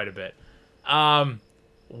myself quite a bit.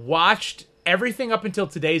 Watched everything up until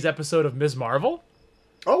today's episode of Ms. Marvel.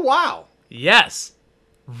 Oh, wow. Yes.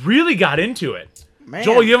 Really got into it. Man,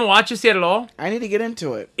 Joel, you haven't watched this yet at all? I need to get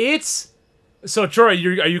into it. It's... So, Troy, are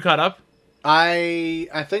you caught up? I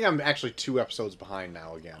think I'm actually 2 episodes behind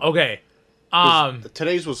now again. Okay.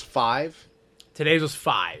 Today's was 5. Today's was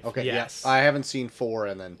 5. Okay, Yes. yeah. I haven't seen 4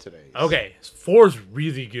 and then today's. Okay. 4's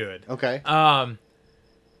really good. Okay.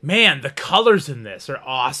 Man, the colors in this are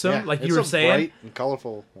awesome. Yeah, Like you it's were a saying. bright and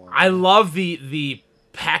colorful one. I love the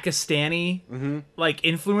Pakistani like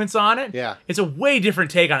influence on it. Yeah. It's a way different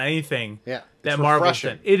take on anything Yeah. that It's Marvel's refreshing.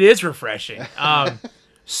 done. It is refreshing.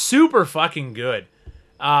 Super fucking good.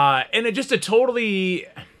 And it just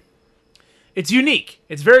it's unique.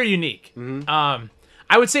 It's very unique.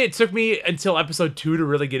 I would say it took me until episode 2 to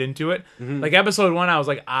really get into it. Like episode 1, I was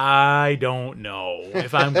like, I don't know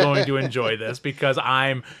if I'm going to enjoy this because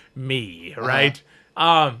I'm me, right?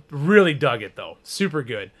 Really dug it though. Super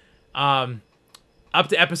good. Up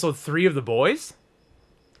to episode 3 of The Boys.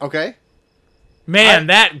 Okay. Man,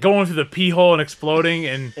 that going through the pee hole and exploding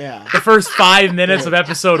in Yeah. the first 5 minutes of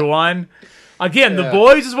episode 1. Again, The Yeah.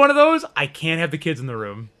 Boys is one of those. I can't have the kids in the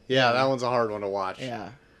room. Yeah, that one's a hard one to watch. Yeah.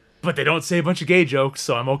 But they don't say a bunch of gay jokes,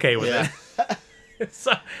 so I'm okay with Yeah. it.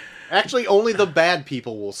 So, Actually, only the bad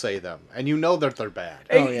people will say them, and you know that they're bad.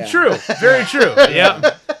 Oh, yeah. True. Very true.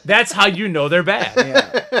 Yeah. That's how you know they're bad.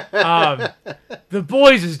 Yeah. The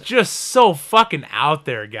Boys is just so fucking out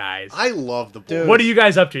there, guys. I love the boys. Dude. What are you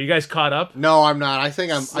guys up to? You guys caught up? No, I'm not. I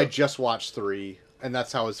think I just watched 3, and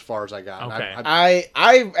that's how as far as I got. And Okay.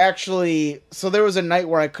 I actually, so there was a night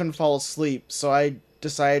where I couldn't fall asleep, so I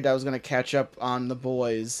decided I was gonna catch up on The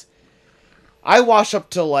Boys. I watched up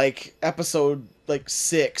to like episode like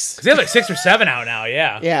 6. They have like 6 or 7 out now,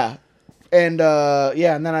 yeah. Yeah, and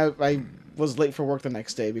and then I was late for work the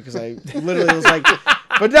next day because I literally was like,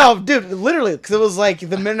 but no, dude, literally, because it was like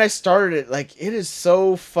the minute I started it, like it is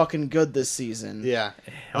so fucking good this season. yeah.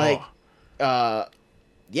 Like, Oh.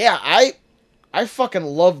 yeah, I fucking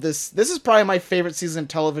love this. This is probably my favorite season of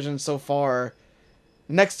television so far.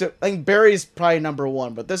 Next to, I think Barry's probably number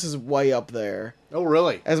 1, but this is way up there Oh,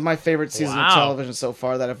 really? as my favorite season Wow. of television so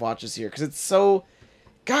far that I've watched this year. Because it's so,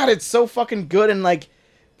 God, it's so fucking good. And like,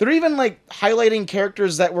 they're even like highlighting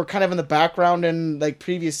characters that were kind of in the background in like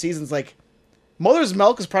previous seasons. Like, Mother's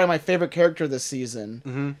Milk is probably my favorite character this season.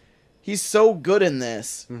 Mhm. He's so good in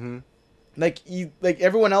this. Mhm. Like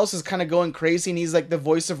everyone else is kind of going crazy, and he's like the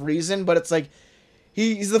voice of reason. But it's like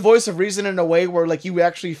he's the voice of reason in a way where like you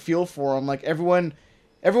actually feel for him. Like everyone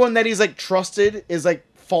that he's like trusted is like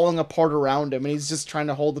falling apart around him, and he's just trying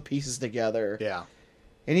to hold the pieces together. Yeah.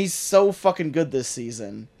 And he's so fucking good this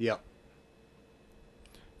season. Yep.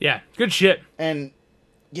 Yeah, good shit. And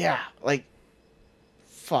yeah, like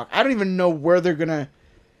fuck, I don't even know where they're gonna.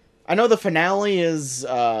 I know the finale is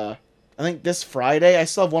I think this Friday. I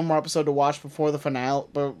still have one more episode to watch before the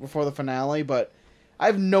finale, but I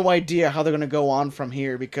have no idea how they're gonna go on from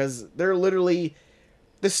here because they're literally,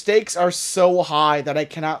 the stakes are so high that I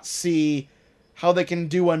cannot see how they can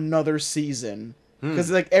do another season because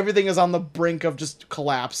like everything is on the brink of just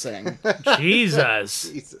collapsing. Jesus.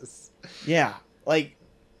 Jesus. Yeah, like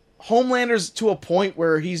Homelander's to a point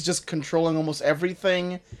where he's just controlling almost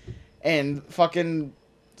everything, and fucking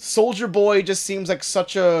Soldier Boy just seems like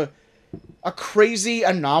such a crazy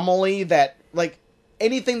anomaly that like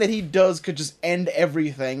anything that he does could just end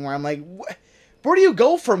everything. Where I'm like, where do you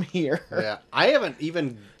go from here? Yeah. I haven't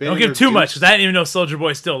even been. Don't give too much, introduced- because I didn't even know Soldier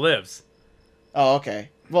Boy still lives. Oh, okay.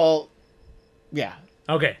 Well, yeah.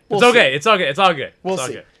 Okay. We'll It's okay. see. It's okay. It's all good. We'll it's all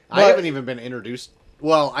see. good. I But- haven't even been introduced.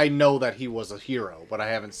 Well, I know that he was a hero, but I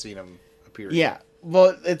haven't seen him appear. Yeah.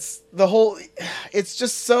 Well, it's the whole. It's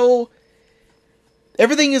just so.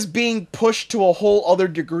 Everything is being pushed to a whole other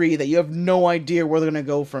degree that you have no idea where they're gonna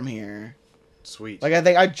go from here. Sweet. Like I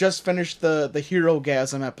think I just finished the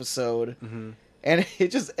Hero-gasm episode, and it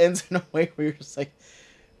just ends in a way where you're just like,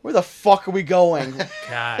 where the fuck are we going?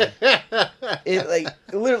 God. It like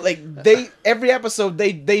literally like every episode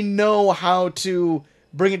they know how to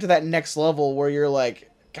bring it to that next level where you're like,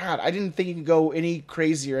 God, I didn't think you could go any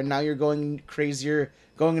crazier, and now you're going crazier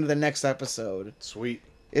going into the next episode. Sweet.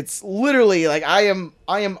 It's literally like I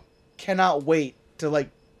am cannot wait to like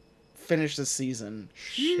finish this season.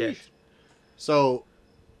 Shit. So,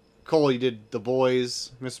 Cole, you did The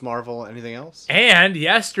Boys, Miss Marvel, anything else? And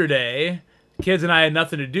yesterday, kids and I had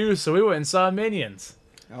nothing to do, so we went and saw Minions.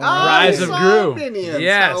 Ah, Rise you of saw Gru. Minions.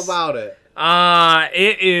 Yes. How about it?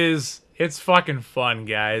 It's fucking fun,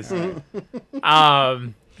 guys.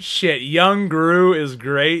 Shit, young Gru is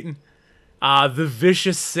great. The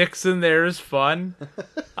Vicious Six in there is fun.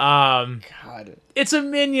 God. It's a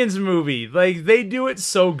Minions movie. Like, they do it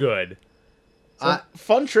so good.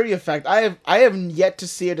 Fun trivia fact: I have yet to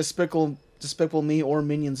see a Despicable Me or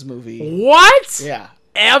Minions movie. What? Yeah,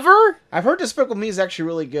 Ever? I've heard Despicable Me is actually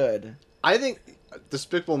really good. I think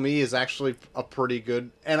Despicable Me is actually a pretty good.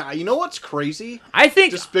 And you know what's crazy? I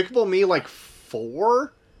think. Despicable Me, like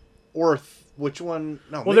 4? Or which one?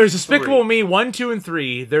 No. Well, maybe there's Despicable 3. Me 1, 2, and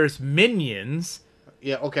 3. There's Minions,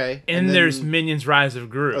 Yeah, okay. and then- there's Minions: Rise of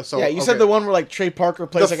Gru. oh, so, Yeah, you okay. said the one where like Trey Parker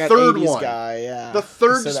plays The like third an 80s one. guy. Yeah, The third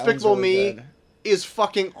You said that one's Despicable really Me good. is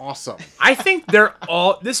fucking awesome. I think they're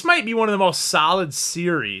all. This might be one of the most solid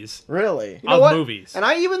series Really? You know of what? movies. And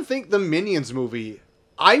I even think the Minions movie,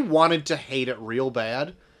 I wanted to hate it real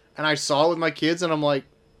bad, and I saw it with my kids, and I'm like,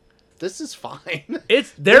 this is fine.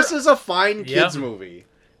 It's This is a fine kids Yep. movie.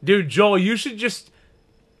 Dude, Joel, you should just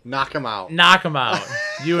Knock him out. knock them out.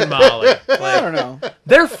 You and Molly. I Like, don't know.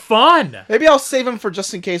 they're fun. Maybe I'll save them for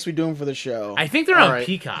just in case we do them for the show. I think they're All on right.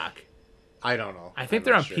 Peacock. I don't know. I think I'm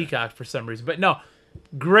they're not on sure. Peacock for some reason. But no,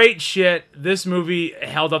 great shit. This movie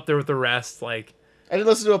held up there with the rest. Like, I did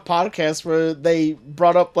listen to a podcast where they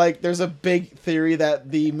brought up like there's a big theory that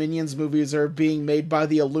the Minions movies are being made by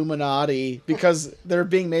the Illuminati because they're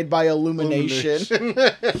being made by Illumination.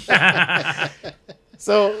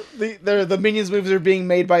 So the Minions movies are being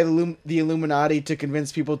made by the Illuminati to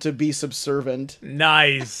convince people to be subservient.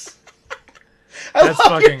 nice. I That's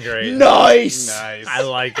love fucking it. great. Nice. Nice. I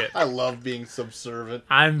like it. I love being subservient.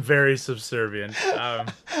 I'm very subservient.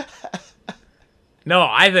 No,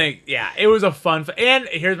 I think, yeah, it was a fun. And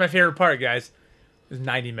here's my favorite part, guys. It was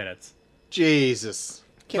 90 minutes. Jesus.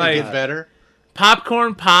 Can Like- it get better?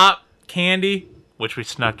 Popcorn, pop, candy, which we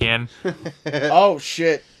snuck in. Oh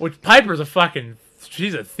shit. Which Piper's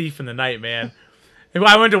she's a thief in the night, man. And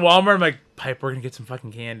I went to Walmart, I'm like, Piper, we're gonna get some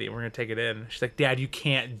fucking candy. We're gonna take it in. She's like, Dad, you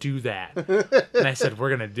can't do that. And I said, we're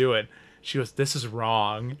gonna do it. She goes, this is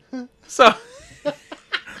wrong. So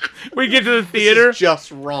we get to the theater. This is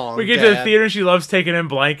just wrong. We get to the Dad. theater and she loves taking in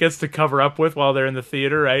blankets to cover up with while they're in the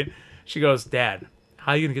theater, right? She goes, Dad,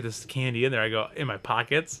 how are you gonna get this candy in there? I go, in my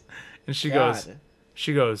pockets. And she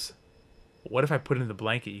goes, what if I put it in the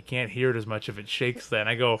blanket? You can't hear it as much if it shakes then.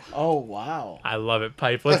 I go, Oh wow. I love it,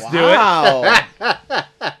 Pipe. Let's Wow.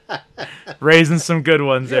 Raising some good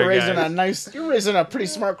ones You're there, raising guys. you're raising a pretty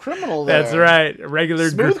smart criminal there. That's right. Regular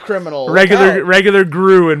Smooth criminal. regular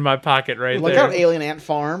Gru in my pocket right Look there. out, Alien Ant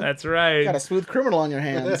Farm. That's right. Got a smooth criminal on your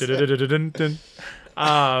hands. Dun-dun-dun-dun-dun. Is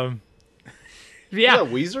Yeah,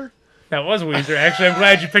 that Weezer? that was Weezer. Actually, I'm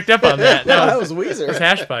glad you picked up on that. Yeah, that That was was Weezer.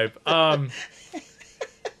 Hash Pipe.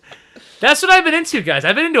 That's what I've been into, guys.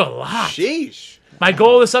 I've been into a lot. Sheesh. My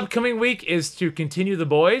goal this upcoming week is to continue The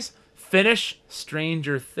Boys, finish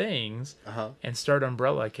Stranger Things, and start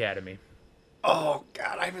Umbrella Academy. Oh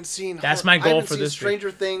God, I haven't seen. That's my I goal haven't for seen this week.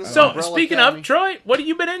 Stranger Things. So, Umbrella speaking Academy. of, Troy, what have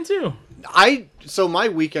you been into? So my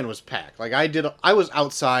weekend was packed. Like I was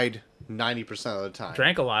outside 90% of the time.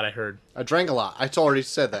 Drank a lot, I heard. I drank a lot. I already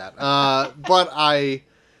said that. But I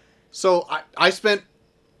spent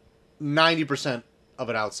 90% of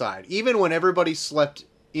it outside. Even when everybody slept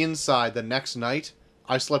inside the next night,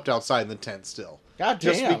 I slept outside in the tent still. God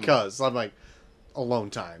Just damn. because I'm like alone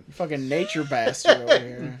time. Fucking nature bastard over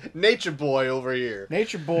here. Nature boy over here.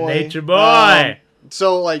 Nature boy. Nature boy.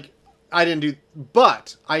 So like I didn't do,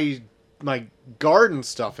 but my garden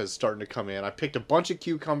stuff is starting to come in. I picked a bunch of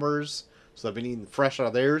cucumbers, so I've been eating fresh out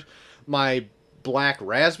of theirs. My black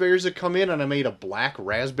raspberries have come in, and I made a black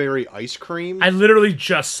raspberry ice cream. I literally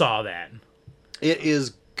just saw that. It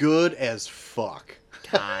is good as fuck.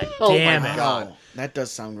 God Oh damn my it. God. Oh, that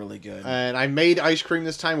does sound really good. And I made ice cream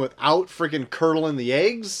this time without freaking curdling the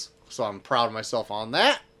eggs, so I'm proud of myself on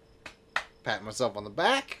that. Patting myself on the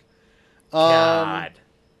back. God.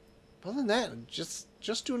 Other than that, just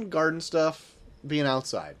doing garden stuff, being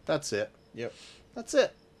outside. That's it. Yep. That's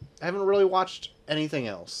it. I haven't really watched anything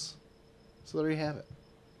else. So there you have it.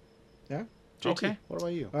 Yeah. JT, Okay. what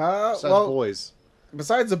about you? Well, Boys.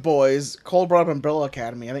 besides the boys, Cole brought up Umbrella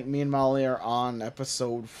Academy. I think me and Molly are on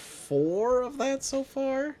episode 4 of that so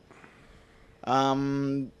far.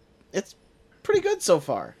 It's pretty good so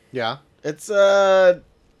far. Yeah. It's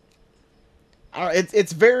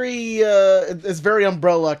it's very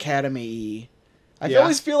Umbrella Academy. I Yeah.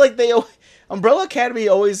 always feel like Umbrella Academy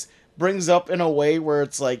always brings up in a way where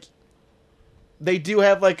it's like they do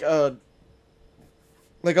have like a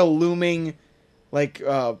looming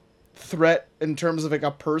threat in terms of like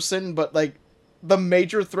a person, but like the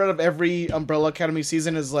major threat of every Umbrella Academy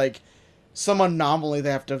season is like some anomaly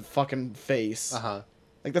they have to fucking face. Uh-huh.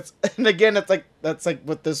 Like that's and again that's like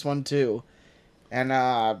with this one too. And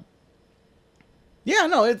yeah,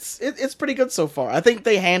 no, it's pretty good so far. I think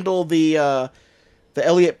they handle the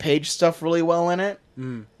Elliot Page stuff really well in it.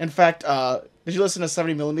 Mm. In fact, did you listen to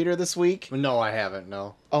 70mm this week? No, I haven't,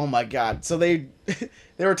 no. Oh my god. So they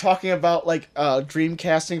were talking about like dream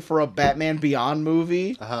casting for a Batman Beyond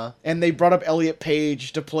movie. Uh-huh. And they brought up Elliot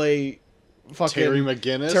Page to play fucking Terry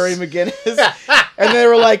McGinnis? Terry McGinnis. And they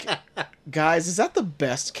were like, guys, is that the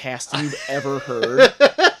best casting you've ever heard?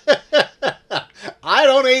 I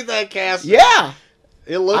don't hate that cast. Yeah.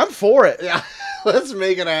 It looks... I'm for it. Yeah, let's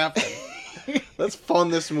make it happen. Let's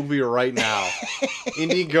fund this movie right now.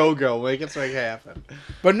 Indiegogo, make it happen.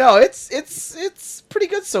 But no, it's pretty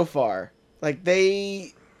good so far. Like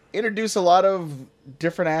they introduce a lot of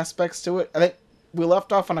different aspects to it. I think we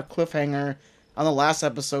left off on a cliffhanger on the last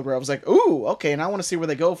episode where I was like, "Ooh, okay, and I want to see where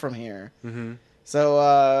they go from here." Mm-hmm.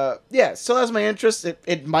 So yeah, still has my interest.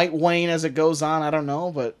 It might wane as it goes on. I don't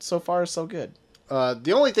know, but so far so good.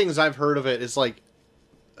 The only things I've heard of it is like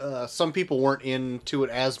some people weren't into it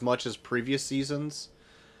as much as previous seasons,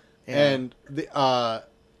 Yeah. and the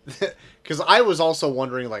because I was also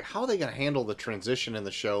wondering like how are they gonna handle the transition in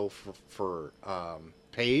the show for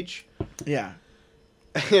Paige. Yeah.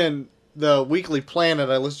 And the Weekly Planet,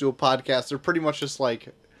 I listen to a podcast, they're pretty much just like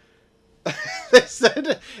they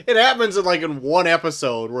said it happens in one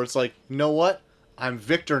episode where it's like, you know what? I'm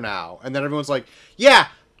Victor now. And then everyone's like, yeah,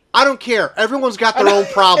 I don't care. Everyone's got their own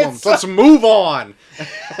problems. Let's move on.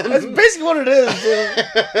 That's basically what it is,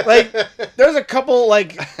 dude. Like, there's a couple,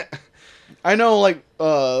 like, I know, like,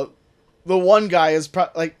 the one guy is,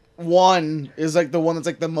 one is, like, the one that's,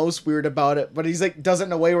 like, the most weird about it, but he's, like, does it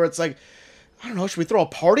in a way where it's, like, I don't know, should we throw a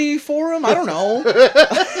party for him? I don't know.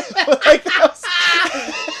 Like,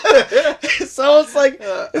 so it's, like,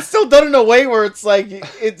 it's still done in a way where it's, like,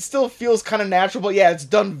 it still feels kind of natural, but, yeah, it's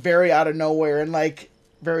done very out of nowhere, and, like,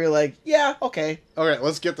 very like, yeah, okay. Okay,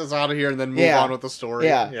 let's get this out of here and then move Yeah. on with the story.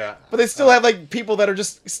 Yeah. But they still have like people that are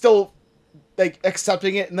just still like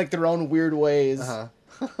accepting it in like their own weird ways.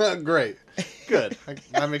 Uh-huh. Great. Good.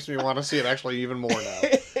 That makes me want to see it actually even more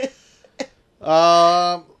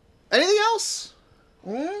now. Anything else?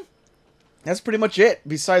 That's pretty much it.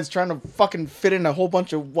 Besides trying to fucking fit in a whole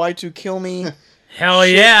bunch of Y2 Kill Me. Hell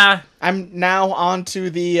Shit. yeah. I'm now on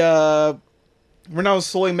to the we're now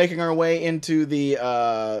slowly making our way into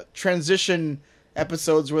the transition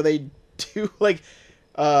episodes where they do like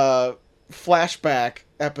flashback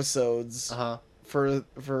episodes for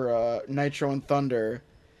Nitro and Thunder.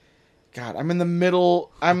 God, I'm in the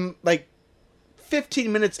middle. I'm like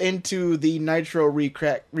 15 minutes into the Nitro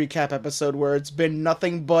recap episode where it's been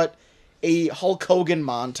nothing but a Hulk Hogan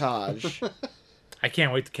montage. I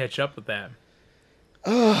can't wait to catch up with that.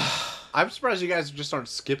 I'm surprised you guys just aren't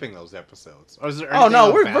skipping those episodes. Or is there Oh anything no,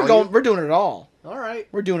 of value? we're doing it all. All right.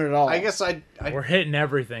 We're doing it all. I guess We're hitting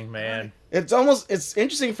everything, man. It's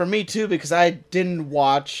interesting for me too because I didn't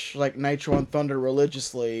watch like Nitro and Thunder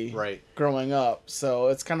religiously Right. growing up, so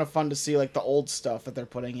it's kind of fun to see like the old stuff that they're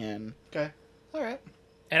putting in. Okay. All right.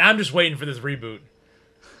 And I'm just waiting for this reboot.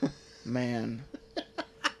 Man,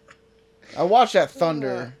 I watched that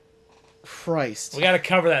Thunder. Christ, We got to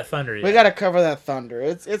cover that Thunder yet. we got to cover that Thunder.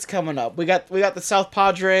 It's coming up. We got the South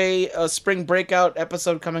Padre spring breakout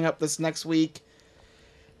episode coming up this next week.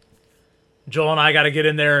 Joel and I got to get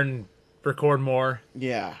in there and record more.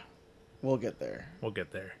 Yeah, we'll get there. We'll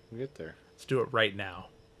get there. We'll get there. Let's do it right now.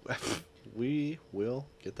 We will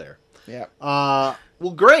get there. Yeah.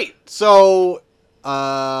 Well, great. So,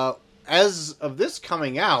 as of this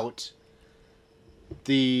coming out,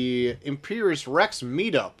 the Imperious Rex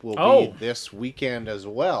meetup will Oh. be this weekend as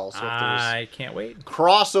well. So if there's I can't wait.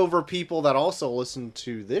 crossover people that also listen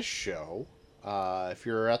to this show, if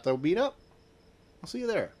you're at the meetup, I'll see you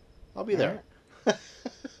there. I'll be there.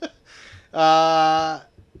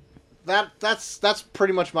 That's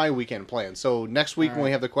pretty much my weekend plan. So next week when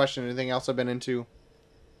we have the question, anything else I've been into?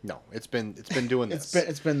 No, it's been doing this.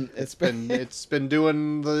 It's been It's been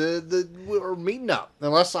doing the we're meeting up.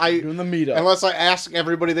 Unless I doing the meetup. Unless I ask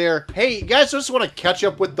everybody there, hey, you guys just want to catch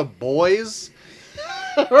up with the boys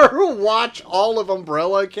or watch all of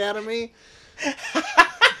Umbrella Academy?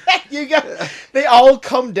 You got. They all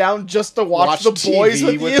come down just to watch the boys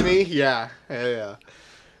TV with you. me? Yeah.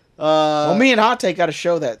 Well, me and Hot Take got a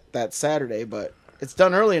show that Saturday, but it's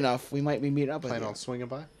done early enough. We might be meeting up with Plan you. on swinging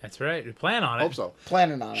by. That's right. We plan on it. Hope so.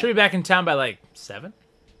 Planning on Should be it. back in town by like 7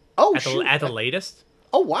 Oh, at the, shoot. at the latest.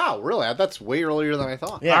 Oh, wow. Really? That's way earlier than I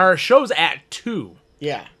thought. Yeah. Our show's at 2.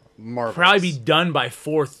 Yeah. Marvelous. Probably be done by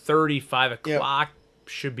 4:30, 5 o'clock.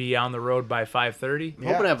 Should be on the road by 5:30. I'm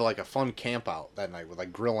hoping to have like a fun camp out that night with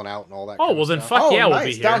like grilling out and all that. Oh, kind well of then stuff. fuck yeah, we'll nice.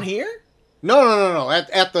 be here. Down here? No.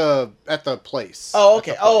 At the place. Oh, At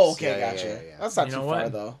okay. the Oh, place. okay. Yeah, Gotcha. yeah. That's not You too know far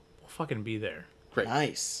what? though. We'll fucking be there. Great.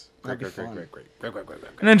 Nice. Great. That'd be fun.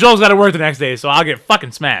 And then Joel's got to work the next day, so I'll get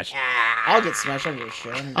fucking smashed. I'll get smashed. I don't give a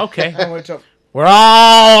shit. Okay. I wait till We're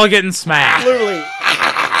all getting smashed. literally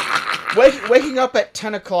waking up at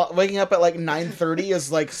 10 o'clock. Waking up at like 9:30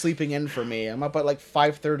 is like sleeping in for me. I'm up at like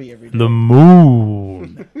 5:30 every day. The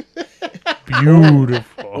moon.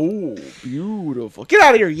 Beautiful. Oh, beautiful! Get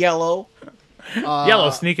out of here, Yellow. Yellow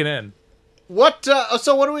sneaking in. What?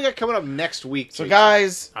 So what do we got coming up next week? So, Jason?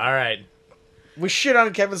 guys, All right. we shit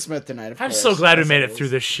on Kevin Smith tonight. Of I'm course, so glad we as made it always. through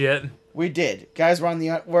this shit. We did, guys. We're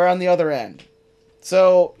on the other end.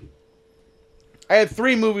 So, I had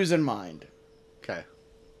 3 movies in mind. Okay.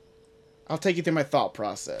 I'll take you through my thought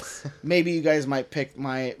process. Maybe you guys might pick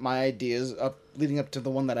my ideas up leading up to the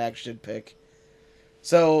one that I actually did pick.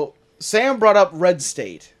 So, Sam brought up Red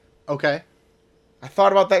State. Okay. I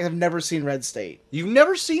thought about that. I've never seen Red State. You've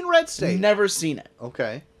never seen Red State? Never seen it.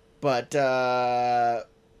 Okay. But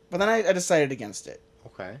then I decided against it.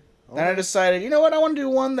 Okay. Then I decided, you know what? I want to do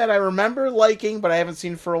one that I remember liking, but I haven't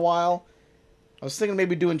seen for a while. I was thinking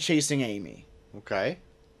maybe doing Chasing Amy. Okay.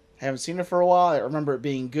 I haven't seen it for a while. I remember it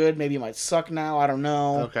being good. Maybe it might suck now. I don't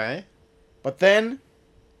know. Okay. But then,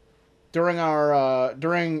 during our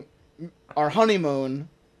honeymoon,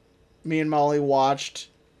 me and Molly watched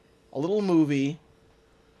a little movie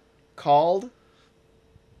called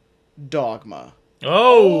Dogma.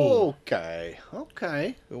 Oh. Okay.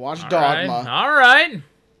 Okay. We watched All Dogma. right. All right.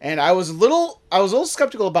 And I was a little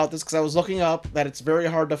skeptical about this because I was looking up that it's very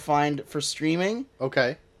hard to find for streaming.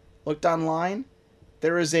 Okay. Looked online.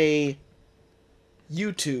 There is a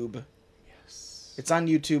YouTube. Yes. It's on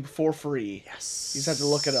YouTube for free. Yes. You just have to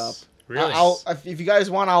look it up. Really? If you guys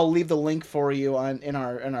want, I'll leave the link for you in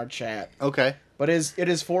our chat. Okay. But it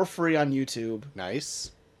is for free on YouTube.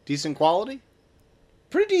 Nice. Decent quality?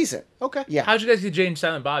 Pretty decent. Okay. Yeah. How'd you guys get Jane and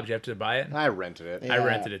Silent Bob? Did you have to buy it? I rented it. I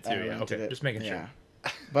rented it too, I yeah. rented Okay, just making sure.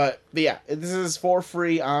 But yeah, this is for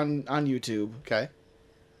free on YouTube. Okay.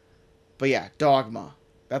 But yeah, Dogma.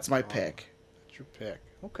 That's my pick. That's your pick.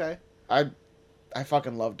 Okay. I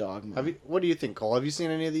fucking love Dogma. What do you think, Cole? Have you seen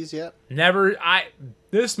any of these yet? Never.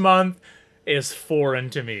 This month is foreign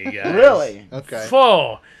to me, guys. Really? Okay.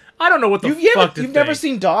 Full. I don't know what the fuck to You've never think.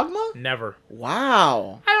 seen Dogma? Never.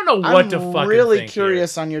 Wow. I don't know what to I'm fucking really think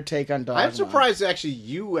curious on your take on Dogma. I'm surprised actually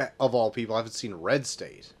you, of all people, haven't seen Red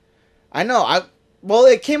State. I know. Well,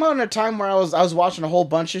 it came out in a time where I was watching a whole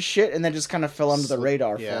bunch of shit, and then just kind of fell under the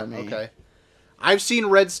radar Yeah, for me. okay. I've seen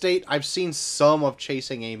Red State. I've seen some of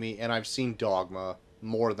Chasing Amy, and I've seen Dogma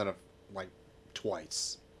more than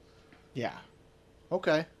twice. Yeah.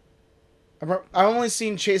 Okay. I've only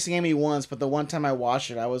seen Chasing Amy once, but the one time I watched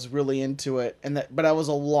it, I was really into it, but that was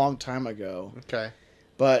a long time ago. Okay.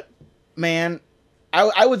 But man,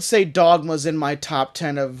 I would say Dogma's in my top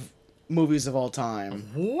 10 of movies of all time.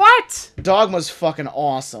 What? Dogma's fucking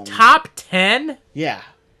awesome. Top 10? Yeah. Get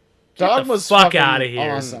the Dogma's fuck fucking outta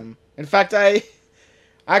here. awesome. In fact, I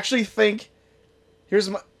actually think I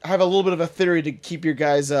have a little bit of a theory to keep your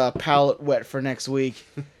guys' palate wet for next week.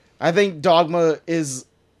 I think Dogma is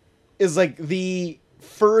like the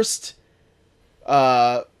first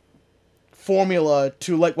formula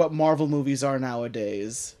to like what Marvel movies are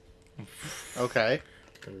nowadays. Okay.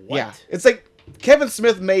 What? Yeah, it's like Kevin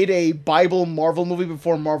Smith made a Bible Marvel movie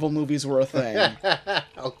before Marvel movies were a thing.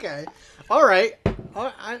 Okay. All right.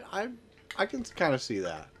 I can kind of see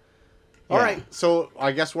that. All Yeah. right. So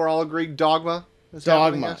I guess we're all agreed Dogma is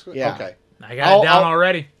happening Dogma, next week? yeah. Okay. I got it down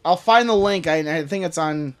already. I'll find the link. I think it's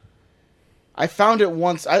on. I found it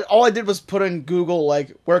once. All I did was put in Google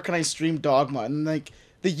like, where can I stream Dogma, and like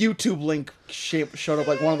the YouTube link showed up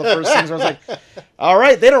like one of the first things. Where I was like, all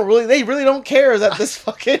right, they really don't care that this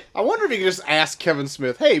fucking. I wonder if you could just ask Kevin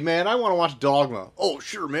Smith, hey man, I want to watch Dogma. Oh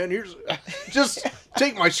sure, man. Here's just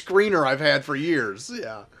take my screener I've had for years.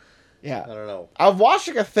 Yeah. Yeah. I don't know. I've watched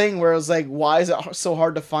like a thing where it was like, why is it so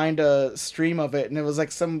hard to find a stream of it? And it was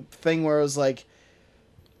like some thing where it was like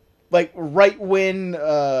right when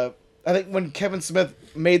I think when Kevin Smith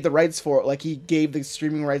made the rights for it, like he gave the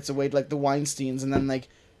streaming rights away to like the Weinsteins, and then like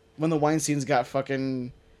when the Weinsteins got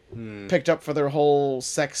fucking picked up for their whole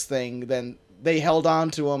sex thing, then they held on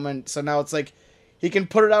to him, and so now it's like he can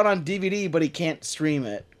put it out on DVD, but he can't stream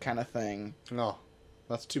it, kind of thing. No.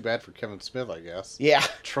 That's too bad for Kevin Smith, I guess. Yeah.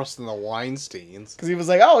 Trusting the Weinsteins. Because he was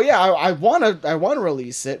like, oh yeah, I wanna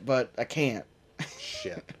release it, but I can't.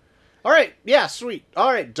 Shit. All right. Yeah, sweet.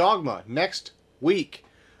 All right, Dogma next week.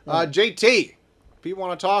 JT, if you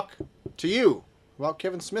want to talk to you about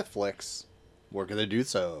Kevin Smith flicks, we're gonna do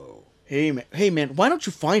so. Hey man, why don't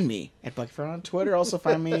you find me at Buggy Furman on Twitter? Also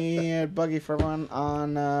find me at Buggy Furman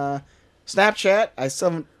on Snapchat.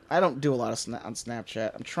 I don't do a lot on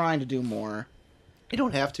Snapchat. I'm trying to do more. You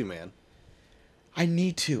don't have to, man. I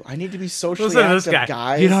need to. I need to be socially Listen to active, this guy.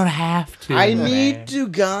 guys. You don't have to. I man. need to,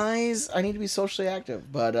 guys. I need to be socially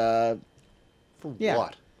active, but For yeah.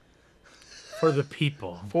 what? For the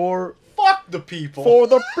people. for Fuck the people.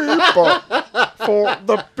 the people, for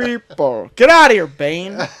the people. Get out of here,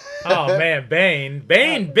 Bane. Oh man, Bane,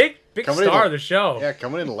 big Coming star in- of the show. Yeah,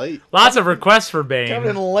 coming in late. Lots of requests for Bane.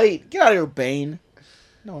 Coming in late. Get out of here, Bane.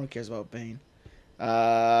 No one cares about Bane.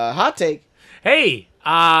 Hot take. Hey,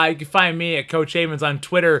 you can find me at Coach Havens on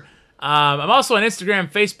Twitter. I'm also on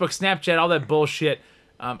Instagram, Facebook, Snapchat, all that bullshit.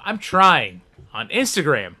 I'm trying on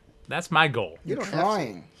Instagram. That's my goal. You're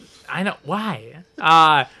trying. I know why.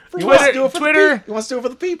 He wants to do it for Twitter, He wants to do it for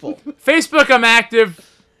the people. Facebook, I'm active.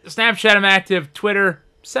 Snapchat, I'm active. Twitter,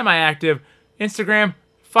 semi-active. Instagram,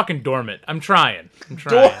 fucking dormant. I'm trying.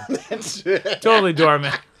 Dormant. Totally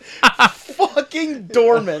dormant. Fucking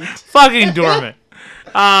dormant. Fucking dormant.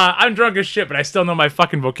 I'm drunk as shit, but I still know my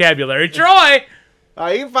fucking vocabulary. Troy!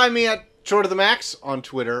 You can find me at Short of the Max on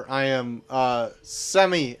Twitter. I am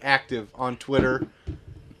semi-active on Twitter.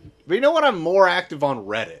 But you know what? I'm more active on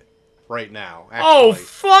Reddit right now. Oh, Actually.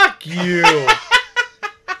 fuck you.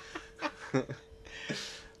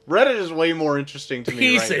 Reddit is way more interesting to me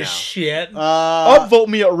Piece right of now. shit. Upvote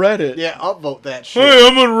me at Reddit. Yeah, upvote that shit. Hey,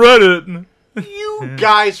 I'm on Reddit. You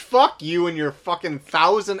guys, fuck you and your fucking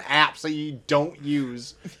 1,000 apps that you don't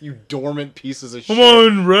use, you dormant pieces of shit. I'm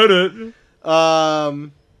on Reddit.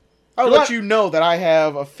 I'll let you know that I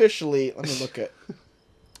have officially. Let me look at.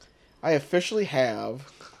 I officially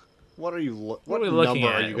have. What are you? What are we looking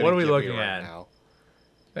number at? Are you gonna What are we give me looking right at? now?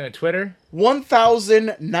 Twitter?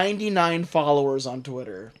 1,099 followers on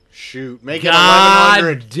Twitter. Shoot, make it God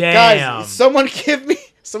 1,100. damn. Guys,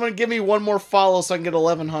 someone give me one more follow so I can get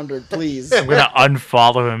 1,100, please. I'm gonna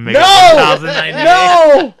unfollow him. Make No! it 1,098.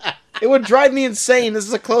 No! It would drive me insane. This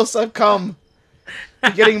is a close I've come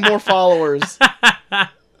to getting more followers.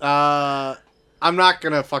 I'm not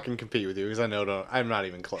gonna fucking compete with you because I know I'm not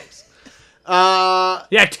even close.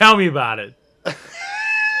 Yeah, tell me about it.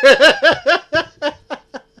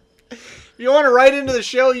 If you want to write into the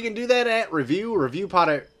show, you can do that at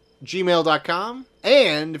reviewpod@gmail.com.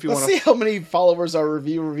 And if you Let's want see to, how many followers our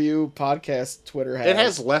review podcast Twitter has. it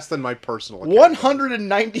has less than my personal account.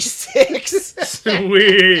 196.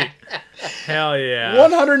 Sweet. Hell yeah.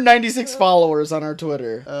 196 followers on our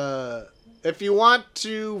Twitter. If you want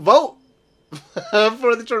to vote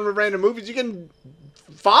for the Tournament of Random Movies, you can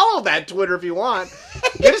follow that Twitter if you want.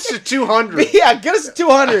 Get us to 200. Yeah, get us to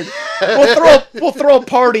 200. We'll throw a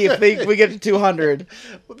party if we get to 200.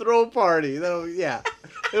 We'll throw a party. It'll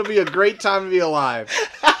be a great time to be alive.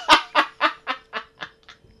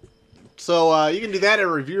 So you can do that at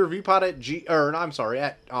reviewpod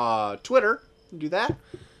at Twitter. You can do that.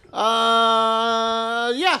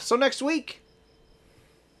 So next week,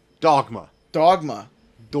 Dogma.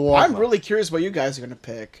 I'm really curious what you guys are gonna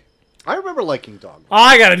pick. I remember liking Dogma. Oh,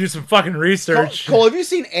 I gotta do some fucking research. Cole, have you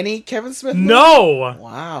seen any Kevin Smith movies? No.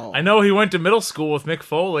 Wow. I know he went to middle school with Mick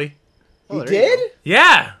Foley. He there you did? go.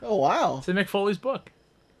 Yeah. Oh wow. It's in Mick Foley's book.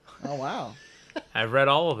 Oh wow. I've read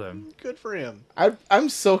all of them. Good for him. I'm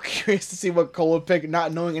so curious to see what Cole would pick,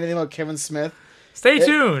 not knowing anything about Kevin Smith. Stay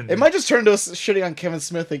tuned. It might just turn to us shitting on Kevin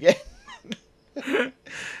Smith again. I'm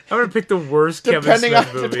gonna pick the worst Kevin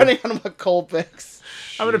Smith movie. Depending on what Cole picks.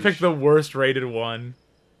 I'm gonna pick the worst rated one.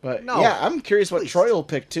 But No, yeah, I'm curious what please. Troy will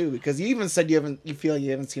pick too, because you even said you feel like you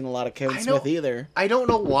haven't seen a lot of Kevin I know. Smith either. I don't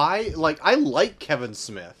know why. Like, I like Kevin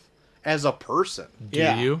Smith as a person. Do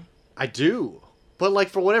Yeah. you? I do. But, like,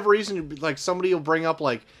 for whatever reason, like, somebody will bring up,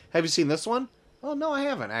 like, have you seen this one? Oh, no, I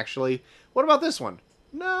haven't, actually. What about this one?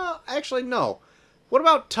 No, actually, no. What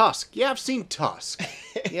about Tusk? Yeah, I've seen Tusk.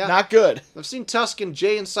 Yeah, Not good. I've seen Tusk and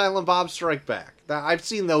Jay and Silent Bob Strike Back. I've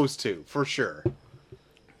seen those two, for sure.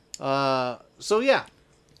 So, yeah.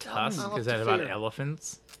 Tusk? I'll Is have that to about figure.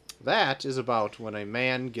 elephants? That is about when a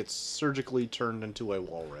man gets surgically turned into a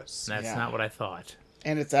walrus. That's Yeah. not what I thought.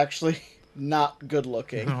 And it's actually not good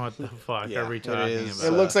looking. What the fuck Yeah, are we it talking is, It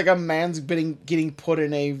about? looks like a man's getting put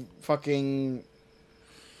in a fucking...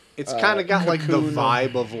 It's kind of got, like, the cocoon.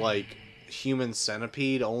 vibe of, like, Human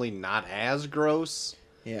Centipede, only not as gross.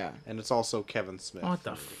 Yeah. And it's also Kevin Smith. What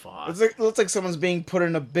the fuck? It looks like someone's being put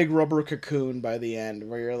in a big rubber cocoon by the end,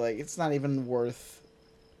 where you're like, it's not even worth...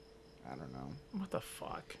 I don't know. What the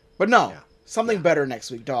fuck? But no, Yeah. something better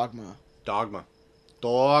next week, Dogma. Dogma.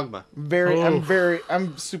 I'm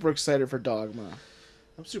super excited for Dogma.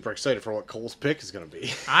 I'm super excited for what Cole's pick is going to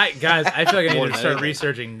be. Guys, I feel like I More need to than start anything.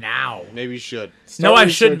 researching now. Maybe you should. No, Start I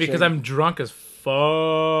shouldn't because researching. I'm drunk as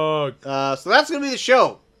fuck. So that's going to be the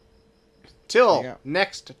show. Till Yeah.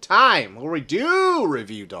 next time, where we do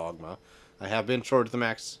review Dogma. I have been Troy to the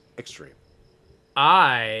Max Extreme.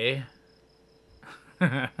 I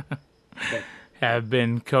have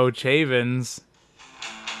been Coach Havens.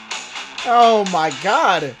 Oh my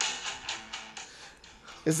god!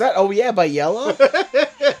 Is that Oh Yeah by Yellow?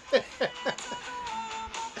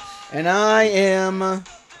 And I am...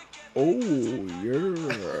 Oh,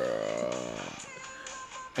 yeah.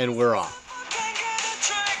 And we're off.